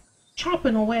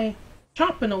chopping away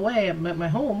at my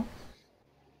home,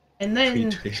 and then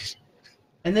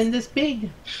this big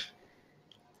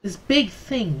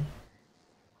thing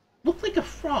looked like a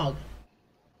frog,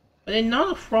 but it's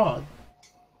not a frog.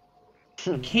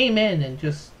 It came in and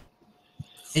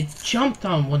it jumped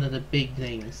on one of the big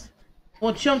things.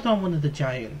 Well, it jumped on one of the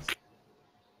giants,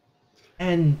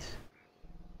 and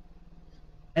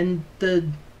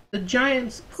the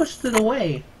giants pushed it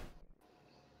away,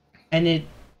 and it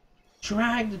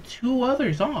dragged 2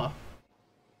 others off.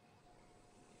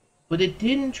 But it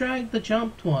didn't drag the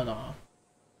jumped one off.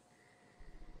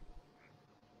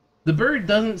 The bird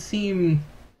doesn't seem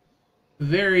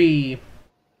very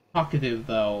talkative,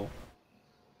 though.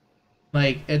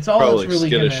 Like, it's all Probably it's really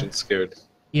skittish gonna... and scared.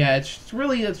 Yeah, it's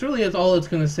really all it's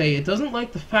gonna say. It doesn't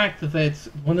like the fact that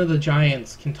one of the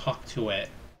giants can talk to it.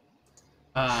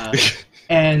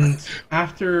 And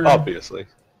after Obviously.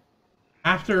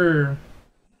 After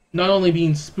not only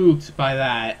being spooked by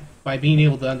that, by being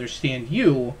able to understand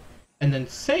you, and then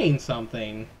saying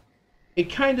something,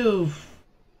 it kind of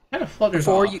flutters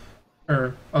Before off. you-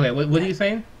 Or okay, what are you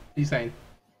saying? What are you saying?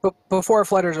 But before it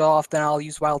flutters off, then I'll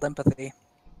use wild empathy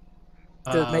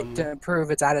to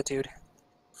improve its attitude.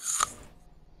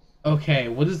 Okay,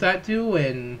 what does that do,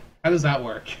 and how does that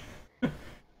work?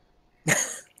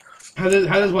 how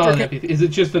does wild empathy? Is it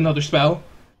just another spell?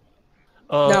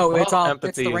 No, it's well, it's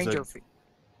empathy the is ranger.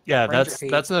 Yeah, Ranger that's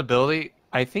feat. that's an ability.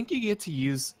 I think you get to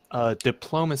use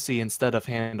diplomacy instead of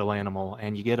handle animal,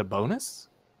 and you get a bonus.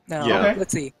 No, Yeah. Okay.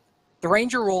 let's see. The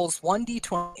ranger rolls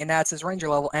 1d20 and adds his ranger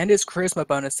level and his charisma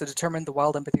bonus to determine the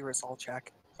wild empathy result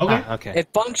check. Okay. Okay. It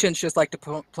functions just like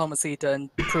diplomacy to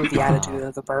improve the attitude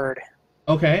of the bird.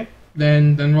 Okay.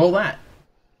 Then roll that.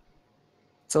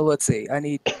 So let's see. I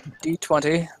need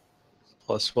d20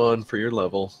 +1 for your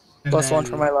level. And plus 1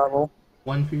 for then my level.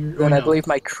 1 for your. Then oh, I no. believe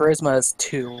my charisma is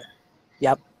 2.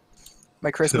 Yep. My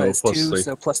charisma So, is plus 2, three.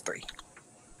 so plus 3.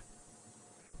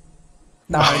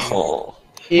 9. Oh,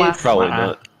 It- probably Wow.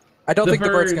 not. I don't The think the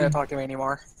bird's bird- going to talk to me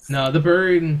anymore. No, the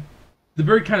bird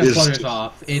kind of Is- flutters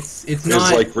off. It's It's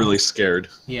not like really scared.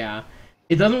 Yeah,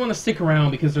 it doesn't want to stick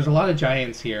around because there's a lot of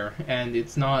giants here, and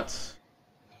it's not.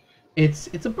 It's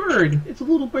a bird. It's a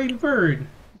little baby bird.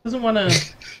 It doesn't want to.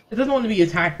 It doesn't want to be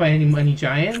attacked by any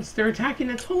giants. They're attacking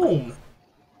its home.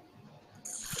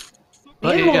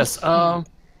 But Animals- yes,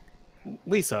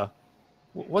 Lisa,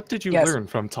 what did you Yes. learn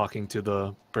from talking to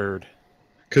the bird?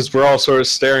 Because we're all sort of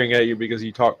staring at you because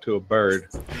you talked to a bird.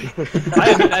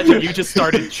 I imagine you just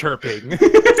started chirping.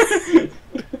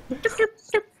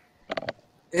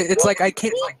 It's like I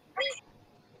can't.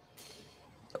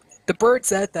 The bird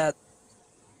said that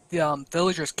the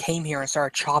villagers came here and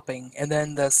started chopping, and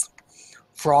then this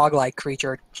frog-like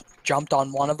creature jumped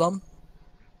on one of them.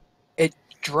 It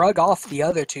drug off the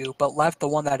other 2, but left the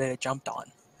one that it had jumped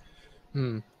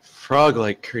on.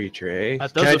 Frog-like creature, eh?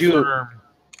 That Can does I do? affirm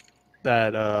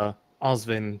that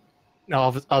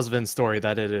Osvin's story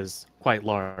that it is quite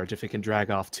large if it can drag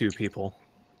off 2 people.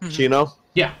 Kino?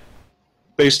 Yeah.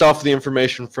 Based off the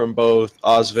information from both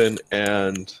Osvin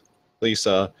and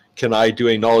Lisa, can I do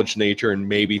a knowledge nature and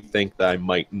maybe think that I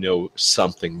might know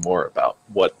something more about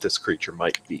what this creature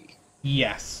might be?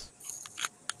 Yes.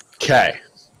 Okay.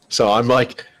 So I'm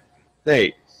like,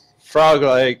 hey,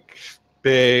 frog-like,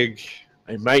 big.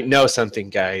 I might know something,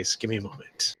 guys. Give me a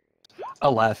moment.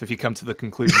 I'll laugh if you come to the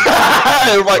conclusion.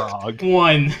 I'm like, Frog.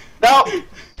 1. no.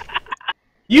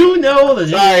 You know that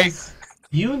Sorry. it is.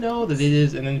 You know that it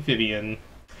is an amphibian,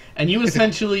 and you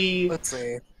essentially Let's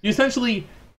see.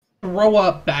 throw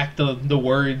up back the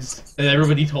words that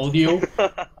everybody told you,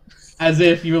 as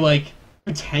if you're like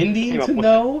pretending Came up to with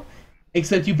know,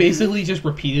 except you basically just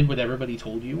repeated what everybody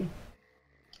told you.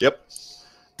 Yep.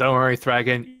 Don't worry,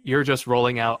 Thragon. You're just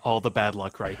rolling out all the bad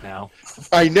luck right now.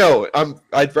 I know.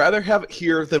 I'd rather have it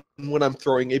here than when I'm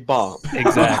throwing a bomb.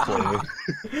 Exactly.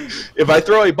 If I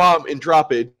throw a bomb and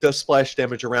drop it, it does splash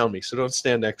damage around me, so don't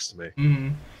stand next to me.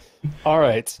 Mhm. All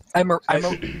right. I'm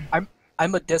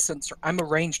a distance. I'm a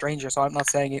ranged ranger, so I'm not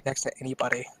staying next to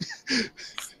anybody.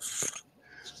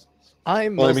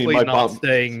 I'm Well, I mean, mostly my not bomb-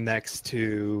 staying next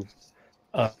to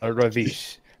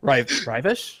Ravish.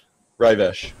 Rivesh?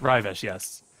 Ryvesh. Rivesh,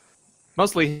 yes.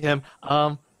 Mostly him.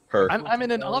 Her. I'm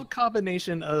in an odd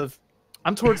combination of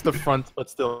I'm towards the front but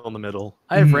still in the middle.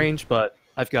 I have range but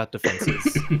I've got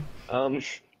defenses.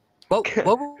 What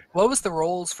was the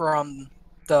rolls for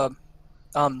the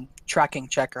tracking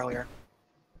check earlier?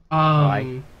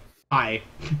 Hi.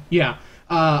 Yeah.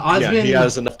 Osmond, Yeah, he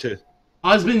has enough to.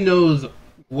 Osmond knows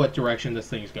what direction this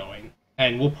thing's going,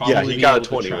 and we'll probably Yeah, he be got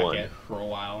able to track 21. it for a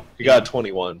while. He got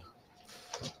 21.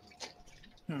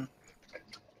 Hmm.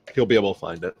 He'll be able to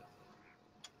find it.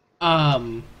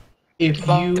 If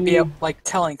Well, to be you, like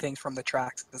telling things from the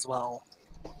tracks as well.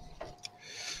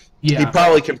 He yeah,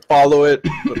 probably can follow it,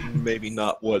 but maybe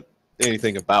not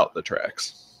anything about the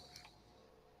tracks.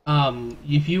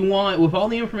 if you want, with all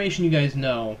the information you guys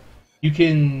know, you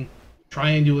can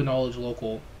try and do a knowledge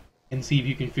local and see if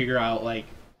you can figure out like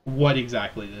what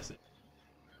exactly this is.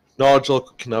 Knowledge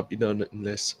local cannot be done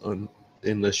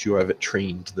unless you have it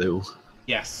trained, though.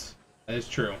 Yes, that is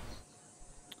true.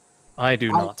 I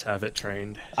do not have it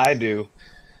trained. I do.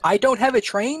 I don't have it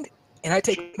trained, and I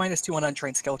take -2 on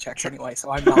untrained skill checks anyway,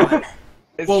 so I'm not.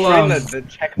 Is Well, train the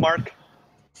check mark?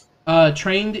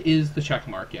 Trained is the check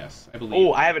mark. Yes, I believe.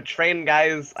 Oh, I have it trained,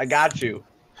 guys. I got you.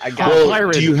 I got Well, you.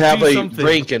 Byron, do you have do a something.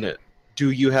 rank in it? Do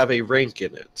you have a rank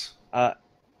in it?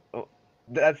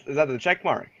 Is that the check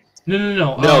mark?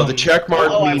 No. No, the check mark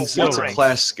I have means one it's a rank.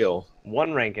 class skill.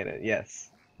 One rank in it, yes.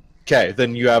 Okay,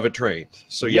 then you have it trained.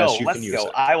 So yes, you let's can use go.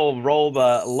 it. I will roll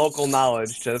the local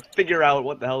knowledge to figure out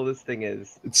what the hell this thing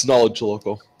is. It's knowledge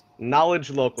local. Knowledge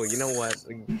local. You know what?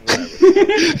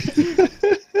 Whatever.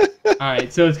 All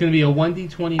right, so it's going to be a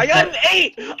 1d20. I got an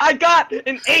 8! I got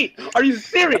an 8! Are you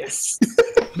serious?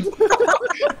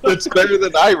 That's better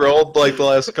than I rolled like the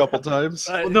last couple times.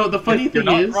 Well, no, the funny You're thing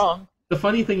not is, wrong. the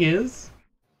funny thing is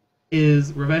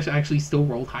Ravesh actually still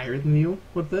rolled higher than you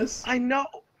with this. I know.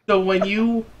 So when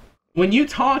you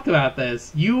talked about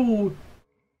this, you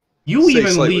Say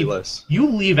even slightly less.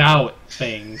 leave out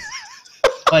things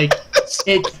like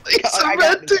it. I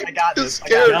got this, I got His this, I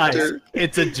got character. Guys,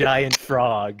 it's a giant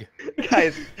frog.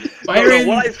 Guys, Byron-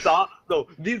 what I saw,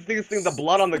 these things, the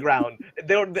blood on the ground.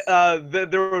 There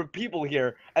were people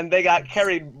here, and they got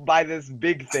carried by this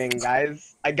big thing,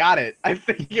 guys. I got it. I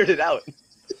figured it out.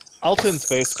 Alton's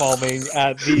face palming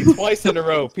at the twice in a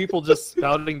row, people just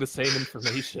spouting the same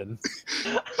information.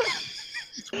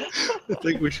 I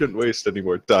think we shouldn't waste any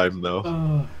more time, though.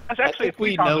 That's actually think we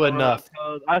 3 times know in a row, enough.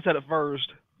 because I said it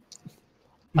first.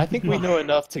 I think we know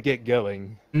enough to get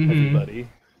going, Mhm. everybody.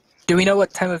 Do we know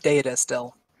what time of day it is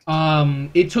still?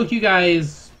 It took you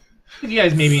guys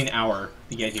maybe an hour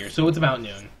to get here, so it's about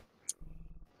noon.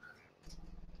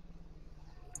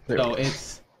 There So we go.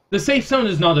 it's the safe zone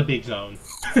is not a big zone.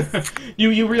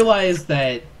 you realize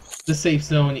that the safe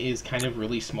zone is kind of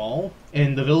really small,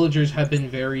 and the villagers have been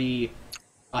very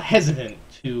hesitant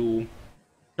to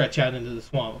stretch out into the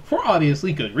swamp for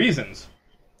obviously good reasons.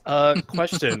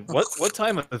 Question: What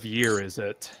time of year is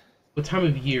it? What time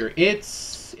of year?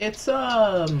 It's It's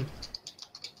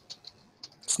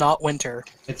not winter.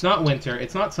 It's not winter.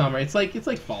 It's not summer. It's like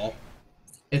fall.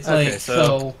 It's Okay, like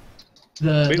so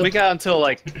the We got until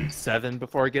like 7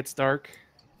 before it gets dark.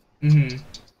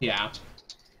 yeah.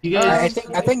 You I guys.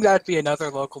 think that'd be another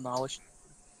local knowledge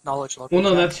local. Well, no,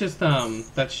 check.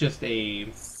 that's just a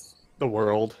The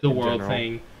world. the in world general.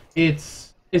 thing.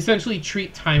 It's essentially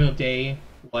treat time of day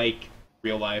like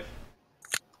real life.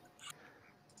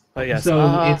 But yes,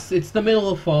 So it's the middle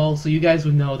of fall, so you guys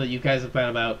would know that you guys have been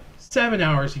about 7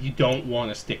 hours if you don't want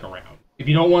to stick around. If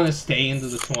you don't want to stay into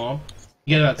the swamp,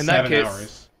 you get about In that 7 case-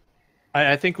 hours.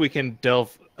 I think we can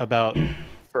delve about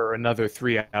for another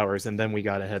 3 hours, and then we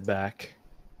gotta head back.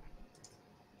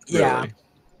 Yeah.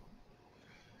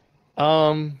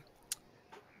 Really.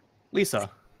 Lisa,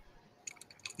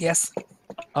 Yes.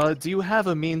 do you have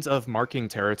a means of marking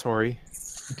territory?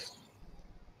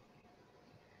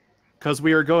 Because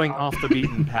we are going off the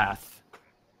beaten path.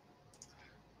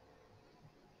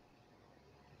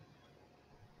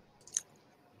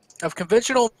 Of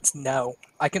conventional, no.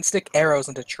 I can stick arrows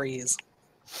into trees.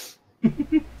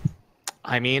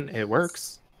 I mean, it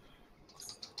works.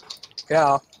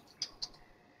 Yeah.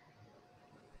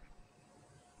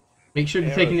 Make sure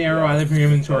to take an arrow out of your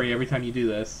inventory every time you do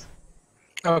this.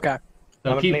 Okay. How So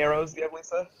many keep. arrows do you have,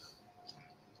 Lisa?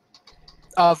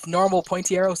 Of normal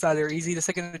pointy arrows that are easy to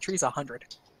stick in the trees, 100.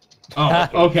 Oh,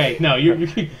 okay. No,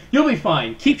 you'll be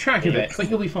fine. Keep track of it, but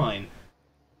you'll be fine.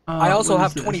 I also what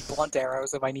have is 20 this? blunt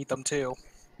arrows if I need them too.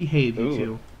 Behave, you Ooh.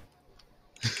 two.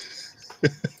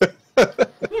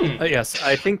 Yes,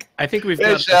 I think we've Hey,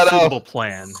 got a Shadow. suitable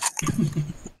plan.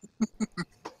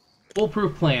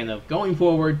 Foolproof plan of going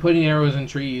forward, putting arrows in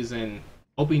trees, and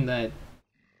hoping that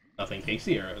nothing takes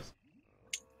the arrows.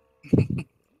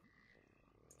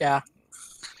 Yeah.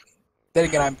 Then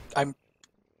again,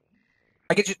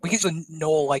 we could just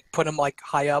know, like, put them like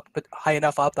high up, but high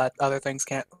enough up that other things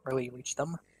can't really reach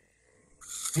them,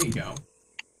 There you go.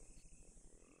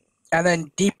 and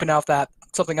then deep enough that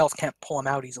something else can't pull them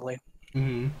out easily.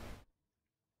 Mm-hmm.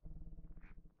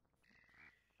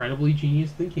 Incredibly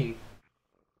genius thinking.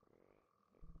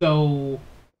 So,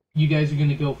 you guys are going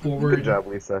to go forward. Good job,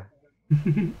 Lisa.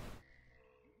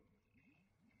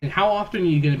 And how often are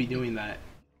you going to be doing that?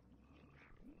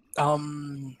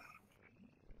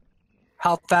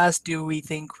 How fast do we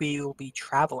think we will be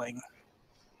traveling?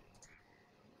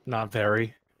 Not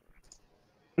very.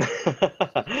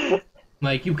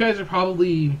 Like, you guys are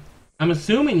probably... I'm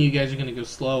assuming you guys are going to go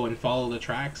slow and follow the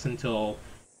tracks until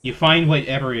you find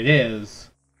whatever it is,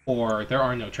 or there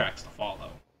are no tracks to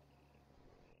follow.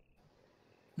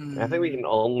 I think we can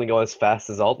only go as fast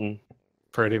as Alton.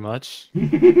 Pretty much.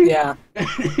 Yeah.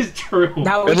 That is true.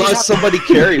 Now we Unless just somebody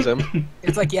carries him.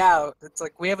 it's like it's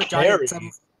like we have a Carry.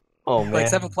 giant Oh man. like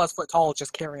 7+ foot tall.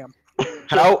 Just carry him.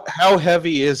 How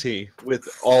heavy is he with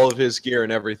all of his gear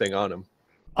and everything on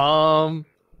him?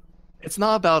 It's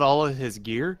not about all of his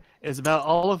gear. It's about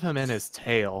all of him and his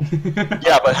tail.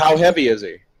 Yeah, but how heavy is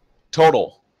he?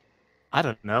 Total. I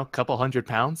don't know, couple 100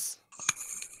 pounds.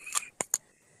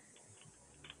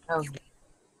 Oh,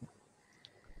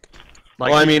 Like,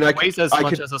 Well, I he mean, I weighs could- as I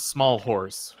much could- as a small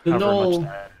horse. The However knoll- much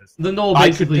that is. The knoll I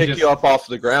could basically pick just... you up off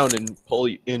the ground and pull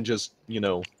you and just,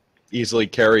 easily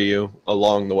carry you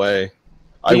along the way.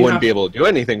 I Do you wouldn't have- be able to do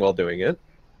anything while doing it.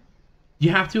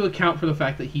 You have to account for the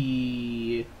fact that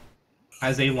he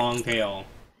has a long tail.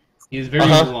 He is very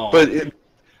Uh-huh, long. but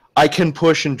I can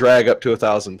push and drag up to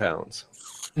 1,000 pounds.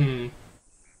 Mhm.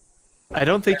 I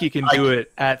don't think you can I do can-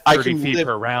 it at I 30 can feet live-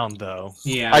 per round, though.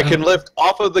 Yeah. I can lift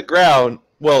off of the ground.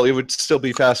 Well, it would still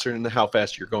be faster than how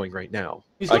fast you're going right now.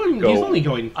 He's, I going, could go- he's only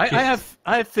going... I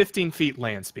have 15 feet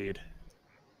land speed.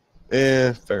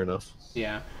 Fair enough.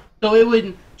 Yeah. So it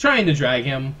would... Trying to drag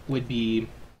him would be...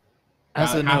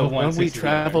 As a half of note, when we 160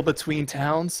 travel together. between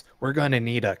towns, we're gonna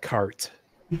need a cart.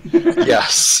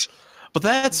 Yes. But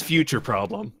that's future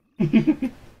problem.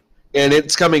 And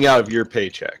it's coming out of your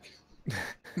paycheck.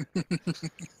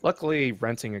 Luckily,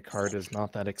 renting a cart is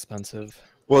not that expensive.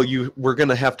 Well, we're going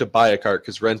to have to buy a cart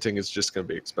because renting is just going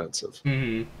to be expensive.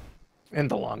 Mhm. In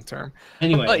the long term.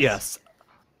 Anyway. But yes,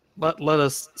 let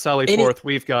us sally Any- forth.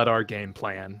 We've got our game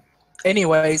plan.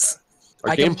 Anyways,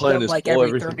 Our I game can plan jump is like pull every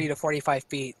everything. 30 to 45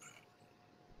 feet.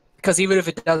 Because even if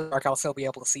it does dark, I'll still be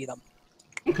able to see them.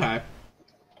 Okay.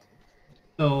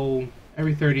 So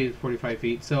every 30 to 45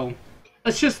 feet. So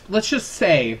let's just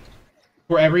say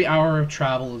for every hour of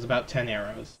travel is about 10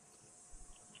 arrows.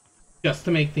 Just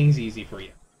to make things easy for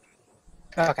you.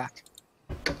 Okay.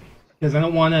 Because I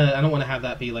don't want to have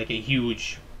that be like a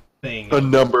huge thing. A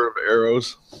number of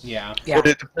arrows. Yeah. Yeah. But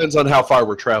it depends on how far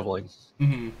we're traveling.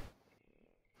 Hmm.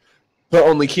 But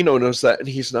only Kino knows that, and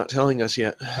he's not telling us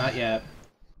yet. Not yet.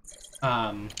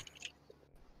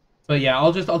 But yeah,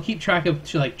 I'll keep track of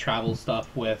travel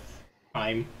stuff with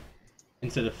time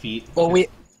instead of feet. Well, we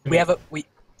have it's like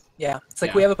Yeah.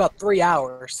 we have about 3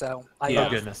 hours, so I Yeah. have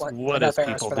Oh, goodness. what What enough is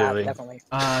arrows people for that, doing? definitely.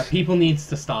 People needs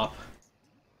to stop.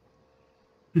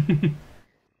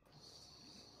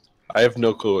 I have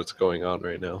no clue what's going on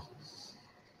right now.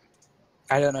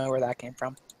 I don't know where that came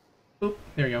from. Oop,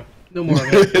 there we go. No more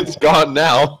of it. It's gone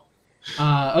now.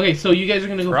 Okay, so you guys are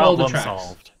gonna go follow the Problem tracks.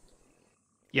 solved.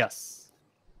 Yes.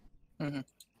 Mhm.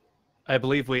 I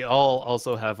believe we all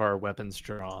also have our weapons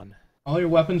drawn. All your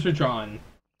weapons are drawn.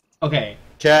 Okay.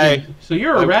 Okay. So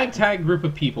you're a I'm- ragtag group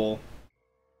of people.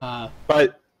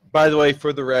 But by the way,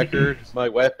 for the record,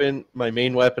 my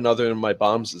main weapon other than my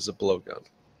bombs is a blowgun.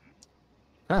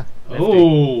 Huh. nifty.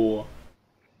 Oh.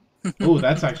 Oh,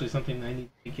 that's actually something I need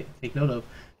to take note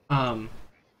of.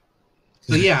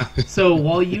 So yeah, so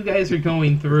while you guys are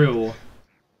going through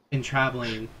and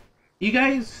traveling,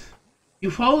 you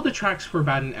follow the tracks for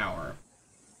about an hour,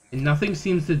 and nothing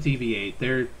seems to deviate.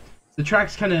 The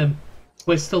tracks kind of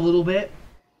twist a little bit,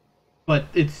 but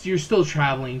you're still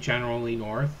traveling generally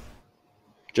north.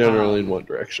 Generally in one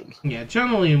direction. Yeah,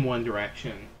 generally in one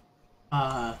direction.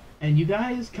 And you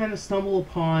guys kind of stumble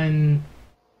upon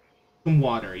some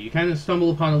water. You kind of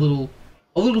stumble upon a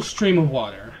little stream of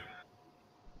water.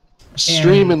 A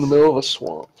stream And- in the middle of a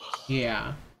swamp.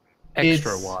 Yeah.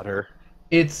 Extra It's- water.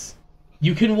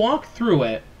 You can walk through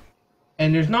it,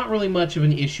 and there's not really much of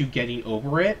an issue getting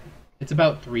over it. It's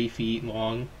about 3 feet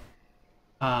long.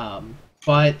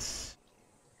 But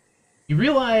you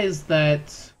realize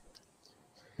that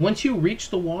once you reach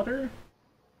the water,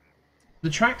 the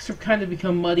tracks have kind of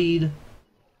become muddied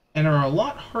and are a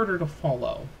lot harder to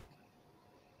follow.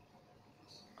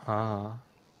 Ah.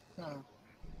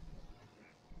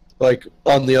 Like,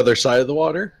 on the other side of the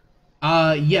water?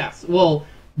 Yes. Well,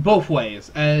 both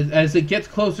ways. As it gets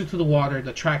closer to the water,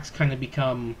 the tracks kind of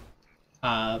become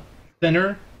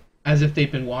thinner, as if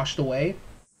they've been washed away.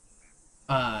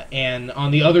 And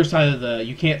on the other side of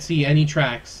you can't see any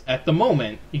tracks at the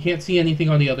moment. You can't see anything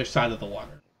on the other side of the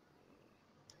water.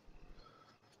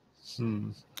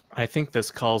 I think this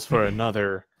calls for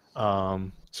another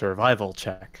survival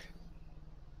check.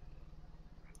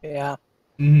 Yeah.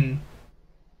 Mm-hmm.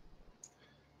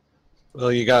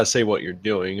 Well, you gotta say what you're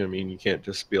doing. I mean, you can't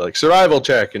just be like, survival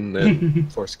check, and then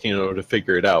force Kino to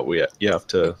figure it out. You have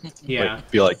to Yeah.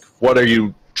 be like, what are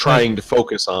you trying to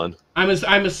focus on? I'm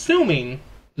assuming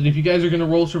that if you guys are going to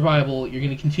roll survival, you're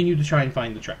going to continue to try and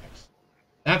find the tracks.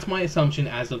 That's my assumption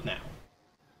as of now.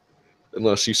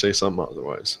 Unless you say something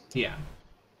otherwise. Yeah.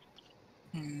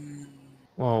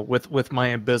 Well, with my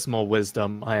abysmal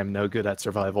wisdom, I am no good at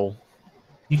survival.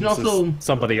 You can This also is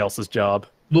somebody else's job.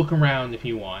 look around if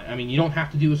you want. I mean, you don't have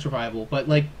to do a survival, but,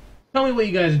 like, tell me what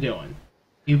you guys are doing.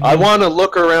 I want to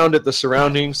look around at the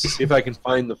surroundings to see if I can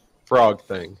find the frog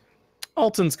thing.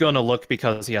 Alton's gonna look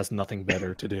because he has nothing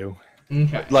better to do.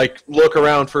 Okay. Like, look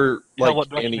around for, Tell like, what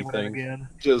direction he went in anything. again.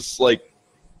 Just, like,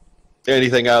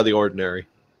 anything out of the ordinary.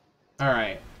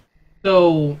 Alright.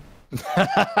 So,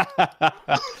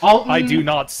 Alton, I do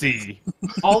not see.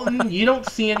 Alton, you don't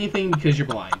see anything because you're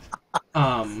blind.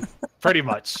 Pretty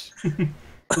much.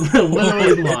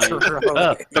 Literally blind.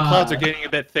 The clouds are getting a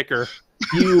bit thicker.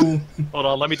 Hold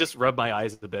on, let me just rub my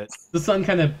eyes a bit. The sun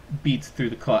kind of beats through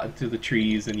the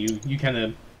trees, and you kind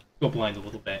of go blind a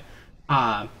little bit.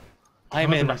 I'm How's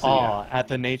the in rest of you? awe at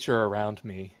the nature around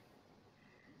me.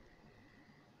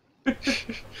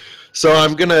 So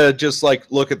I'm gonna just, like,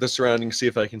 look at the surroundings, see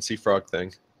if I can see frog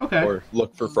thing. Okay. Or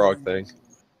look for frog thing.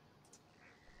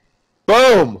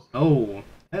 Boom! Oh,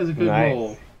 that is a good Nice.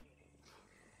 roll.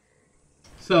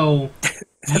 So,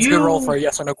 That's a good roll for a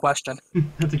yes or no question.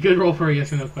 That's a good roll for a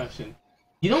yes or no question.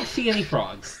 You don't see any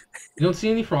frogs. You don't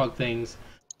see any frog things.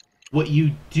 What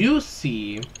you do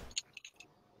see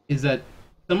is that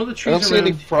some of the I trees don't see around...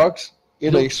 any frogs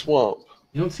in a swamp.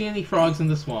 You don't see any frogs in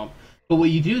the swamp. But what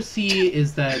you do see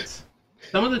is that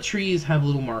some of the trees have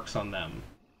little marks on them.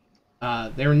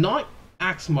 They're not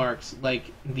axe marks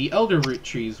like the elder root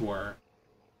trees were,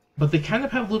 but they kind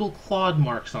of have little clawed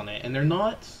marks on it, and they're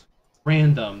not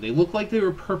random. They look like they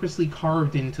were purposely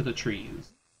carved into the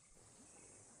trees.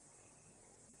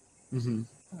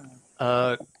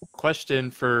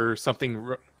 Question for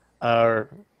something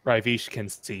Ravish can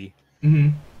see. Mm-hmm.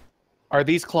 Are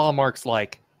these claw marks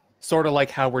like, sort of like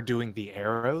how we're doing the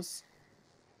arrows?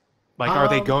 Like, are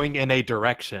they going in a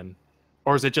direction?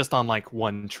 Or is it just on, like,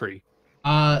 one tree?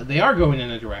 They are going in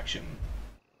a direction.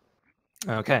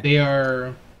 Okay. They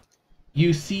are...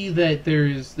 You see that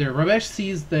Ravesh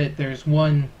sees that there's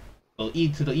one to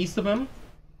the east of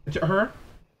her,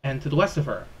 and to the west of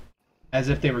her, as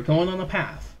if they were going on a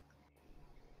path.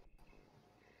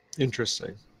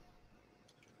 Interesting.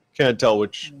 Can't tell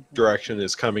which direction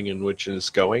is coming and which is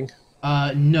going.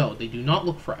 No, they do not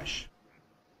look fresh.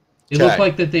 They look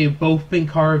like that they've both been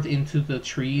carved into the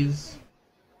trees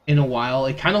in a while.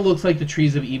 It kind of looks like the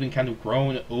trees have even kind of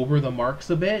grown over the marks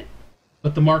a bit,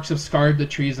 but the marks have scarred the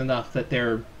trees enough that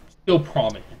they're still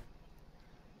prominent.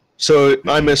 So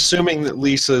I'm assuming that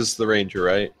Lisa's the ranger,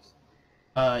 right?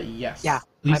 Yes. Yeah,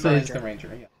 Lisa I'm a is ranger. the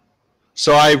ranger, yeah.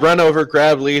 So I run over,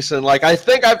 grab Lisa, and I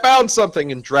think I found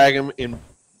something, and drag them and,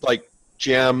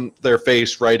 jam their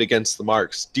face right against the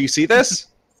marks. Do you see this?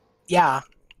 Yeah.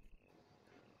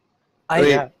 I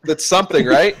mean, that's something,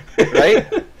 right?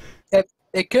 Right?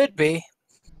 It could be.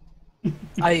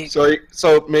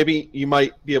 So maybe you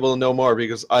might be able to know more,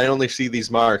 because I only see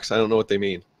these marks. I don't know what they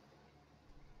mean.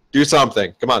 Do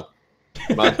something. Come on.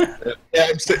 Come on. Yeah,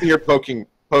 I'm sitting here poking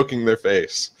their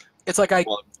face. It's like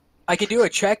I could do a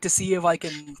check to see if I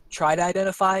can try to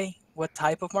identify what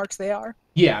type of marks they are.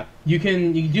 Yeah, you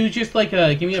can do just like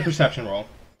give me a perception roll.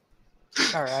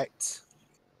 All right. Let's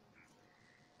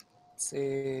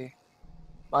see.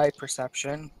 My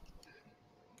perception.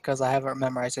 because I haven't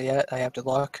memorized it yet. I have to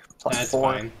look. Plus That's 4.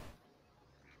 fine.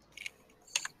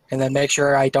 And then make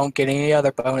sure I don't get any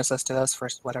other bonuses to this for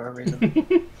whatever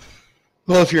reason.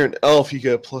 Well, if you're an elf, you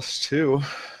get +2 to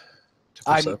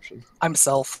perception. I'm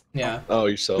self. Yeah. Oh,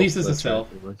 yourself. Lisa's a That's self.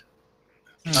 right.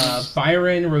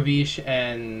 Byron, Ravish,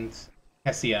 and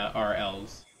Hessia are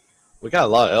elves. We got a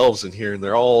lot of elves in here, and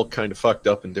they're all kind of fucked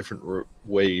up in different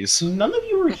ways. None of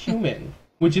you are human,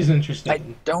 which is interesting. I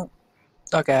don't.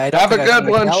 Okay, I don't Have a think I have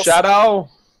good one, anything else. Shadow!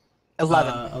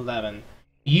 11. 11.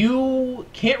 You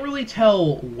can't really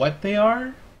tell what they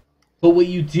are, but what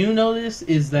you do notice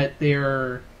is that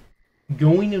they're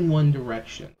going in one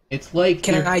direction. It's like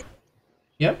Can I?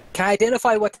 Yep. Can I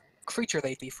identify what creature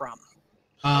they'd be from?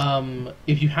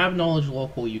 If you have knowledge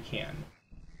local, you can.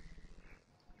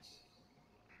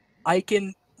 I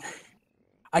can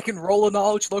roll a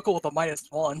knowledge local with a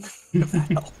 -1. If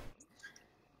that helps.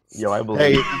 Yo, I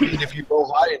believe. Hey, I mean, if you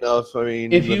roll high enough, I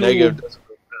mean, If the you- negative doesn't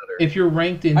really matter. If you're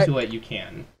ranked into it, you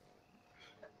can.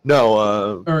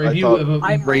 No, Or if I you, thought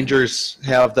I'm- rangers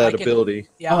have that I can- ability.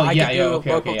 Yeah, Oh, I yeah, can yeah, do okay,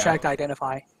 a local okay, yeah. check to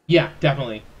identify. yeah,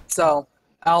 definitely. So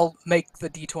I'll make the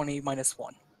D20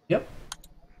 -1. Yep.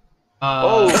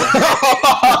 Oh,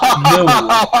 No.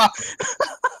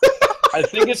 I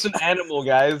think it's an animal,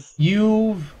 guys.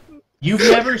 You've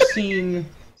never seen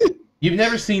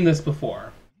this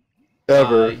before.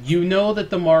 Ever. You know that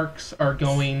the marks are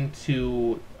going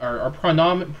to are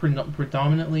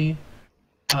predominantly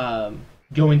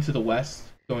going to the west,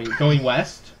 going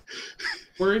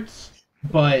westwards,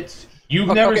 but you've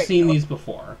never Okay. seen these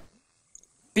before.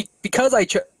 Because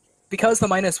because the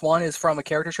 -1 is from a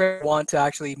character trait, I want to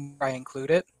actually try and include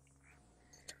it.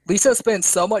 Lisa spends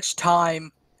so much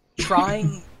time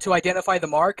trying to identify the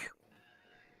mark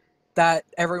that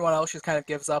everyone else just kind of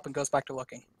gives up and goes back to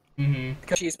looking. Mm-hmm.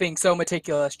 Because she's being so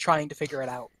meticulous trying to figure it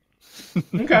out.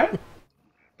 Okay.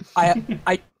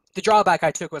 The drawback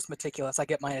I took was meticulous. I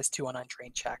get -2 on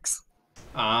untrained checks.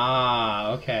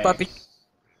 Ah, okay. But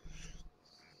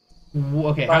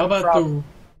Okay, how but about from-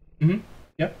 the?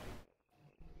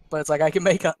 but it's like I can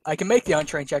make the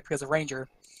untrained check because of ranger,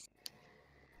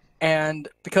 and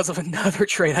because of another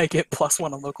trait I get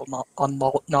 +1 on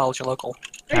knowledge of local.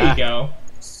 There you go.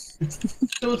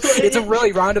 It's a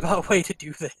really roundabout way to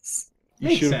do this. You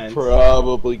Makes should sense.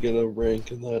 probably get a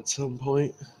rank in that at some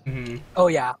point. Mm-hmm. Oh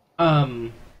yeah.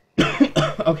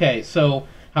 Okay, so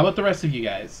how about the rest of you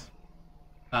guys?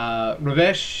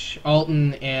 Ravesh,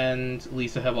 Alton, and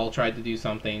Lisa have all tried to do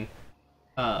something.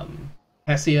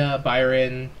 Hessia,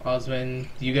 Byron, Osmond,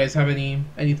 do you guys have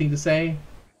anything to say?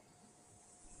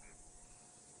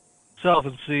 Self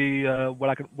and see what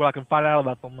I can find out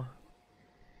about them.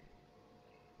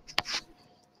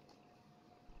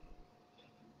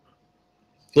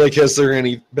 Like, has there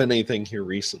been anything here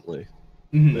recently?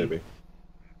 Mhm. Maybe.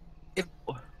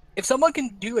 If someone can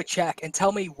do a check and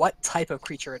tell me what type of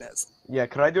creature it is. Yeah,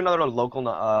 could I do another local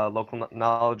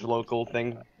knowledge local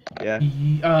thing? Yeah.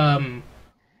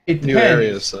 It depends. New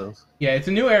areas, so. Yeah, it's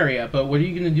a new area, but what are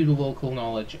you going to do to local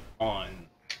knowledge on?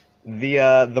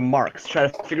 The marks. Try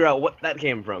to figure out what that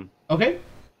came from. Okay.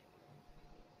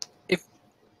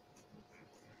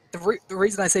 The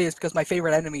reason I say is because my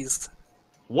favorite enemies.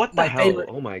 What the My hell? favorite-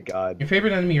 Oh my god. Your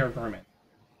favorite enemy are vermin.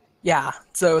 Yeah,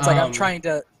 so it's like I'm Um, trying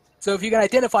to. So if you can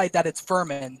identify that it's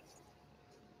vermin,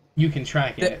 You can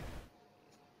track The- it.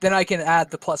 then I can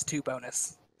add the +2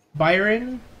 bonus.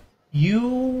 Byron,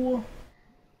 you're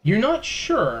not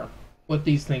sure what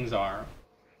these things are.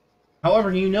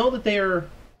 However, you know that they are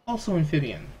also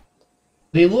amphibian.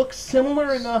 They look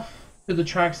similar enough to the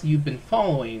tracks that you've been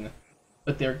following,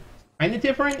 but they're kind of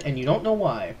different, and you don't know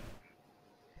why.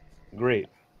 Great.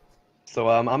 So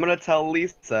I'm gonna tell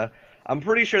Lisa. I'm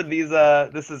pretty sure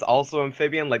this is also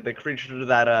amphibian, like the creature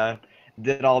that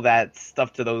did all that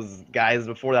stuff to those guys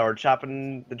before that were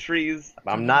chopping the trees.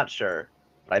 I'm not sure,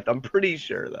 but I'm pretty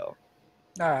sure though.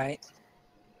 All right.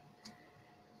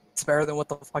 It's better than what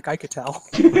the fuck I could tell.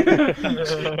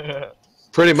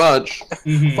 Pretty much.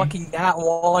 Mhm. Fucking nat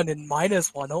 1 and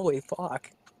 -1. Holy fuck.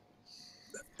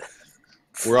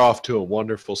 We're off to a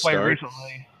wonderful Quite start.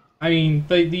 recently. I mean,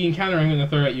 the encounter I'm going to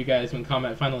throw at you guys when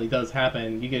combat finally does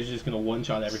happen, you guys are just going to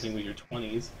one-shot everything with your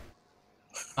 20s.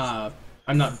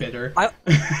 I'm not bitter.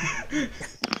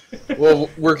 Well,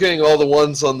 we're getting all the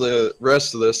ones on the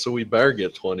rest of this, so we better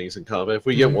get 20s in combat. If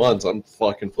we get ones, I'm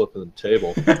fucking flipping the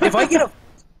table. If I get a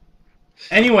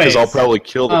Anyways, Because I'll probably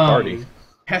kill the party.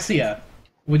 Hessia,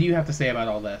 what do you have to say about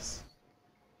all this?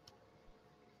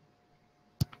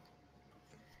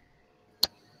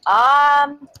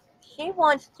 She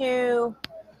wants to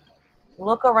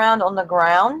look around on the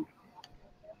ground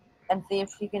and see if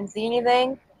she can see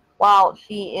anything. while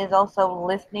she is also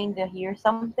listening to hear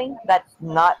something that's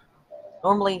not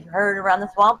normally heard around the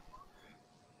swamp?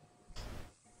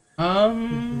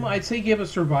 I'd say give a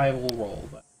survival roll.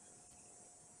 But...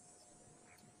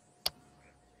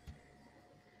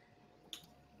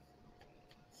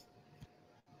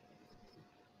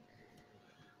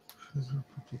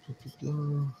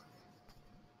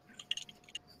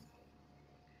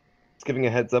 Just giving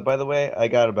a heads up, by the way, I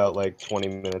got about like 20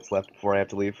 minutes left before I have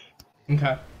to leave.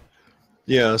 Okay.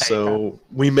 Yeah, so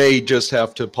we may just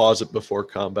have to pause it before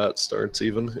combat starts,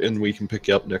 even, and we can pick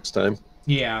you up next time.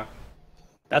 Yeah.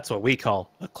 That's what we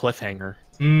call a cliffhanger.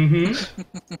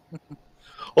 Mm-hmm.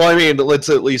 Well, I mean, let's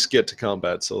at least get to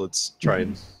combat, so let's try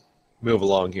and move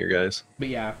along here, guys. But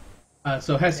yeah.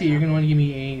 So Hessie, you're gonna want to give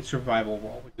me a survival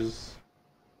roll, which is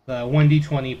the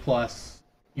 1d20 plus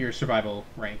your survival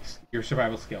ranks, your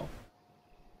survival skill.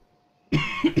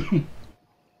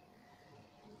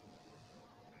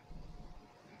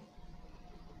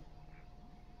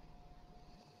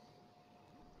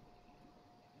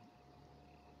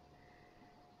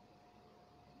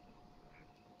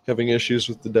 Having issues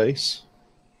with the dice?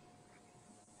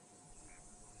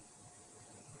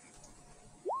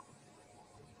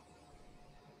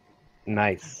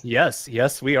 Nice.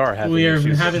 Yes, we are having We are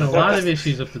issues having a with lot that. of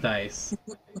issues with the dice.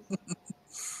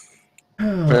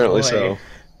 Apparently boy. so.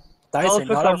 Dice Well, are since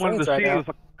not I our wanted friends to right see, now. if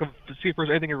I could see if there's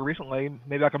anything here recently,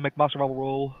 maybe I can make my survival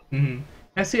roll. Mm-hmm.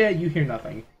 Hessie, you hear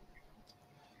nothing.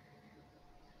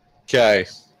 Okay.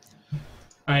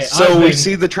 Alright, So we Osmond,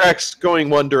 see the tracks going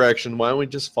one direction. Why don't we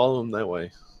just follow them that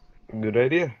way? Good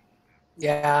idea.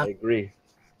 Yeah. I agree.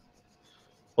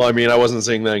 Well, I mean, I wasn't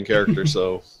saying that in character,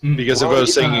 so... Mm. Because if I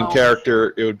was saying in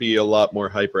character, it would be a lot more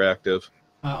hyperactive.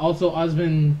 Also,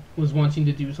 Osmond was wanting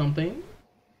to do something.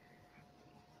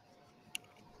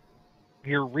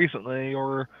 Here recently,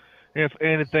 or if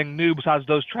anything new besides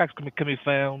those tracks can be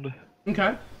found.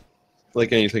 Okay.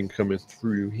 Like anything coming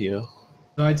through here.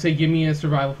 So I'd say give me a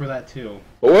survival for that too.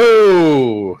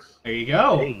 Whoa! There you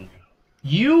go. Hey.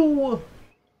 You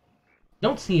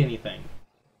don't see anything.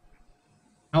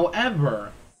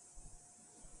 However,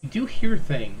 you do hear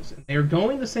things. They're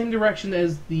going the same direction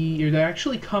as they're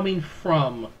actually coming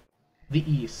from the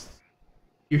east.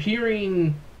 You're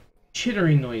hearing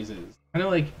chittering noises. Kind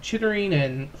of like chittering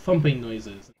and thumping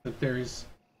noises. That there's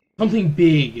something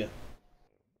big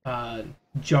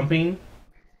jumping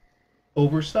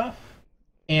over stuff.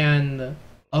 And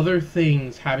other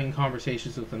things having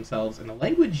conversations with themselves in a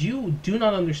language you do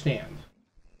not understand.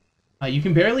 You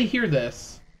can barely hear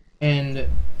this, and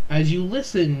as you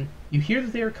listen, you hear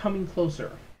that they are coming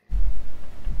closer.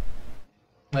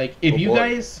 Like if you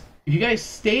guys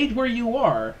stayed where you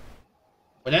are,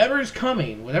 whatever is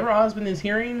coming, whatever Osmond is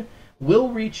hearing, will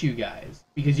reach you guys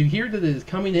because you hear that it is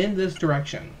coming in this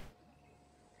direction.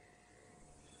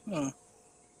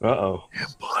 Uh-oh.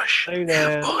 Ambush! Say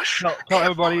that. Tell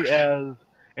everybody as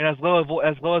low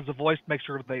as the voice, make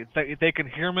sure they can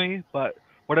hear me, but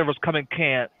whatever's coming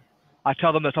can't. I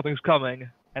tell them that something's coming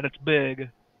and it's big.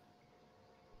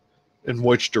 In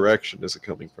which direction is it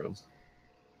coming from?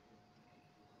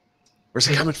 Where's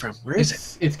it coming from? Where is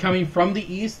it? It's coming from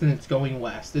the east and it's going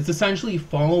west. It's essentially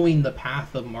following the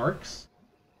path of Marks,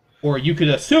 or you could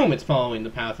assume it's following the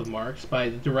path of Marks by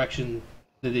the direction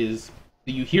that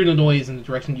you hear the noise and the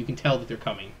direction you can tell that they're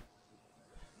coming.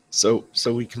 So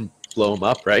we can blow them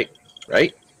up, right?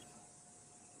 Right?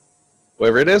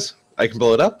 Whatever it is, I can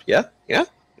blow it up. Yeah? Yeah?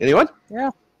 Anyone?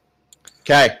 Yeah.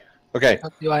 Okay. Okay.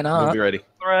 What do I We'll not? be ready.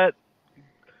 Threat.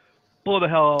 Blow the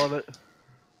hell out of it.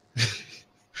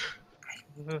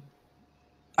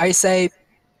 I say,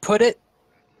 put the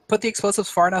explosives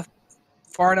far enough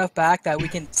back that we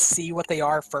can see what they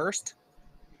are first.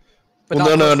 But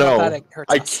Well, not no. close enough that it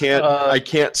hurts us. I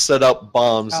can't set up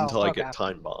bombs Oh, until I okay. get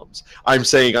time bombs. I'm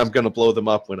saying I'm going to blow them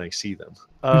up when I see them.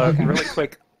 Really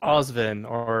quick, Osvin,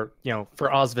 or for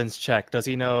Osvin's check, does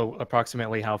he know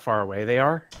approximately how far away they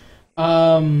are?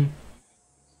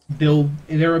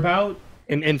 They're about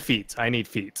In feet. I need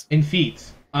feet. in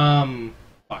feet.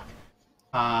 Fuck.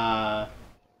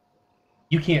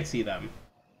 You can't see them.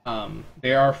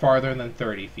 They are farther than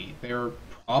 30 feet. They're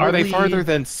probably... Are they farther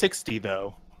than 60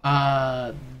 though?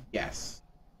 Yes.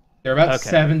 They're about Okay.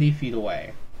 70 feet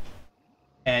away.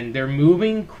 And they're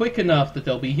moving quick enough that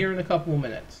they'll be here in a couple of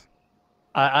minutes.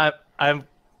 I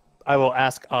will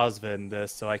ask Osvin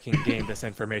this so I can gain this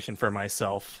information for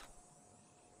myself.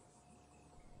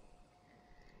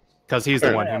 Because he's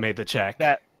the one who made the check.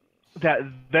 That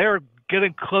they're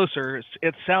getting closer.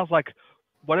 It sounds like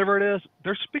whatever it is,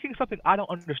 they're speaking something I don't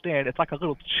understand. It's like a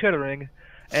little chittering,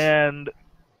 and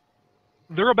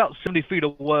They're about 70 feet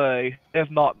away, if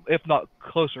not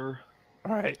closer.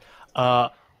 All right.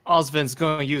 Osvin's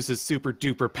going to use his super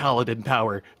duper paladin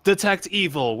power. Detect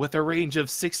evil with a range of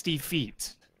 60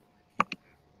 feet.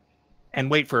 And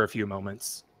wait for a few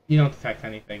moments. You don't detect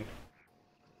anything.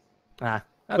 Ah,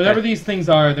 okay. Whatever these things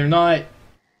are, they're not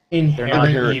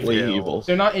Inherently evil. evil.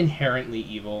 They're not inherently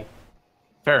evil.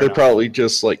 Fair They're enough. probably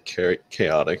just like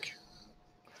chaotic.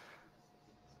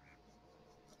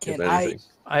 If Can I? anything.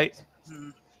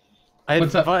 I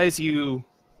What's up? advise you.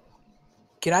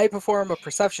 Can I perform a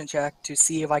perception check to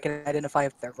see if I can identify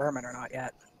if they're vermin or not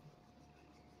yet?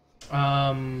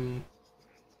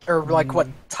 Or like what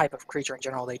type of creature in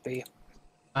general they'd be?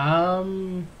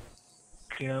 Kino.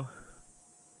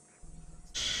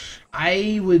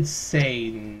 I would say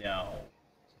no.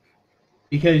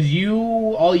 Because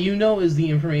all you know is the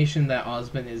information that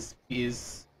Osmond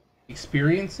is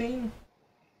experiencing,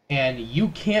 and you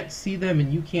can't see them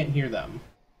and you can't hear them.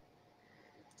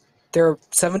 They're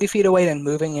 70 feet away and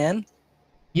moving in?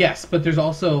 Yes, but there's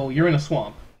also you're in a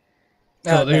swamp.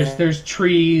 So Okay. there's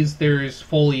trees, there's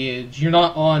foliage. You're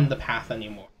not on the path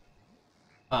anymore.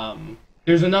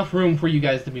 There's enough room for you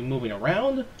guys to be moving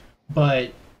around,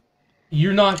 but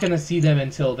you're not gonna see them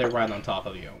until they're right on top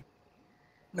of you.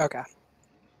 Okay.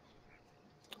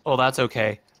 Oh, that's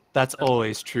okay. That's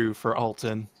always true for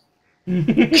Alton.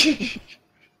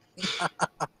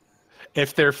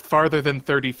 If they're farther than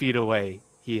 30 feet away,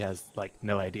 he has, like,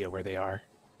 no idea where they are.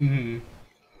 Mm-hmm.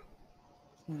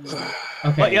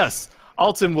 Okay. But yes,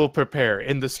 Alton will prepare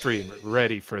in the stream,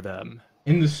 ready for them.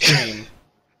 In the stream.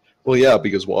 Well, yeah,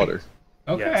 because water.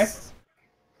 Okay. Yes.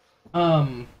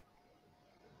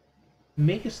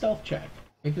 Make a stealth check.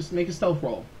 Make a stealth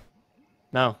roll.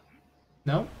 No,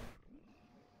 No?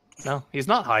 he's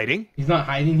not hiding. He's not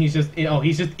hiding, he's just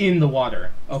in the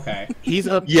water. Okay. He's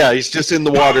a Yeah, he's just in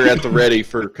the water at the ready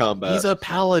for combat. he's a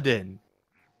paladin.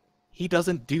 He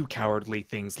doesn't do cowardly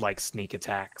things like sneak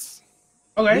attacks.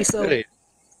 Okay. Lisa,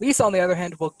 Lisa, on the other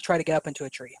hand, will try to get up into a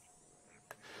tree.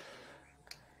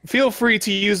 Feel free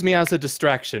to use me as a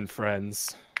distraction,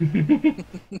 friends. I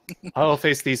will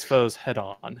face these foes head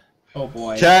on. Oh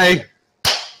boy. Okay.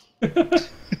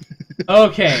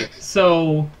 Okay,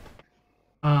 so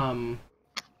I'm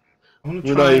gonna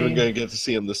We're try... not even gonna get to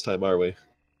see him this time, are we?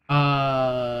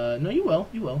 No, you will.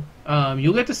 You will.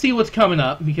 You'll get to see what's coming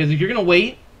up, because if you're gonna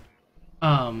wait,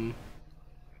 you'll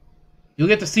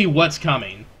get to see what's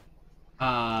coming.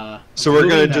 So we're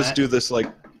gonna moving just that- do this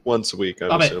like once a week, I'm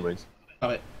Stop it. assuming.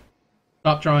 Stop it.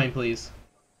 Stop drawing, please.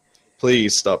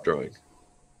 Please stop drawing.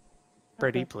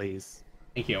 Pretty please.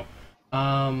 Thank you.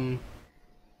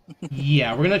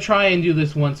 Yeah, we're gonna try and do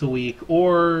this once a week,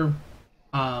 or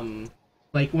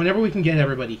like whenever we can get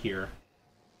everybody here,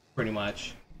 pretty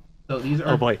much. So these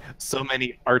are Oh boy, so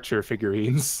many archer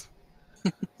figurines.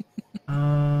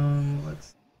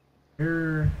 let's.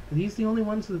 Are these the only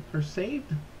ones that are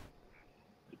saved?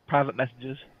 Private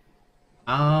messages.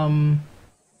 Private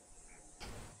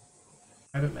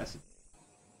message.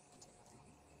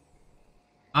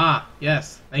 Ah,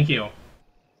 yes, thank you.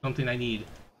 Something I need.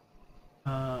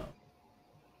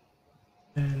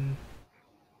 Then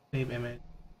save image.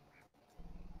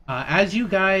 As you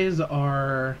guys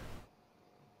are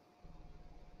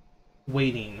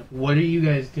waiting, what are you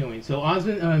guys doing? So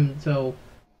Osmond, so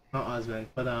not Osmond,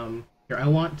 but here I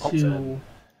want to. Alton.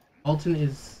 Alton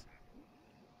is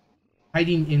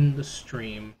hiding in the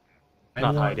stream.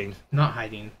 Not hiding. Not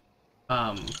hiding.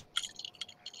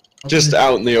 Just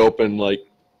out in the open, like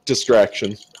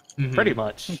distraction. Mhm. Pretty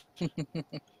much.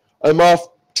 I'm off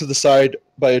to the side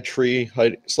by a tree,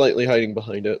 slightly hiding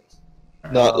behind it.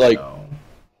 Not like- So-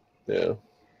 Yeah.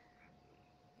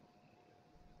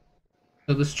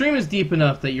 So the stream is deep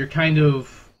enough that you're kind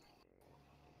of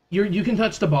you can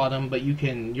touch the bottom, but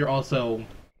you're also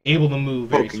able to move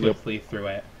very Poking up. swiftly through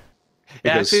it.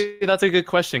 Yeah, Because- actually, that's a good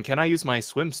question. Can I use my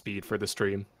swim speed for the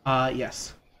stream?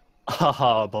 Yes.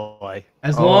 Haha, boy.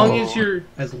 As long Oh. as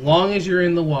you're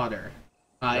in the water.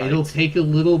 It'll Right. take a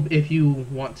little if you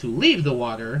want to leave the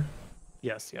water,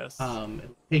 Yes, yes. it'll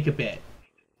take a bit.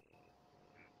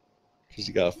 Because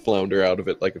you gotta flounder out of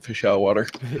it like a fish out of water.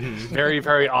 Very,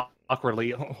 very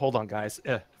awkwardly. Hold on, guys.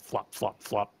 Flop, flop,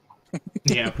 flop.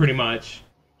 Yeah, pretty much.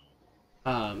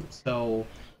 So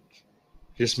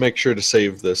Just make sure to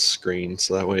save this screen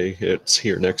so that way it's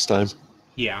here next time.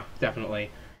 yeah, definitely.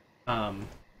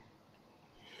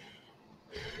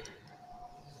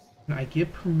 Can I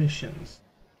give permissions?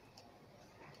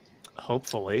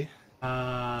 Hopefully.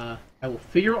 I will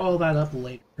figure all that up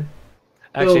later.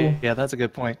 Actually, So- yeah, that's a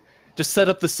good point. Just set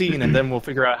up the scene and then we'll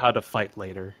figure out how to fight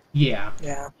later. Yeah,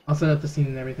 Yeah. I'll set up the scene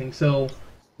and everything. So,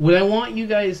 what I want you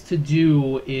guys to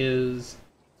do is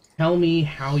tell me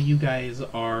how you guys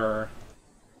are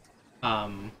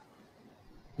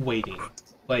waiting.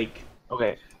 Like,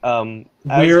 Okay.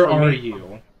 where are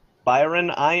you?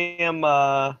 Byron? I am.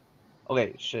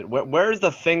 Okay. Shit. Where is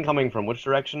the thing coming from? Which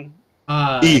direction?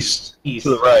 East. East.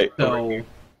 To the right. So,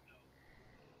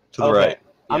 To the Okay. right.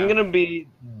 I'm Yeah. gonna be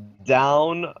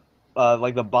down,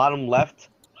 like the bottom left,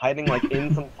 hiding like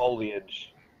in some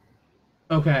foliage.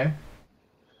 okay.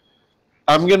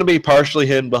 I'm gonna be partially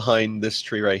hidden behind this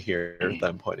tree right here that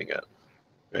I'm pointing at.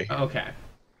 Right here. Okay.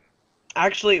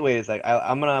 Actually, wait a sec.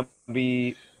 I'm gonna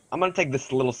take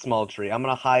this little small tree. I'm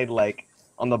gonna hide like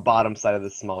on the bottom side of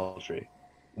this small tree,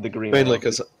 the green. Mainly arrow.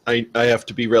 because I have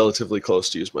to be relatively close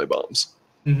to use my bombs.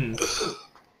 hmm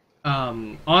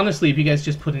Honestly, if you guys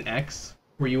just put an X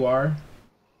where you are,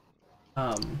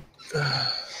 Kino,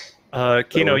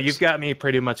 works. you've got me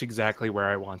pretty much exactly where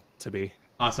I want to be.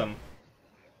 awesome.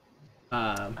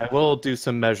 I will do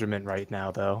some measurement right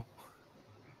now, though.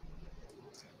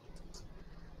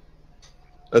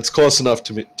 That's close enough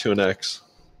to an X.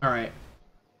 All right.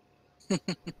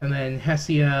 And then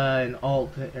Hesia and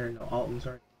Alton's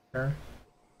right there.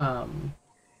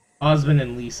 Osmond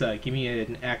and Lisa, give me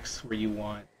an X where you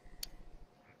want.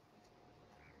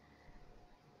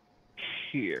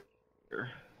 Here.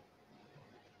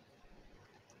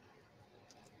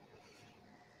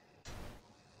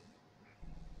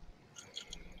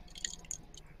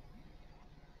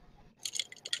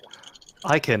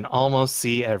 I can almost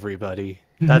see everybody.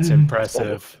 That's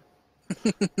impressive.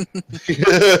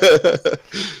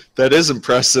 That is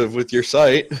impressive with your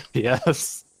sight.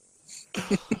 Yes.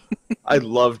 I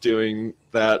love doing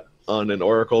that on an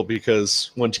oracle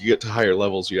because once you get to higher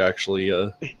levels, you actually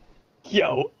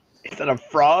Yo, is that a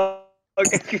frog?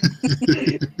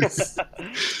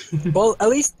 Well, at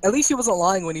least he wasn't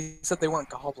lying when he said they weren't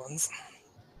goblins.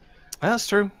 That's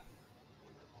true.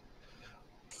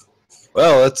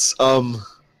 well, it's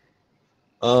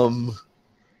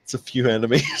it's a few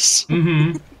enemies.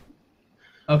 Mm-hmm.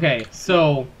 Okay,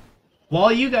 so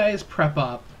while you guys prep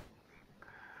up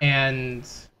and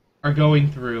are going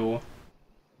through,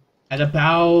 at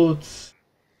about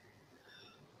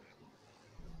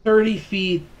 30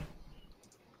 feet,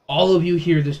 all of you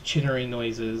hear this chittering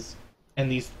noises and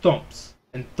these thumps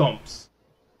and thumps.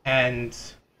 And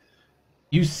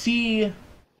you see,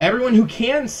 everyone who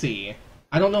can see,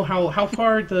 I don't know how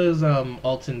far does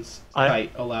Alton's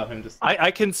sight allow him to see?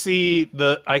 I can see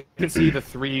the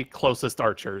three closest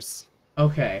archers.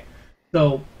 Okay,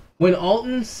 so when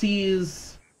Alton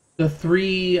sees the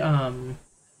three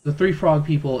frog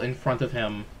people in front of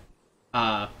him,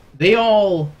 they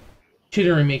all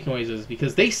chitter and make noises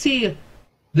because they see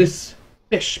this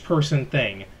fish person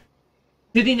thing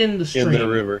sitting in the stream, In the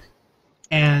river.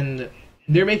 and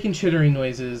they're making chittering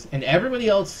noises, and everybody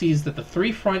else sees that the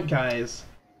three front guys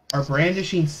are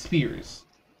brandishing spears.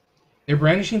 They're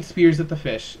brandishing spears at the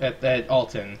fish, at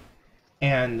Alton,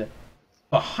 and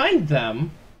behind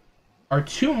them are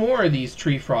two more of these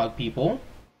tree frog people,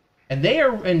 and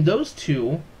those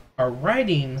two are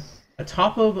riding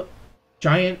atop of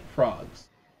giant frogs.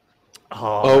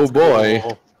 Oh, that's boy.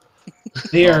 cool.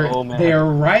 They are Oh, man. they are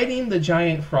riding the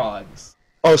giant frogs.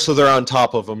 Oh, so they're on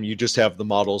top of them. You just have the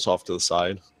models off to the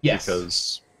side. Yes,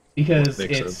 Because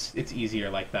because it's easier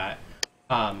like that.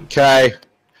 okay.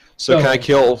 So can I So-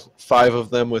 kill 5 of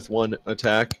them with one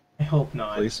attack, I hope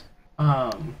not. please? I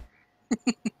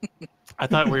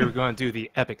thought we were going to do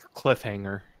the epic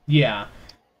cliffhanger. Yeah.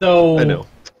 So I know.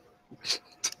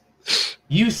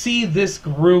 you see this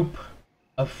group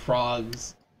of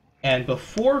frogs, and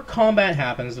before combat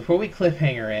happens, before we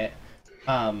cliffhanger it,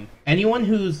 anyone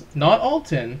who's not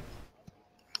Alton,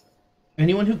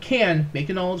 anyone who can, make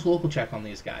a knowledge local check on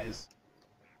these guys.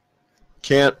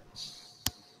 Can't.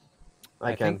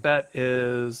 I can. think that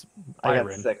is I got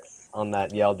Byron. 6 on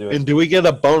that. Yeah, I'll do it. And do we get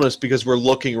a bonus because we're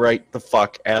looking right the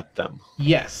fuck at them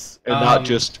Yes. and not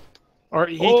just? Or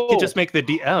he Oh. could just make the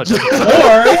it doesn't,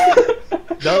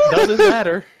 Or doesn't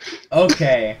matter.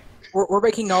 okay. We're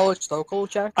making knowledge local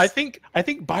checks. I think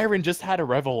Byron just had a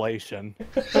revelation.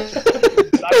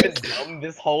 I've been dumb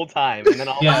this whole time, and then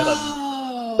all Yeah. of a sudden,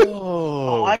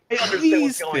 Oh, I understand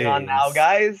what's going on now,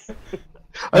 guys.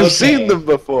 I've Okay. seen them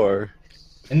before.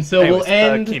 And so Anyways, we'll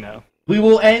end. Kino. We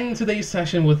will end today's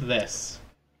session with this.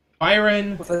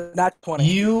 Byron, with a nat 20.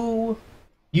 you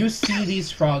see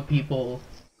these frog people,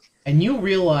 and you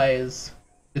realize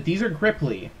that these are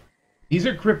Gripply. These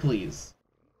are Gripplies.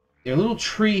 They're little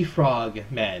tree frog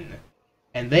men,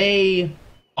 and they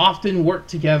often work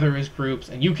together as groups.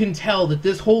 And you can tell that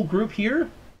this whole group here,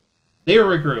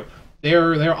 they're a group.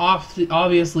 They're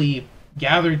obviously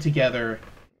gathered together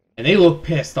and they look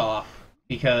pissed off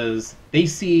because they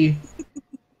see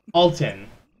Alton.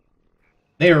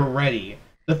 They are ready.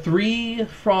 The 3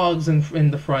 frogs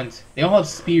in the front, they all have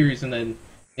spears, and then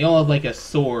they all have like a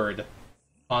sword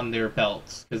on their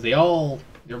belts because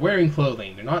they're wearing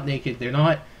clothing. They're not naked. They're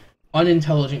not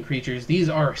unintelligent creatures. These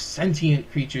are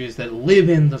sentient creatures that live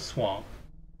in the swamp.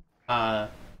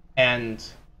 And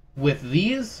with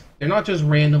these, they're not just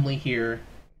randomly here.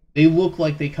 They look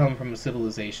like they come from a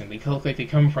civilization. They look like they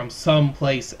come from some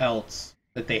place else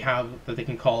that they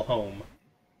can call home.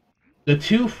 The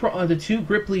two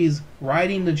Gripplies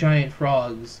riding the giant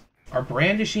frogs are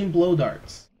brandishing blow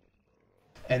darts,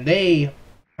 and they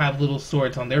have little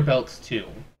swords on their belts too.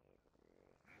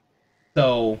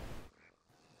 So,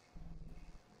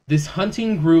 this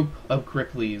hunting group of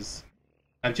Gripplies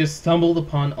have just stumbled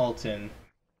upon Alton.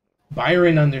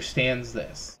 Byron understands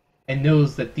this and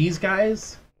knows that these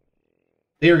guys,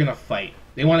 they are gonna fight.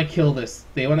 They want to kill this.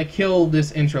 They want to kill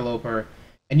this interloper,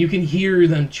 and you can hear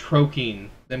them croaking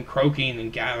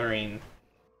and gathering,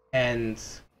 and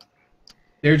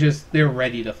they're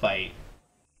ready to fight.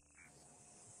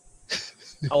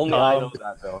 Only I know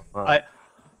that though. Huh.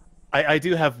 I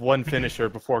do have one finisher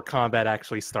before combat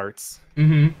actually starts.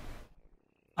 Mm-hmm.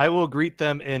 I will greet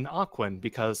them in Aquan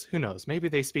because who knows, maybe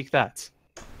they speak that.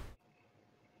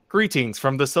 Greetings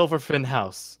from the Silverfin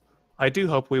House. I do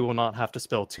hope we will not have to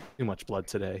spill too much blood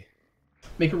today.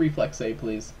 Make a reflex save,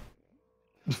 please.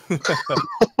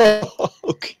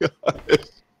 Oh god.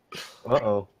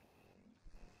 Uh-oh.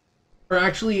 Or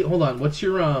actually, hold on. What's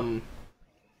your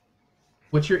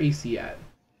AC at?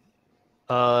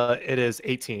 It is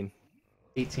 18.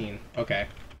 18. Okay.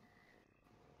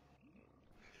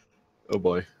 Oh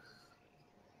boy.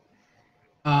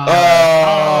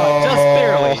 Just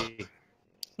barely.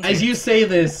 As you say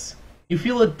this, you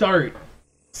feel a dart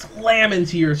slam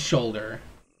into your shoulder.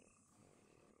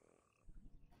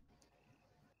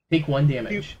 Take 1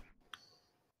 damage.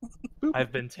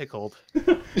 I've been tickled.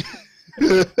 It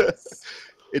Is that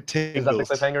the tingles.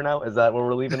 cliffhanger now? Is that where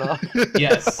we're leaving off?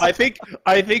 Yes. I think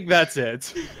that's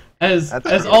it. As That's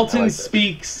good. Alton I like it.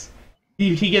 speaks,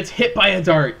 he gets hit by a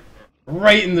dart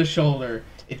right in the shoulder.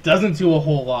 It doesn't do a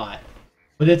whole lot,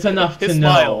 but it's enough to His know.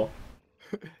 smile.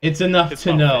 It's enough His to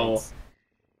smile know fades.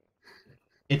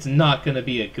 it's not going to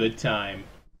be a good time.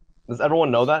 Does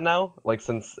everyone know that now? Like,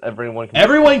 since everyone can...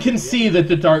 Everyone can see that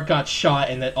the dart got shot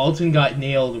and that Alton got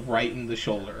nailed right in the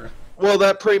shoulder. Well,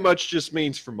 that pretty much just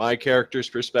means, from my character's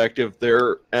perspective,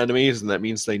 they're enemies, and that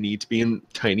means they need to be in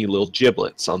tiny little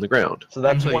giblets on the ground. So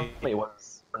that's Actually- 20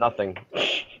 was for nothing.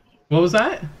 What was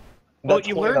that? Well, That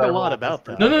you 20 learned that I a lot rolled about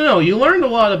was them. for No. You learned a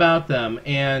lot about them,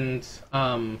 and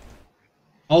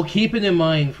I'll keep it in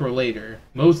mind for later.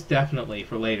 Most definitely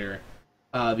for later.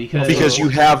 Because You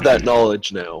have that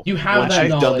knowledge now. You have Once that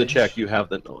you've done the knowledge. check, you have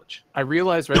that knowledge. I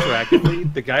realized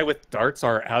retroactively the guy with darts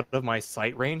are out of my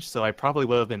sight range, so I probably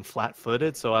would have been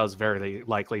flat-footed, so I was very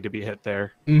likely to be hit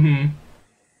there. Mm-hmm.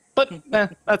 But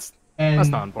that's And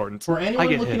not important. for I anyone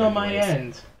get looking hit on my anyways.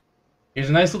 end, here's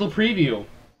a nice little preview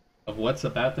of what's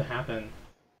about to happen.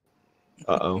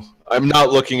 Uh-oh. I'm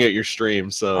not looking at your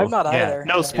stream, so... I'm not Yeah, either.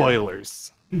 no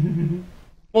spoilers.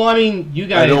 Well, I mean, you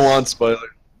guys. I don't want spoilers.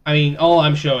 I mean, all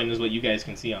I'm showing is what you guys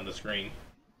can see on the screen.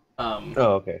 Oh,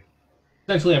 okay.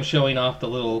 Essentially, I'm showing off the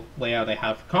little layout I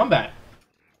have for combat.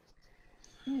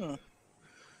 Hmm.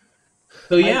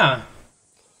 So yeah,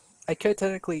 I could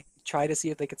technically try to see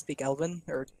if they could speak Elven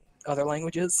or other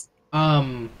languages,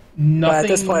 nothing. but at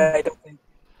this point, I don't think.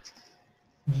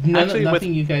 Actually,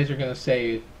 nothing you guys are gonna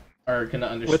say are gonna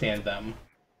understand them.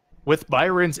 With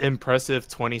Byron's impressive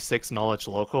 26 knowledge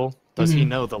local, does he Mhm.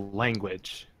 know the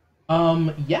language?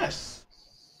 Yes.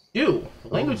 The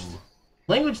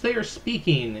language they are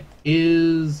speaking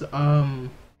is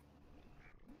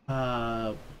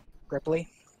Ripley.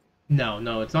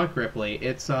 No, it's not Gripply.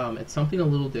 It's something a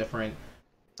little different.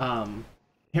 Can't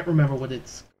remember what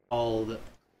it's called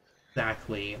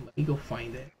exactly. Let me go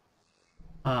find it.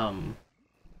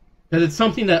 Because it's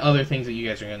something that other things that you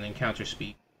guys are going to encounter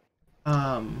speak.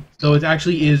 So it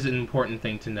actually is an important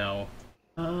thing to know.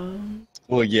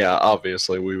 Well, yeah,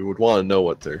 obviously, we would want to know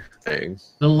what they're saying.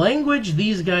 The language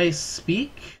these guys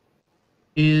speak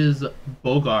is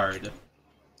Bogard.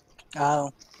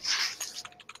 Oh,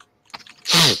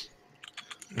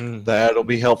 That'll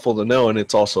be helpful to know, and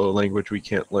it's also a language we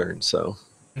can't learn, so,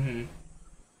 hmm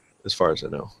as far as I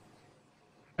know.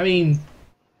 I mean,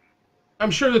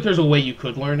 I'm sure that there's a way you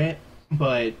could learn it,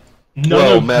 but none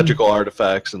Well, of magical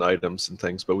artifacts and items and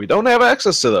things, but we don't have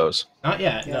access to those. Not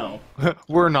yet. Yeah. No.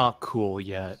 We're not cool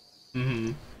yet.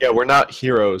 hmm Yeah, we're not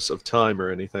heroes of time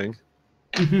or anything.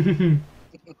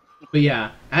 But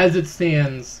yeah, as it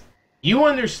stands, you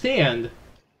understand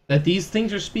that these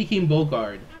things are speaking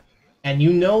Bogard, and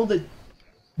you know that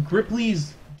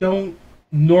Grippleys don't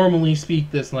normally speak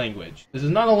this language. This is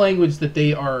not a language that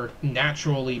they are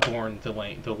naturally born to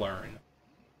learn.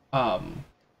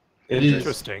 It is,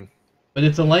 Interesting. but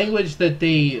it's a language that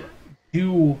they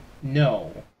do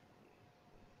know.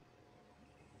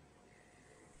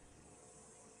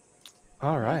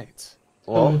 All right.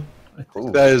 Well, I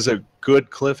think that is a good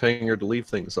cliffhanger to leave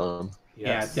things on.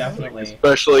 Yes. Yeah, definitely.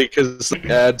 Especially because it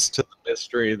adds to the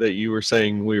mystery that you were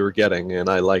saying we were getting, and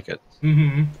I like it.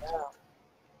 Mm-hmm.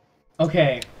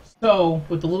 Okay, so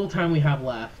with the little time we have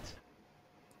left,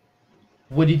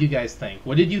 what did you guys think?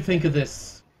 What did you think of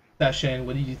this session?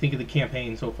 What did you think of the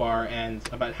campaign so far, and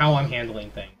about how I'm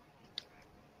handling things?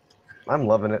 I'm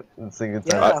loving it. It's a good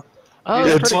time. Yeah. Oh,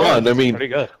 It's pretty fun. good. I mean, pretty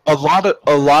good. a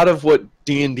lot of what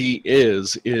D&D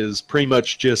is pretty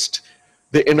much just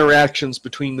the interactions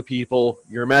between the people,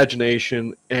 your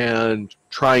imagination, and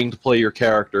trying to play your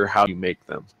character how you make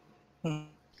them. Hmm.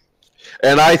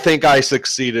 And I think I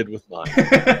succeeded with mine.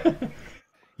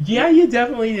 Yeah, you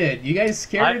definitely did. You guys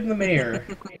scared the mayor.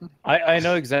 I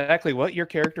know exactly what your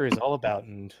character is all about,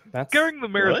 and that's Scaring the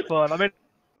mayor is good. fun. I mean,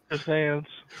 his hands.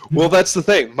 Well, that's the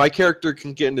thing. My character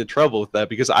can get into trouble with that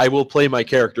because I will play my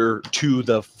character to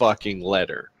the fucking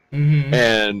letter. Mm-hmm.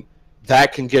 And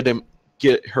that can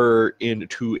get her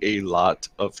into a lot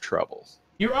of trouble.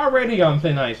 You're already on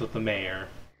thin ice with the mayor.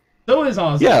 So is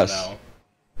Oswald, Yes. though.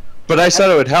 But I said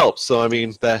it would help, so I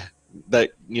mean that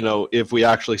you know, if we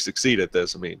actually succeed at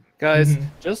this, I mean, Guys, Mhm.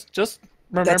 just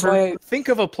That's remember, why- think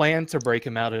of a plan to break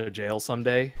him out of jail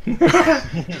someday.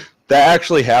 that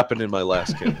actually happened in my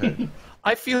last campaign.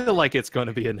 I feel like it's going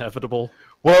to be inevitable.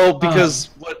 Well, because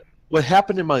what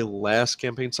happened in my last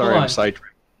campaign? Sorry, Hold on. I'm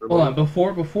sidetracked. Hold on,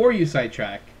 before you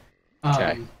sidetrack,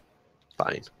 Okay.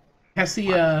 Fine.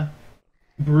 Hessia,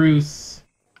 Bruce,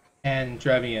 and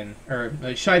Drevian, or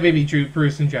Shy Baby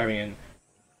Bruce and Drevian,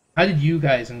 how did you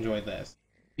guys enjoy this?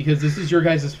 Because this is your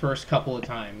guys' first couple of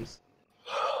times.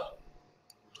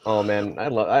 Oh man, I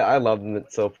love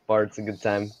it so far. It's a good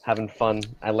time, having fun.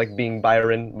 I like being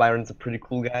Byron. Byron's a pretty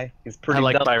cool guy. He's pretty I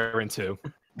like dumb, Byron too.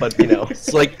 but you know,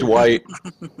 It's like Dwight.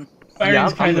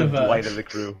 Byron's I'm kind the of Dwight of the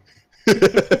crew.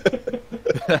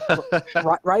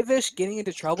 Ryvish getting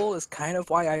into trouble is kind of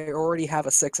why I already have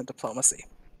a 6 in diplomacy.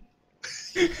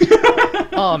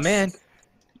 Oh man,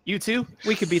 you two,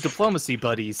 we could be diplomacy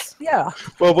buddies. Yeah.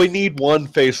 Well, we need one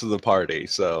face of the party,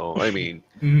 so I mean,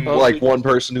 Mhm. Well, like one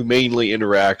person who mainly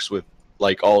interacts with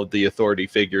like all of the authority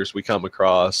figures we come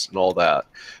across and all that.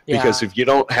 Because Yeah. if you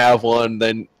don't have one,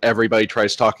 then everybody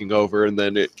tries talking over, and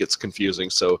then it gets confusing.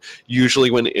 So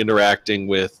usually, when interacting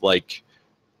with like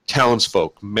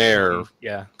townsfolk, mayor,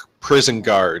 Yeah, prison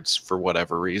guards, for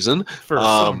whatever reason, for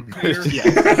Um, some.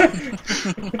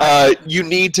 Yeah. you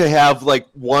need to have like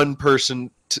one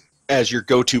person as your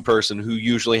go-to person who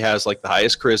usually has like the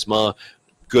highest charisma,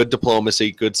 good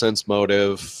diplomacy, good sense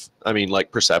motive. I mean,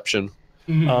 like perception.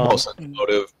 Mhm. Well, sense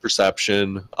motive,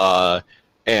 perception,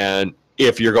 and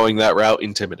if you're going that route,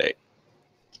 intimidate.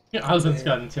 Yeah, Husband's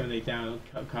got Intimidate down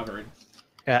covered.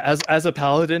 Yeah, as a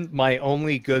paladin, my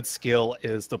only good skill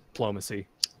is diplomacy.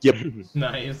 Yep.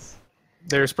 Nice.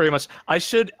 There's pretty much I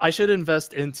should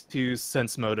invest into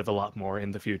sense motive a lot more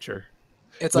in the future.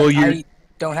 It's Well, like you- I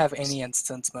don't have any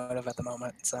instance motive at the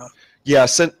moment, so Yeah,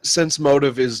 sense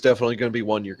motive is definitely going to be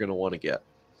one you're going to want to get.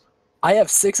 I have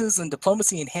 6s in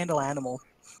diplomacy and handle animal.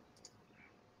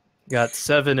 Got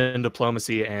 7 in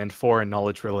diplomacy and 4 in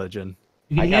knowledge religion.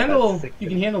 You I can got that handle 6 you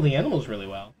can handle the animals really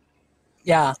well.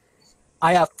 Yeah.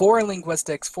 I have 4 in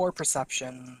linguistics, 4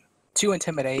 perception, 2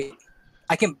 intimidate.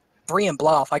 I can 3 in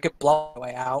bluff. I could bluff my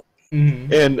way out.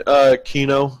 Mm-hmm. And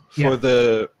Kino, Yeah.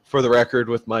 for the record,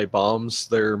 with my bombs,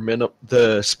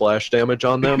 the splash damage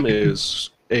on them is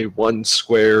a 1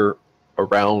 square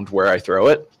around where I throw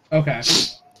it. Okay.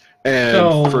 And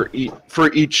So-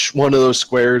 for each one of those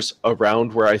squares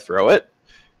around where I throw it,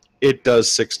 it does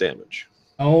 6 damage.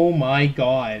 Oh my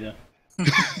god.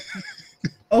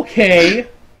 Okay.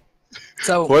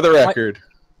 So For the record.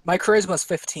 my charisma's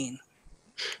 15.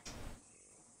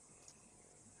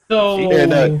 So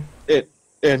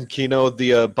And Kino,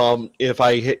 the bomb, if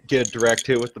I get a direct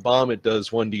hit with the bomb, it does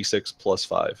 1d6 plus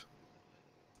 5.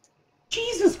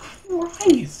 Jesus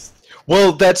Christ.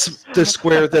 Well, that's the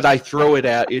square that I throw it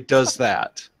at. It does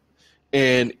that.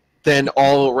 And then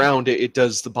all around it, it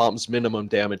does the bomb's minimum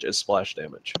damage as splash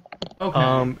damage.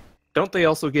 Okay. Don't they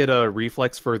also get a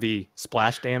reflex for the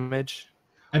splash damage?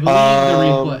 I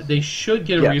believe they should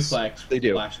get a yes, reflex. they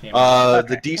do. Flash damage.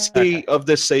 The DC of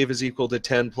this save is equal to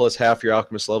 10 plus half your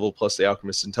alchemist level plus the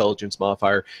alchemist intelligence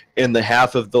modifier, and the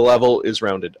half of the level is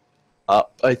rounded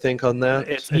up, I think, on that.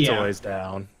 It's Yeah. always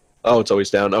down. Oh, it's always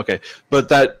down. Okay, but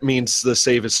that means the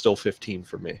save is still 15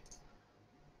 for me.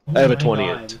 I have a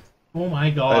 28. Oh my I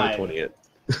god. have a 28.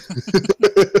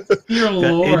 Dear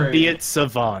The lord. idiot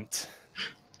savant.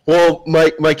 Well,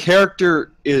 my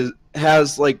character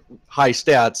has like high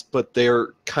stats, but they're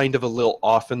kind of a little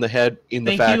off in the head in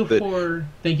the fact that.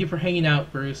 Thank you for hanging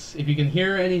out, Bruce. If you can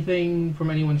hear anything from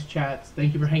anyone's chats,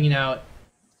 thank you for hanging out.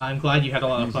 I'm glad you had a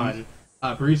lot of fun.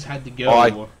 Bruce had to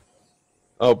go.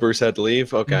 Oh, Bruce had to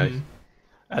leave. Okay. Mhm.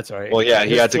 That's all right. Well, yeah,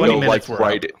 he had to 20 go minutes like were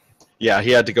right. up. Yeah,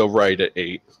 he had to go right at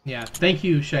 8. Yeah, thank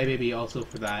you, Shy Baby, also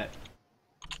for that.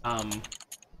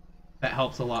 That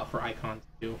helps a lot for icons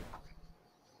too.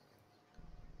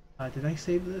 Did I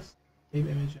save this? Save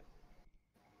image.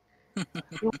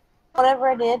 Whatever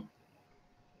I did.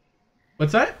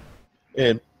 What's that?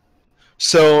 And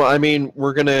so, I mean,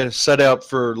 we're gonna set up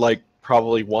for like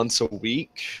probably once a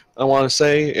week, I want to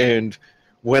say. And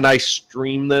when I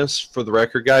stream this, for the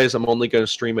record, guys, I'm only gonna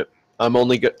stream it. On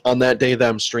that day that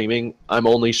I'm streaming, I'm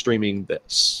only streaming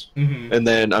this, and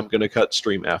then I'm gonna cut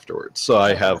stream afterwards, so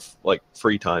I have like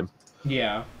free time.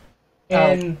 Yeah,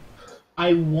 and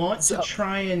I want to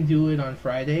try and do it on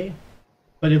Friday,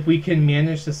 but if we can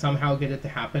manage to somehow get it to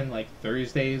happen like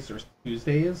Thursdays or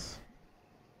Tuesdays,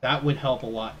 that would help a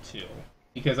lot too.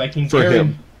 Because I can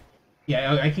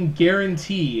I can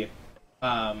guarantee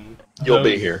you'll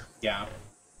be here. Yeah.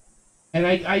 And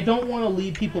I don't want to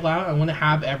leave people out. I want to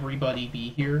have everybody be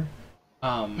here.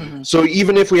 So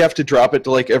even if we have to drop it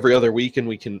to like every other week and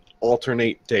we can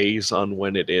alternate days on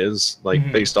when it is,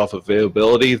 like based off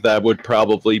availability, that would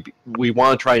probably be, we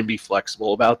want to try and be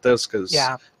flexible about this because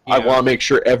I want to make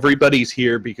sure everybody's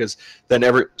here because then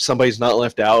somebody's not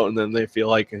left out and then they feel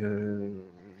like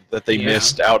that they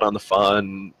missed out on the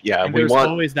fun. Yeah, and there's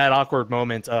always that awkward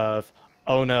moment of,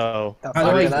 oh no,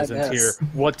 Cyrus isn't here.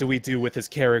 What do we do with his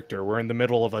character? We're in the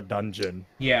middle of a dungeon.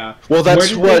 Yeah. Well,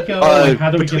 that's what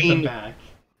how do we get them back?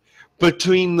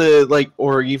 Between the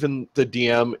or even the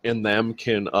DM and them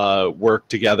can work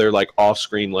together like off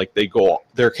screen, like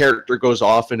their character goes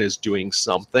off and is doing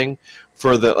something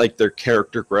for their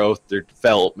character growth, their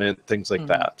development, things like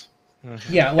that.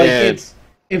 Yeah, like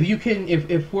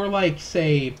if we're like,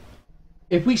 say,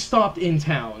 if we stopped in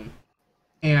town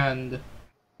and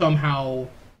somehow,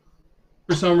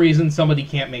 for some reason, somebody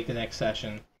can't make the next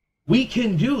session, we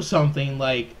can do something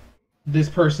like this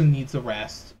person needs a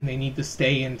rest and they need to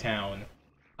stay in town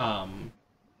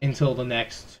until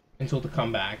to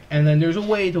come back, and then there's a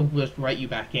way to just write you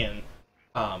back in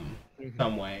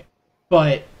some way.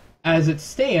 But as it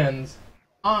stands,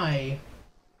 I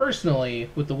personally,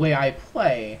 with the way I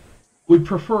play, would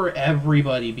prefer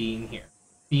everybody being here,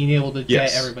 being able to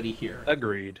get everybody here.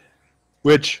 Agreed.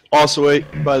 Which also,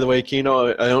 by the way, Kino,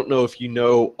 I don't know if you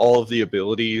know all of the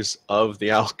abilities of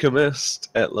the Alchemist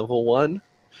at level 1.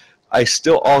 I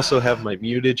still also have my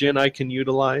mutagen I can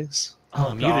utilize.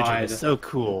 Oh, mutagen is so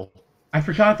cool. I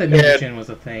forgot that mutagen was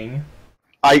a thing.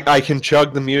 I can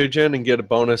chug the mutagen and get a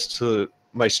bonus to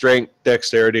my strength,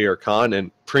 dexterity, or con,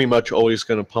 and pretty much always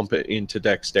going to pump it into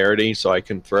dexterity so I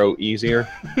can throw easier.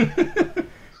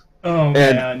 Oh,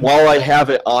 and man. while I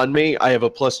have it on me, I have a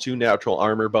 +2 natural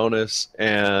armor bonus,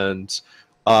 and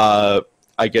I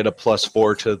get a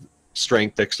 +4 to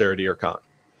strength, dexterity, or con.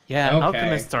 Yeah,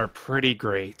 alchemists are pretty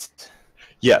great.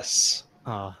 Yes.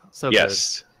 So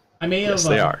yes. good. Yes,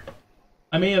 they are.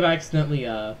 I may have accidentally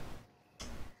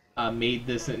made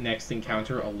this next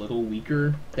encounter a little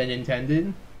weaker than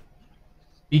intended.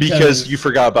 Because you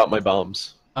forgot about my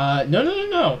bombs.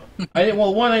 No. I didn't.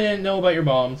 Well, one, I didn't know about your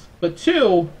bombs, but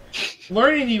two,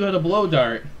 learning that you had a blow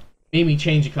dart made me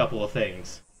change a couple of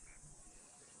things.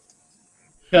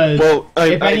 Well,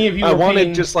 I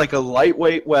wanted just like a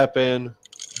lightweight weapon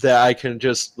that I can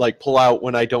just like pull out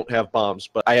when I don't have bombs,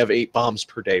 but I have 8 bombs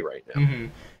per day right now.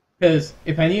 Because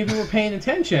if any of you were paying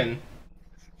attention,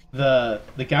 the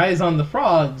guys on the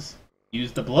frogs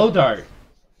used the blow dart.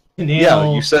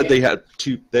 You said they had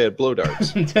blow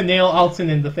darts. To nail Alton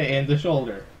in the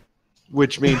shoulder.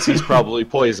 Which means he's probably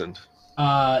poisoned.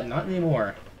 Not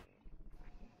anymore.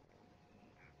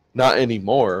 Not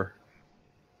anymore?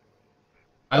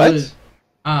 No,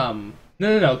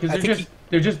 because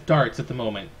they're just darts at the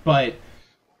moment, but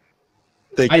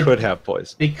they could have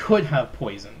poison. They could have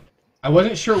poison. I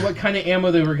wasn't sure what kind of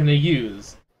ammo they were going to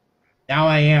use. Now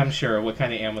I am sure what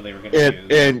kind of ammo they were going to use.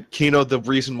 And Kino, the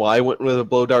reason why I went with a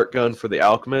blow dart gun for the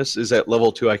Alchemist is at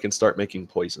level 2 I can start making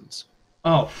poisons.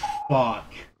 Oh,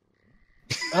 fuck.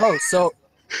 Oh,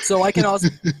 so I can also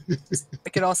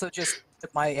just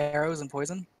dip my arrows in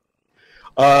poison.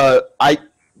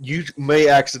 You may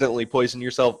accidentally poison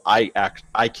yourself.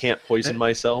 I can't poison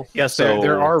myself. Yes, so...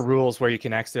 there are rules where you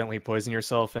can accidentally poison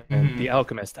yourself, and the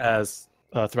alchemist, as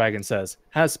Thragon says,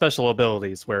 has special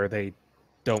abilities where they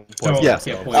don't poison Yeah,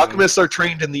 themselves. alchemists are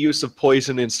trained in the use of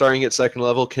poison, and starting at 2nd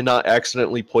level cannot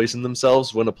accidentally poison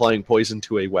themselves when applying poison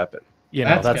to a weapon. You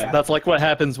know, That's good. that's like what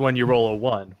happens when you roll a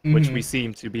 1, which we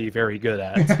seem to be very good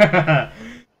at.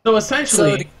 So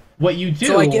essentially, what you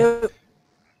do I give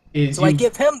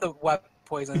him the weapon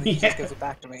poison, and he Yeah. just gives it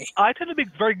back to me. I tend to be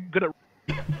very good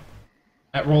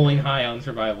at rolling high on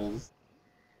survivals.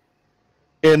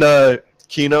 In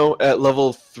Kino, at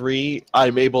level 3,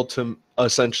 I'm able to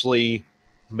essentially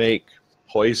make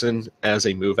poison as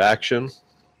a move action.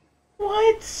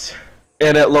 What?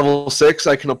 And at level 6,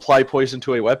 I can apply poison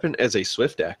to a weapon as a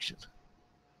swift action.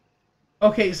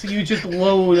 Okay, so you just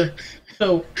load.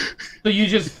 So you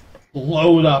just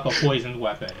load up a poisoned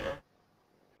weapon.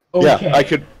 Okay. Yeah, I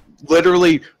could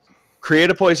literally create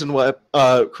a poison,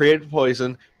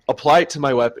 apply it to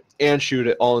my weapon, and shoot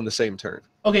it all in the same turn.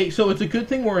 Okay, so it's a good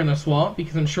thing we're in a swamp,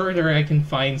 because I'm sure there I can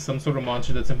find some sort of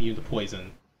monster that's immune to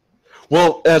poison.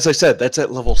 Well, as I said, that's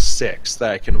at level 6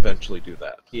 that I can eventually do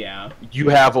that. Yeah. You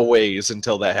have a ways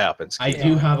until that happens. I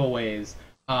do have a ways.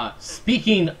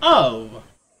 Speaking of,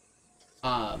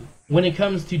 when it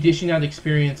comes to dishing out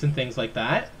experience and things like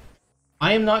that,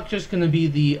 I am not just going to be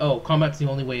the, combat's the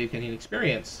only way of getting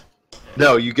experience.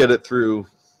 No, you get it through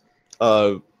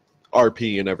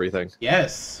RP and everything.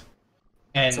 Yes.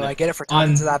 And So I get it for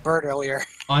talking to that bird earlier.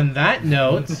 On that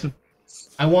note,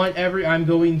 I'm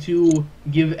going to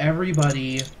give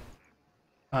everybody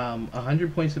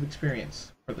 100 points of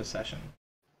experience for this session.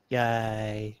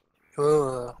 Yay.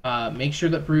 Ooh. Make sure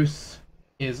that Bruce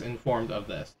is informed of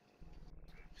this.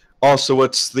 Also,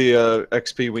 what's the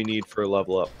XP we need for a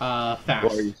level up? Fast.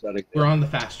 What are you setting? We're on the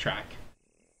fast track.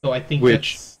 So I think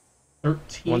Which? that's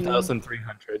 13...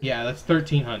 1,300. Yeah, that's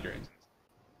 1,300.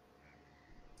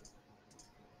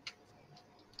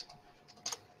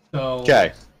 So...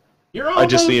 Okay. You're almost I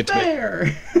just need to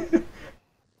there!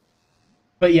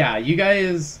 But yeah, you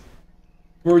guys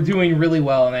were doing really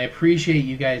well, and I appreciate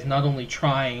you guys not only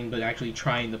trying, but actually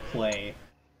trying to play.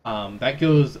 That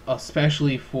goes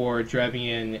especially for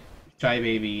Drevian, Shy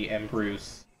Baby, and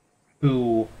Bruce,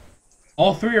 who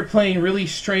all three are playing really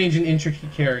strange and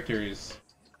intricate characters.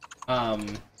 I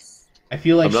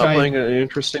feel like I'm not playing an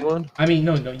interesting one. I mean,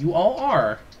 no, you all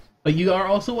are, but you are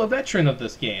also a veteran of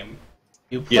this game.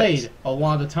 You played a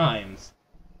lot of times.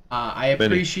 I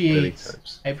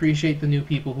appreciate the new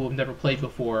people who have never played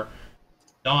before,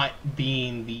 not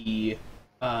being the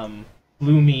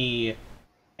gloomy,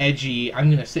 edgy, I'm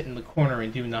gonna sit in the corner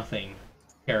and do nothing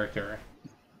character.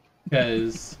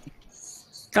 Because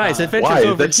guys, adventure's why?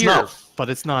 over That's here, not- but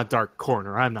it's not Dark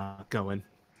Corner. I'm not going.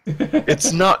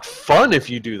 It's not fun if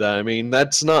you do that. I mean,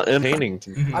 that's not entertaining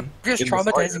to me. I'm just In the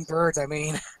traumatizing slightest. birds. I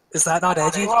mean, is that not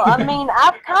edgy? Well, I mean,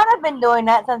 I've kind of been doing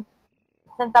that since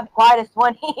I'm quietest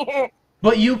one here.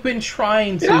 But you've been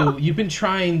trying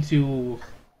to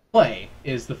play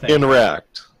is the thing.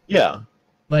 Interact. Yeah.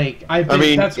 Like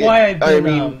that's why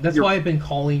I've been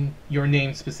calling your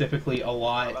name specifically a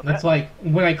lot. That's like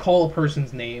when I call a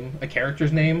person's name, a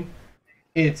character's name,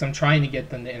 I'm trying to get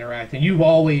them to interact, and you've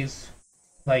always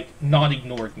not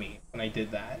ignored me when I did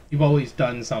that. You've always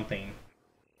done something.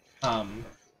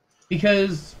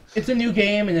 Because it's a new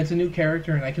game and it's a new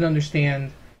character, and I can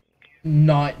understand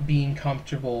not being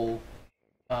comfortable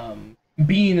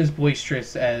being as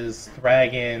boisterous as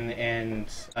Thragon and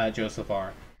Joseph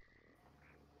are.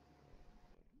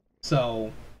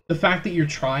 So, the fact that you're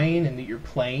trying and that you're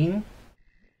playing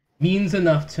means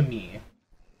enough to me.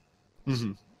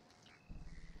 Mm-hmm.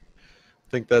 I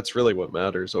think that's really what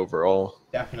matters overall.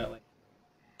 Definitely.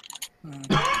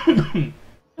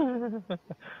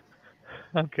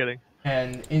 I'm kidding.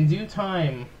 And in due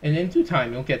time,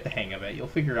 you'll get the hang of it. You'll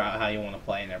figure out how you want to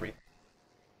play and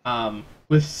everything.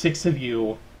 With 6 of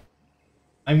you,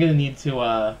 I'm gonna need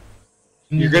to,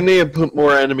 You're going to need to put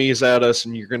more enemies at us,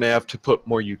 and you're going to have to put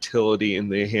more utility in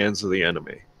the hands of the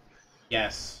enemy.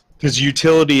 Yes. Because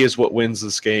utility is what wins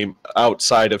this game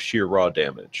outside of sheer raw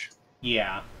damage.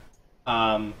 Yeah.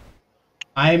 I'm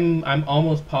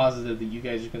almost positive that you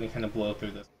guys are gonna kind of blow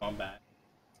through this combat.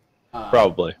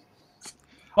 Probably.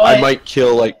 But, I might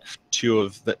kill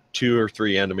 2 or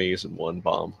 3 enemies in one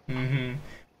bomb. Mm-hmm.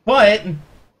 But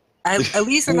At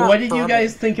least they're not what did you burning.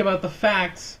 guys think about the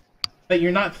fact that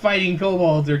you're not fighting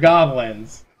kobolds or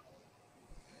goblins?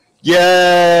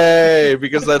 Yay!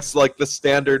 Because that's the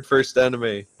standard first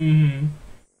enemy. Mm-hmm.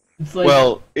 It's like,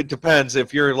 Well, it depends.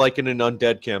 If you're like in an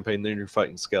undead campaign, then you're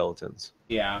fighting skeletons.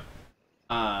 yeah.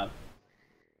 But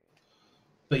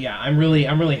yeah, I'm really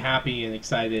happy and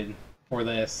excited for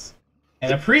this,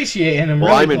 and appreciate. And I'm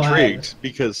Well, really I'm glad. intrigued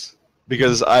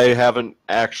because I haven't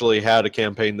actually had a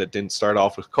campaign that didn't start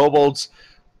off with kobolds,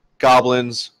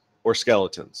 goblins, or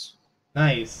skeletons.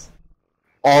 Nice.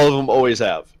 All of them always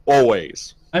have.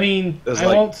 Always. I mean, It's I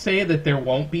like- won't say that there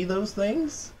won't be those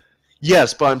things.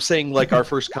 Yes, but I'm saying like our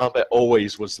first combat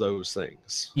always was those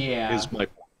things. Yeah. Is my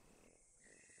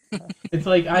It's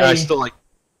like I still like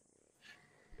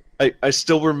I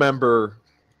still remember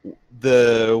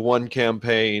the one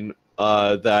campaign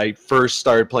that I first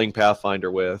started playing Pathfinder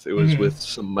with. It was Mhm. with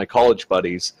some of my college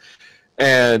buddies,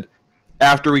 and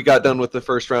after we got done with the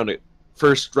first round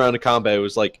of combat, it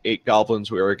was like 8 goblins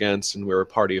we were against, and we were a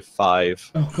party of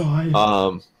 5. Oh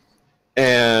god.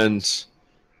 And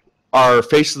our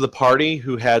face of the party,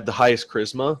 who had the highest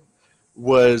charisma,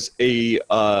 was they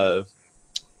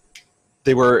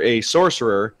were a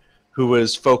sorcerer who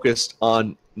was focused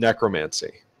on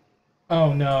necromancy,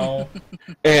 Oh no.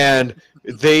 and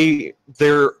they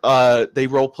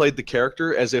role played the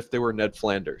character as if they were Ned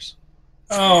Flanders.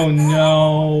 Oh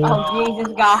no. Oh,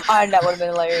 Jesus God, that would have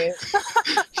been hilarious.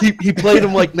 He played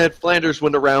him like Ned Flanders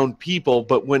when around people,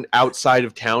 but when outside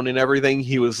of town and everything,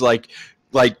 he was like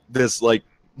this like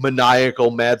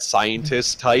maniacal mad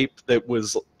scientist type that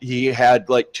was he had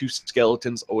like 2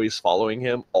 skeletons always following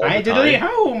him all the I time. diddly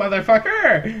ho,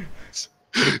 motherfucker.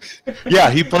 Yeah,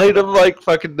 he played him like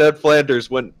fucking Ned Flanders,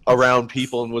 went around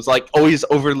people and was like always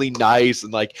overly nice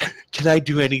and like, can I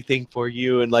do anything for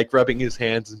you? And like rubbing his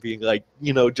hands and being like,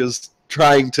 just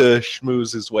trying to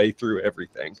schmooze his way through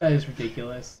everything. That is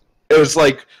ridiculous. It was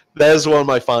like, that is one of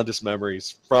my fondest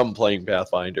memories from playing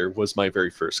Pathfinder, was my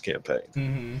very first campaign.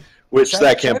 Mm-hmm. Which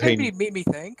that Should campaign... made me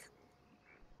think.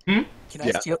 Hmm?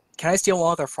 Can I steal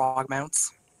one of their frog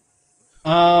mounts?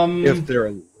 If they're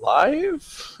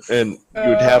alive, and you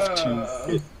would have to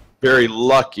get very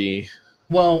lucky.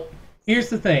 Well, here's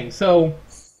the thing. So,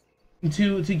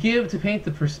 to paint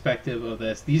the perspective of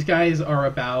this, these guys are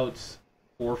about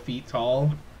 4 feet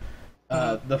tall.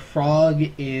 The frog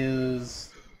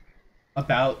is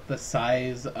about the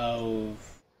size of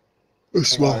A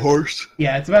small horse.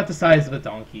 Yeah, it's about the size of a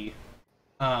donkey.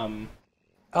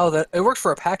 Oh, it works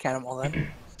for a pack animal then.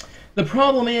 The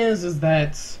problem is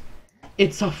that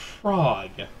it's a frog.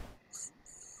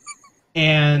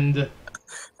 And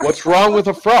What's wrong with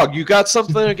a frog? You got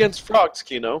something against frogs,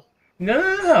 Kino.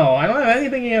 no, I don't have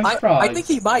anything against frogs. I think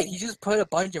he might. He just put a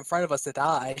bunch in front of us to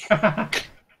die.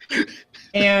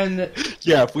 And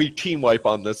yeah, if we team wipe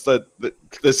on this,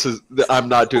 I'm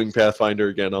not doing Pathfinder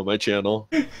again on my channel.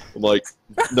 I'm like,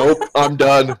 nope, I'm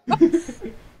done.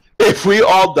 If we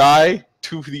all die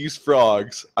to these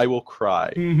frogs, I will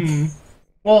cry. Mm-hmm.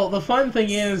 Well, the fun thing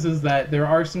is that there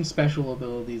are some special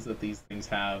abilities that these things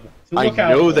have. I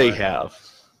know they have.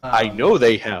 I know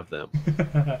they have them.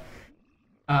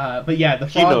 But yeah, the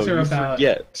Kino, frogs are about.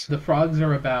 Forget. The frogs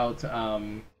are about.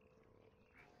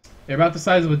 They're about the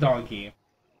size of a donkey,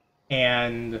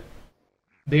 and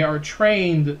they are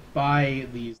trained by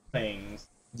these things.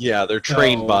 Yeah, they're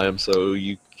trained by them, so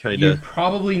you kind You're of.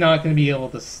 probably not going to be able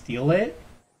to steal it,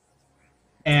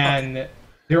 and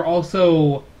they're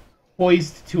also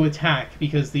poised to attack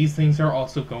because these things are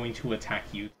also going to attack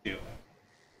you too.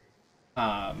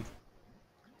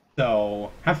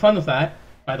 So have fun with that,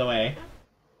 by the way.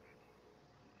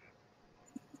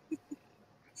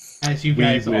 As you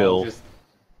guys all just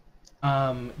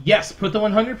yes, put the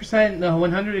 100%,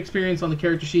 100 experience on the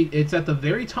character sheet. It's at the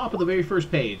very top of the very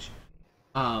first page.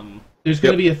 There's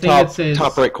going to be a thing that says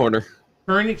top right corner.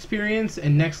 current experience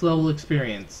and next level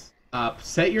experience.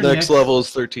 Set your Next level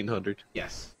is 1300.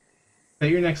 Yes. Set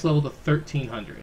your next level to 1300.